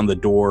wall around the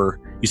door,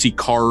 you see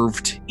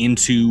carved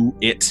into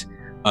it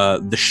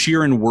the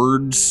Sheeran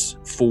words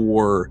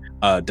for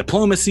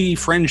diplomacy,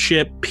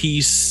 friendship,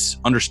 peace,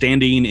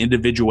 understanding,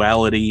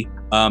 individuality.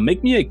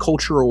 Make me a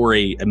culture or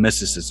a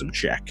mysticism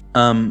check.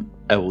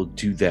 I will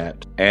do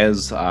that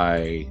as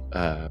I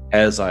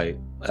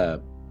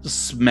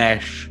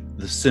smash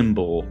the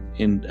symbol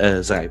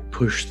as I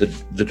push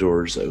the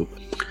doors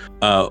open.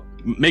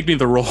 Make me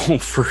the roll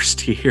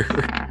first here.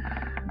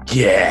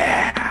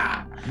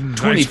 Yeah.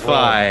 Nice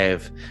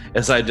 25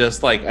 as I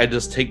just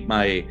take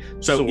my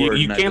sword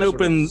you and I can't just sort of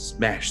open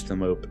smash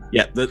them open.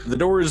 Yeah, the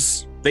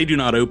doors, they do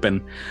not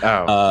open.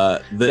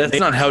 That's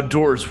not how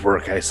doors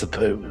work, I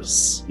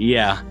suppose.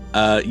 Yeah.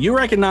 You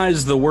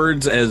recognize the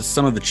words as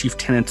some of the chief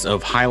tenets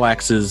of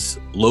Hylax's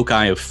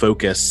loci of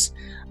focus,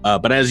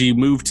 but as you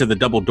move to the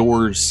double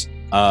doors,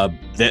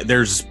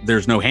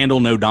 there's no handle,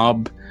 no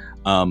knob.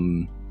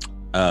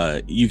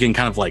 You can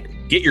kind of like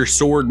get your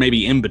sword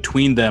maybe in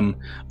between them,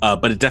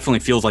 but it definitely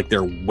feels like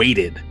they're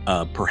weighted.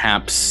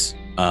 Perhaps,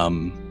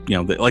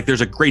 like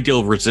there's a great deal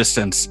of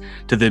resistance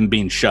to them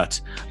being shut.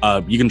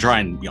 You can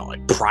try and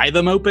like pry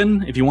them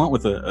open if you want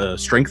with a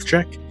strength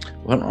check.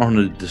 I don't want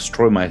to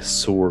destroy my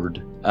sword.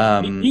 You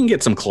can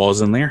get some claws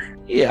in there.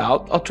 Yeah,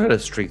 I'll try to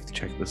strength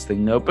check this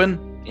thing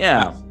open.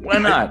 Yeah, why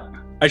not?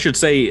 I should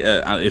say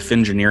if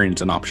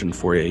engineering's an option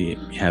for you,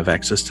 you have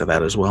access to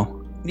that as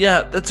well.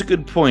 Yeah, that's a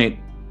good point.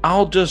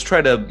 I'll just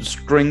try to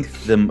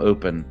strength them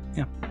open.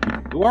 Yeah.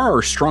 You are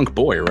a strong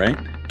boy, right?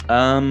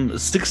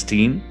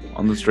 16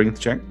 on the strength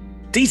check.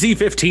 DC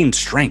 15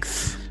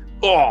 strength.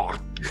 I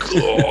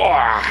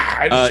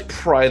just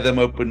pry them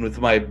open with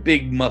my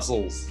big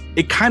muscles.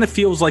 It kind of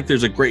feels like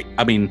there's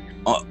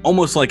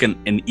almost like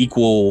an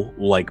equal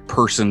like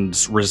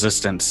person's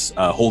resistance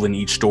holding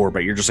each door,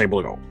 but you're just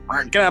able to go, all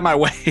right, get out of my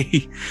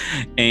way.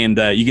 And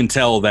you can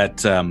tell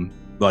that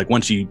like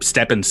once you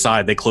step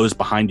inside, they close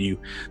behind you.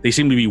 They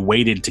seem to be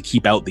weighted to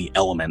keep out the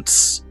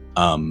elements.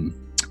 And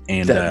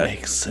that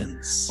makes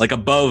sense. Like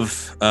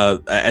above,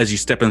 as you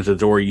step into the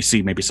door, you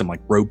see maybe some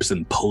like ropes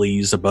and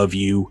pulleys above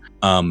you.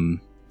 And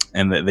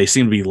they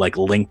seem to be like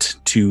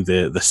linked to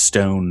the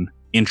stone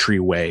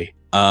entryway.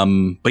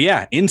 But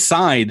yeah,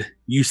 inside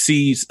you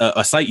see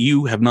a sight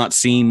you have not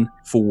seen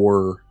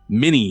for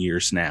many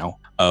years now.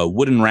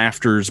 Wooden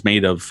rafters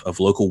made of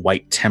local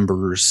white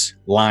timbers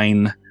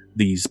line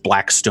these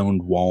black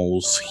stoned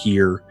walls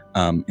here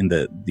in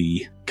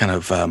the kind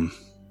of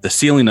the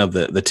ceiling of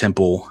the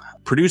temple,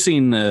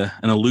 producing an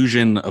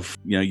illusion of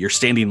you're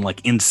standing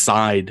like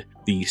inside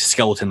the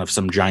skeleton of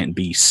some giant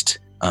beast.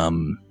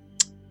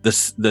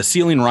 The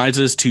ceiling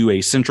rises to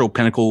a central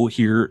pinnacle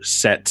here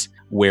set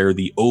where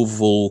the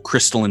oval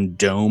crystalline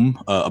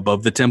dome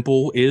above the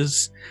temple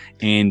is,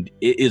 and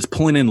it is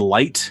pulling in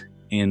light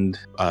and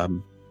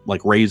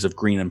like rays of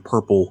green and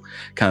purple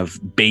kind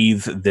of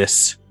bathe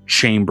this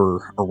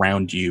chamber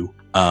around you.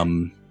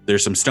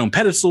 There's some stone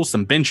pedestals,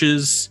 some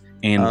benches,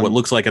 and what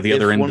looks like at the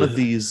other end.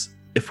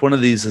 If one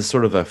of these is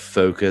sort of a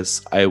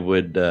focus, I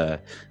would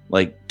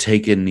like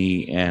take a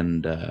knee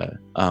and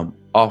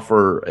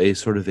offer a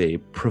sort of a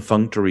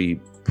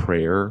perfunctory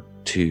prayer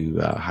to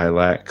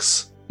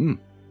Hylax.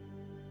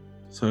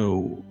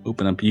 So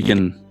open up. You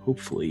can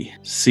hopefully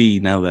see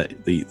now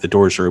that the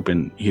doors are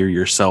open here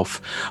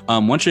yourself.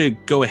 Why don't you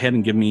go ahead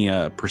and give me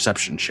a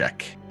perception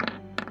check?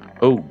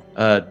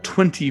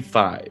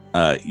 25.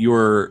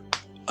 You're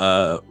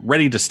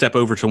ready to step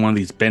over to one of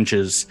these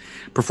benches,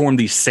 perform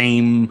these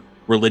same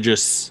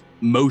religious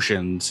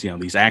motions,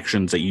 these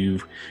actions that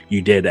you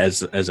did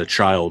as a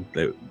child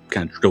that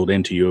kind of drilled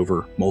into you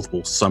over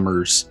multiple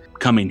summers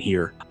coming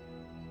here.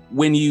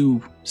 When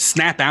you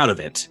snap out of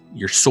it,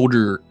 your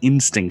soldier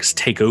instincts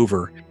take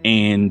over,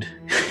 and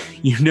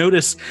you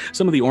notice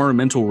some of the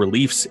ornamental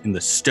reliefs in the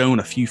stone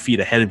a few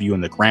feet ahead of you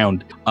in the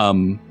ground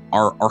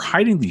are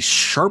hiding these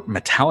sharp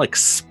metallic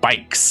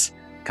spikes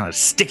kind of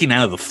sticking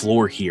out of the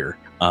floor here.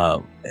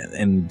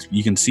 And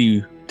you can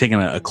see, taking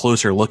a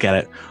closer look at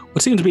it,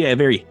 what seems to be a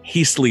very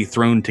hastily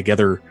thrown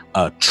together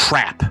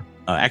trap.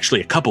 Actually,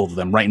 a couple of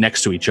them right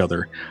next to each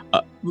other.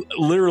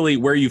 Literally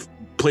where you've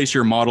placed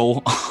your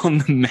model on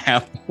the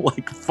map,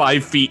 like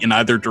 5 feet in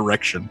either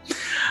direction.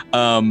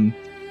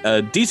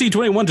 DC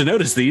 21 to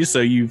notice these, so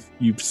you've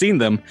seen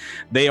them.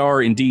 They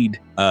are indeed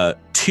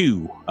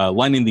two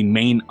lining the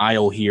main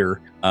aisle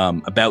here,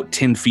 about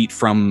 10 feet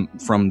from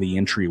the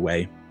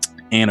entryway.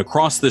 And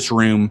across this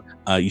room,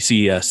 you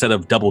see a set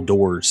of double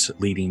doors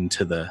leading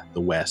to the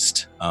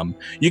west.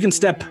 You can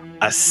step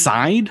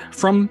aside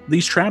from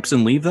these traps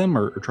and leave them,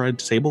 or try to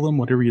disable them,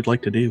 whatever you'd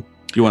like to do.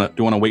 Do you want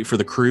to wait for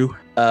the crew?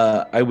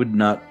 I would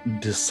not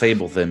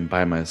disable them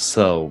by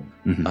myself.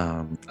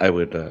 Mm-hmm. I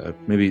would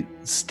maybe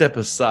step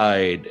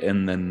aside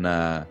and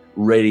then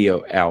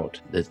radio out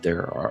that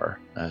there are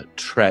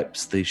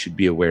traps they should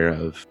be aware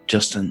of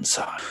just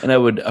inside. And I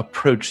would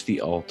approach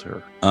the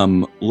altar.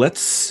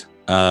 Let's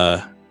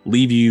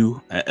leave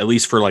you at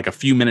least for like a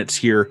few minutes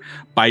here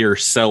by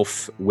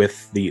yourself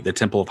with the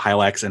Temple of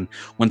Hylax. And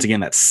once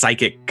again, that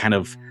psychic kind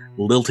of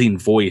lilting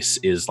voice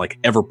is like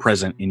ever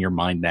present in your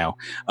mind now.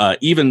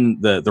 Even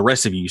the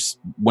rest of you,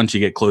 once you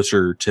get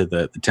closer to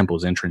the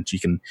temple's entrance, you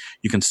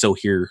can still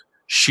hear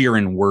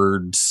Sheeran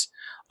words,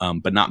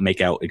 but not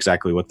make out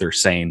exactly what they're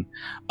saying.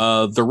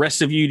 The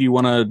rest of you, do you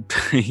want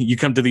to, you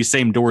come to these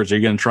same doors, are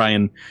you going to try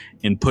and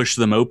push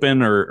them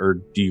open,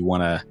 or do you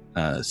want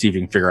to see if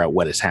you can figure out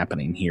what is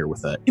happening here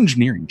with an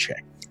engineering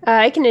check?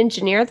 I can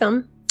engineer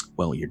them.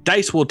 Well, your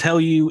dice will tell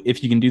you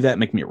if you can do that.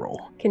 Make me a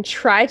roll. Can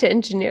try to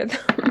engineer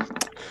them.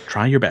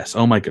 Try your best.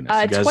 Oh my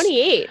goodness. You guys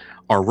 28.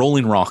 are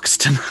rolling rocks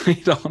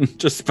tonight on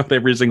just about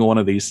every single one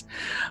of these.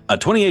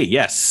 28,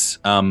 yes.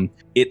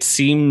 It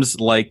seems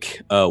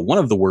like one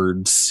of the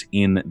words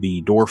in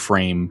the door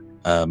frame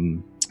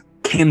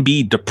can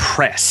be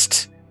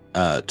depressed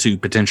to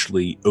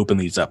potentially open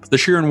these up. The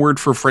Sheeran word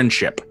for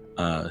friendship.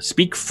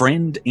 Speak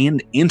friend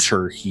and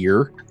enter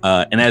here.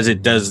 And as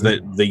it does,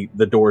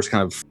 the doors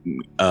kind of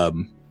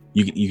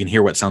you can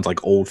hear what sounds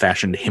like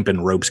old-fashioned hempen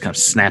ropes kind of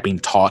snapping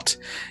taut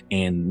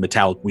and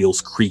metallic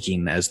wheels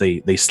creaking as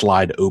they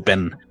slide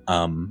open,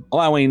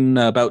 allowing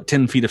about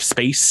 10 feet of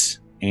space.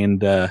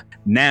 And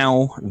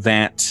now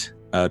that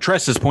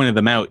Tress has pointed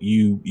them out,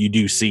 you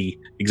do see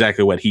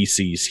exactly what he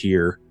sees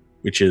here,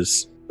 which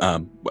is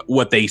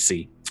what they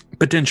see.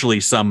 Potentially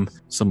some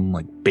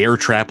like bear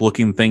trap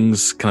looking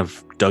things kind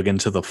of dug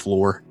into the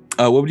floor.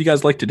 What would you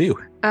guys like to do?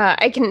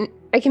 I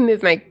can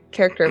move my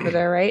character over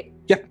there, right?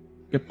 Yep.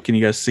 Can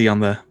you guys see on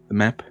the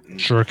map?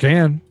 Sure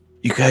can.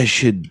 You guys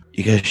should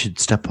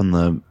step on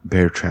the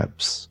bear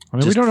traps. I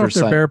mean, we don't know if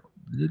they're bear.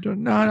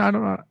 No, I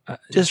don't know.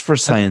 Just for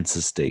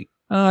science's sake.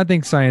 I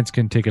think science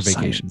can take a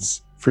vacation.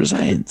 For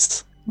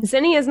science.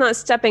 Zinnia's not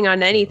stepping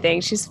on anything.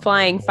 She's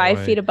flying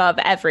 5 feet above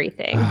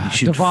everything.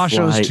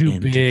 Devasho's too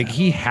big.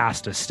 He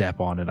has to step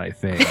on it, I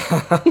think.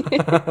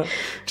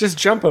 Just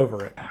jump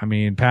over it. I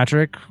mean,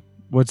 Patrick,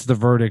 what's the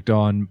verdict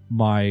on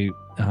my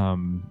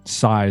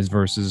size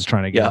versus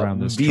trying to get around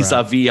this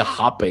vis-a-vis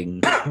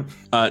hopping?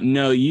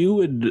 No, you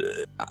would.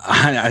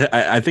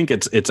 I think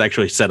it's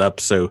actually set up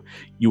so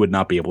you would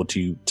not be able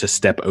to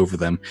step over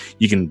them.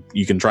 You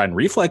can try and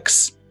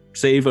reflex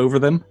save over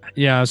them.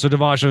 Yeah, so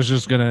Devasho's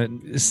just gonna,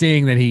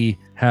 seeing that he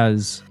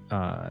has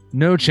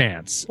no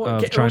chance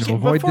of trying to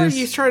avoid before this.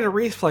 Before you try to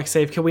reflex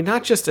save, can we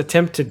not just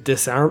attempt to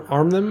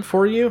disarm them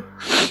for you?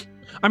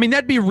 I mean,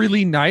 that'd be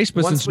really nice,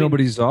 but since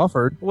nobody's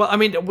offered. Well, I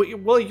mean,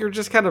 you're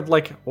just kind of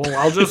like, well,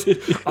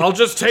 I'll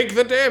just take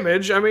the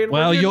damage. I mean,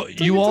 well,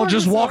 you all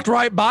just walked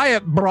right by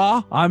it,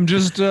 brah. I'm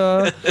just.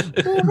 Well,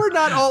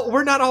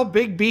 we're not all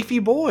big beefy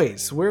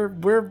boys.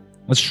 We're.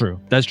 That's true.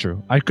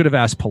 I could have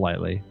asked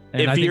politely,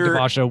 and I think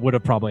Devasho would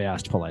have probably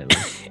asked politely.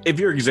 If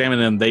you're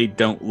examining them, they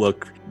don't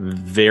look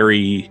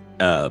very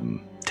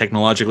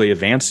technologically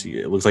advanced.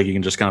 It looks like you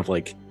can just kind of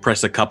like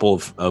press a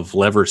couple of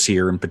levers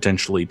here and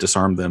potentially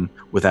disarm them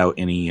without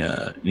any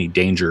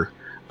danger.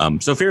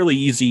 So fairly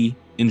easy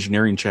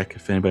engineering check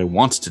if anybody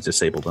wants to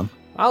disable them.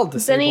 I'll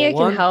disable Zinnia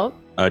one. can help.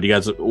 Do you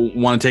guys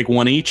want to take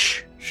one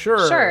each?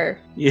 Sure.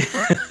 Yeah.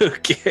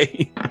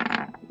 Okay.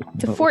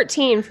 To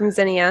 14 from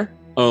Zinnia.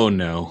 Oh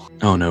no,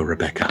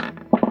 Rebecca.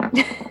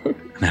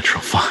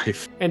 Natural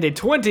 5. And a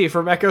 20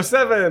 from Echo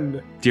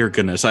 7. Dear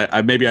goodness,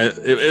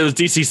 it was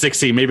DC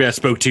 16. Maybe I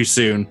spoke too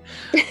soon.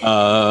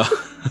 Oh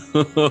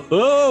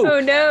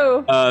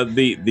no.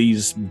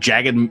 These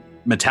jagged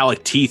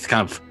metallic teeth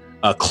kind of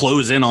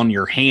close in on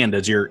your hand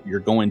as you're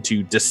going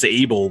to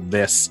disable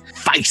this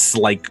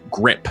vice-like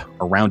grip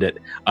around it.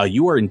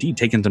 You are indeed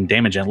taking some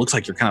damage, and it looks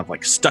like you're kind of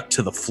like stuck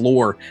to the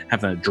floor,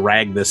 having to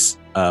drag this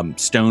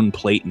stone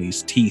plate and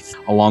these teeth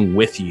along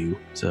with you.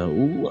 So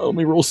let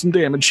me roll some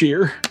damage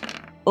here.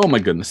 Oh my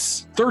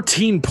goodness.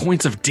 13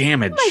 points of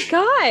damage. Oh my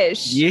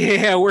gosh.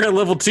 Yeah, we're at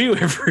level 2,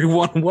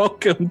 everyone.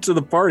 Welcome to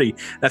the party.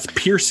 That's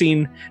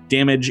piercing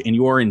damage, and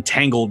you are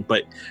entangled,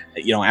 but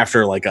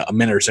after like a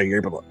minute or so, you're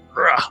able to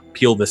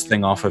peel this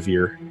thing off of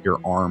your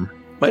arm.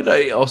 Might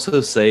I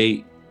also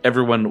say,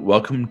 everyone,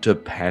 welcome to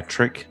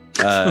Patrick.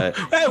 Hey,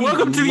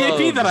 welcome to the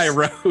AP that I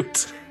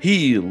wrote.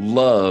 He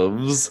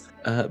loves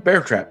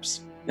bear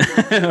traps.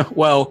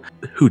 Well,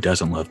 who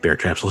doesn't love bear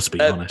traps? Let's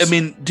be honest. I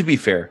mean, to be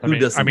fair, who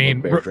doesn't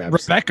love bear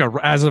traps? Rebecca,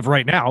 as of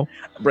right now.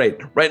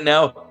 Right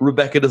now,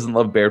 Rebecca doesn't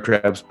love bear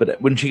traps,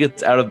 but when she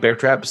gets out of bear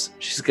traps,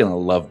 she's going to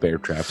love bear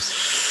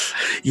traps.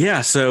 Yeah,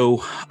 so,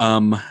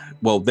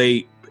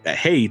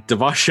 hey,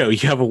 Devasho,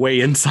 you have a way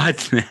inside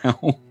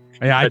now.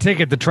 Yeah, I take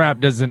it the trap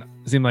doesn't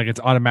seem like it's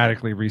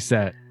automatically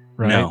reset,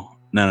 right? No.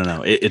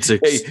 It's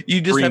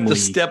you just have to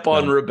step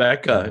on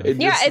Rebecca. It's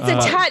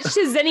attached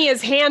to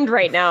Zinnia's hand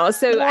right now.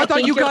 So I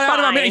thought you got out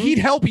of it. I mean, he'd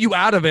help you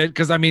out of it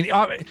because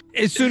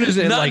as soon as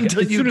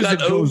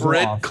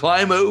it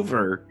climb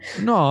over.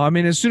 No, I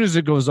mean, as soon as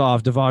it goes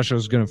off,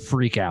 Devasho's going to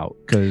freak out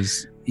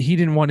because he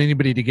didn't want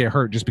anybody to get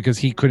hurt just because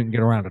he couldn't get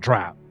around a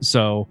trap.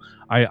 So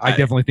I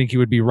definitely think he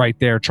would be right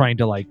there trying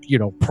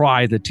to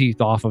pry the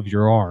teeth off of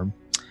your arm.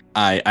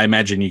 I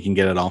imagine you can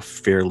get it off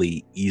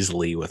fairly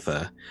easily with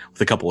a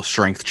couple of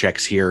strength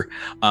checks here.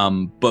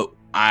 But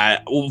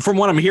from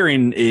what I'm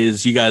hearing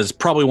is you guys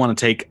probably want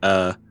to take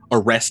a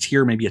rest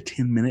here, maybe a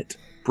 10-minute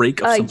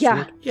break of some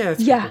sort. Yeah,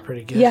 it's probably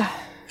pretty good. Yeah.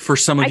 For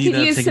some of I you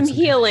could that use some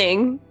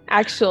healing,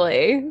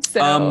 actually.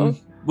 So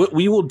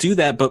we will do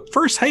that, but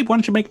first, hey, why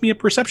don't you make me a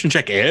perception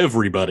check,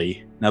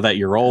 everybody? Now that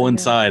you're all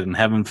inside and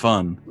having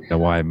fun. That's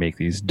why I make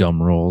these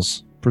dumb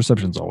rolls.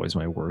 Perception's always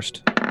my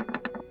worst.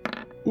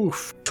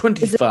 Oof.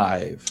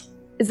 25.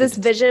 is this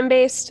vision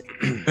based?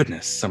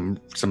 Goodness, some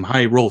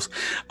high rolls.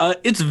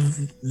 It's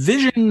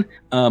vision.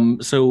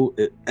 So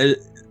I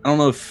don't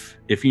know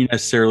if you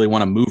necessarily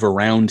want to move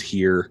around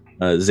here,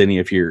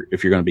 Zinni, if you're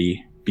going to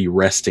be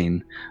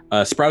resting.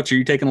 Sprouts, are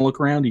you taking a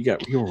look around? You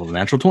rolled a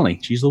natural 20.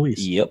 Jeez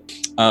Louise. Yep.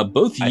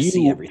 Both you, I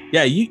see everything.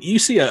 Yeah, you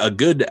see a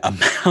good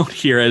amount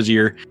here as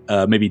you're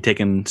maybe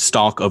taking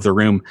stock of the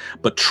room.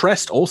 But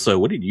Trest also,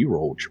 what did you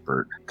roll,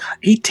 Jabert?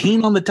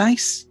 18 on the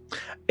dice.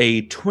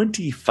 A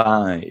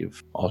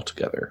 25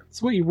 altogether.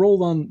 That's what you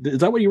rolled on. Is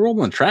that what you rolled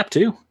on the trap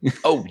too?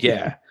 Oh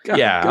yeah, God,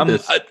 yeah.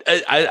 goodness.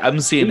 I'm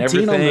seeing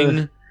 18 on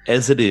everything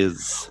as it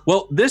is.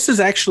 Well, this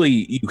is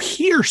actually, you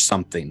hear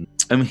something.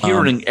 I'm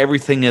hearing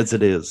everything as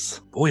it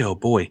is. Boy, oh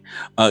boy.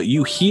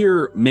 You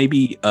hear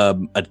maybe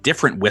a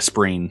different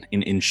whispering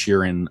in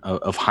Sheeran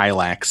of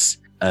Hylax.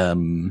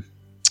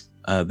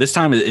 This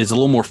time is a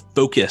little more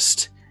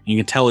focused. You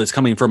can tell it's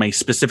coming from a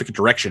specific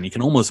direction. You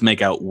can almost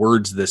make out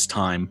words this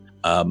time.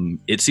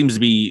 It seems to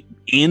be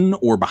in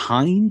or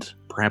behind,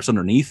 perhaps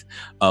underneath,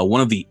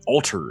 one of the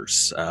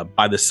altars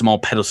by the small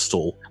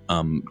pedestal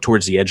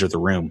towards the edge of the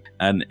room.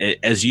 And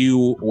as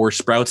you or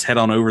Sprouts head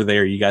on over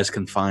there, you guys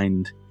can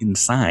find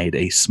inside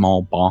a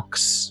small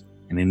box.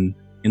 And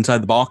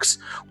inside the box,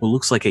 what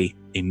looks like a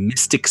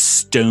mystic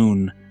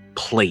stone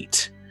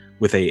plate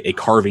with a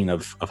carving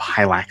of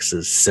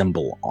Hylax's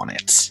symbol on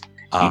it.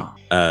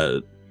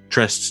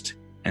 Trest,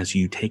 as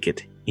you take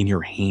it in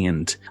your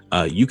hand,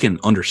 you can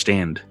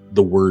understand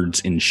the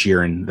words in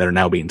Sheeran that are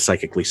now being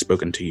psychically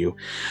spoken to you.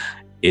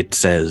 It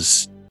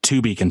says,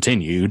 "To be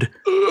continued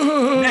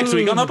next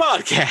week on the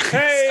podcast."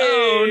 Hey!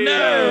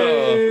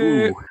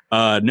 Oh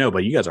no! No,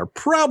 but you guys are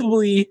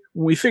probably,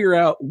 when we figure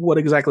out what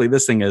exactly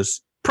this thing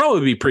is,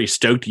 probably be pretty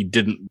stoked you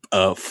didn't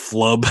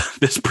flub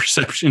this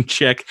perception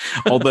check.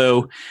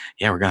 Although,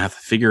 yeah, we're gonna have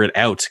to figure it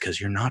out because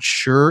you're not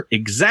sure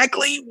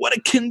exactly what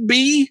it can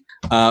be.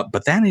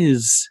 But that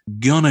is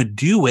gonna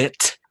do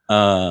it.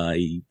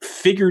 I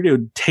figured it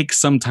would take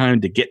some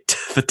time to get to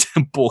the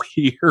temple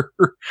here,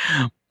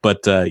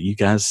 but you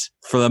guys,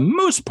 for the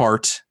most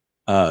part,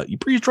 you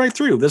breezed right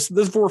through. This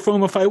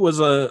Vorfoma fight was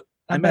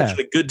I imagine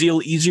a good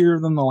deal easier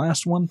than the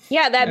last one.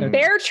 Yeah, that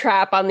bear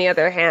trap, on the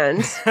other hand.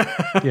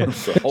 Yeah,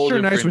 it's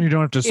sure nice when you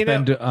don't have to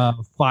spend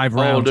 5 rounds.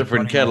 Whole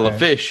different kettle of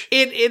fish.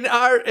 In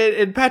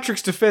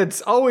Patrick's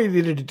defense, all we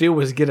needed to do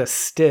was get a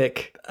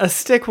stick. A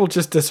stick will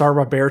just disarm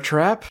a bear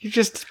trap. You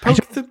just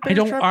poke the bear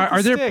trap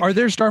with a stick. Are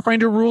there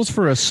Starfinder rules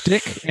for a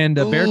stick and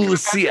a bear trap?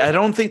 See, I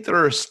don't think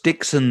there are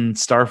sticks in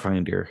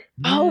Starfinder.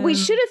 Oh, we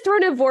should have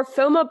thrown a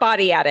Vorfoma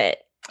body at it.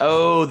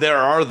 Oh, there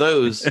are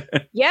those.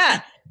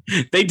 Yeah.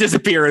 They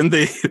disappear into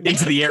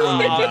the air.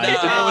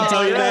 Did no one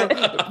tell you that?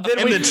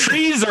 The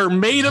trees are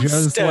made of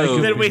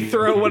stone. Then we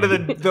throw one of the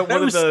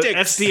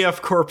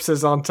SDF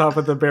corpses on top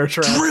of the bear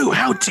trap. Drew,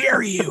 how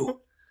dare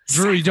you?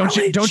 Drew,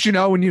 don't you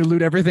know when you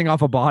loot everything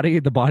off a body,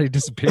 the body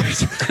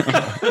disappears?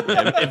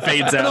 It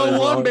fades out. As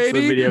well. Baby. It's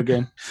the video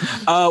game.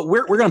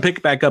 We're gonna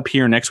pick back up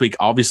here next week.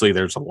 Obviously,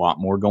 there's a lot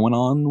more going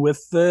on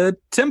with the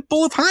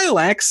Temple of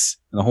Hylax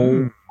and the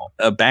whole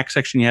back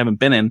section you haven't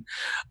been in.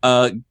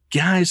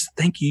 Guys,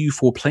 thank you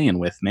for playing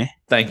with me.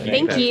 Thank you.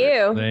 Thank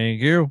you.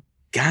 Thank you.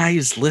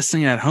 Guys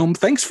listening at home,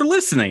 thanks for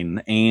listening.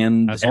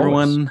 And as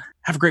everyone, always,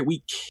 have a great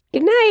week.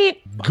 Good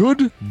night.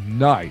 Good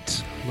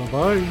night.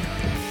 Bye-bye.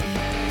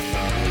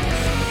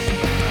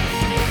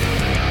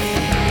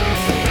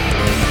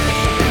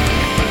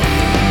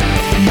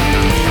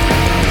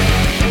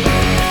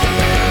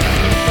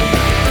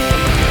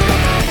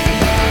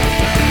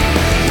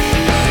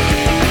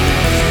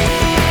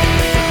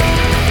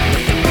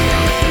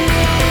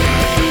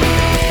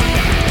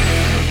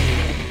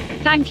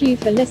 Thank you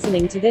for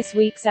listening to this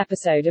week's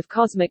episode of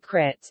Cosmic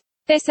Crit.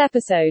 This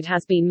episode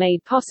has been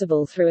made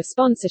possible through a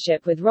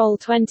sponsorship with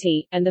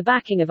Roll20 and the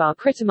backing of our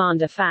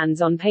Critamanda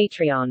fans on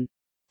Patreon.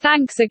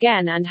 Thanks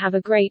again and have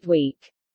a great week.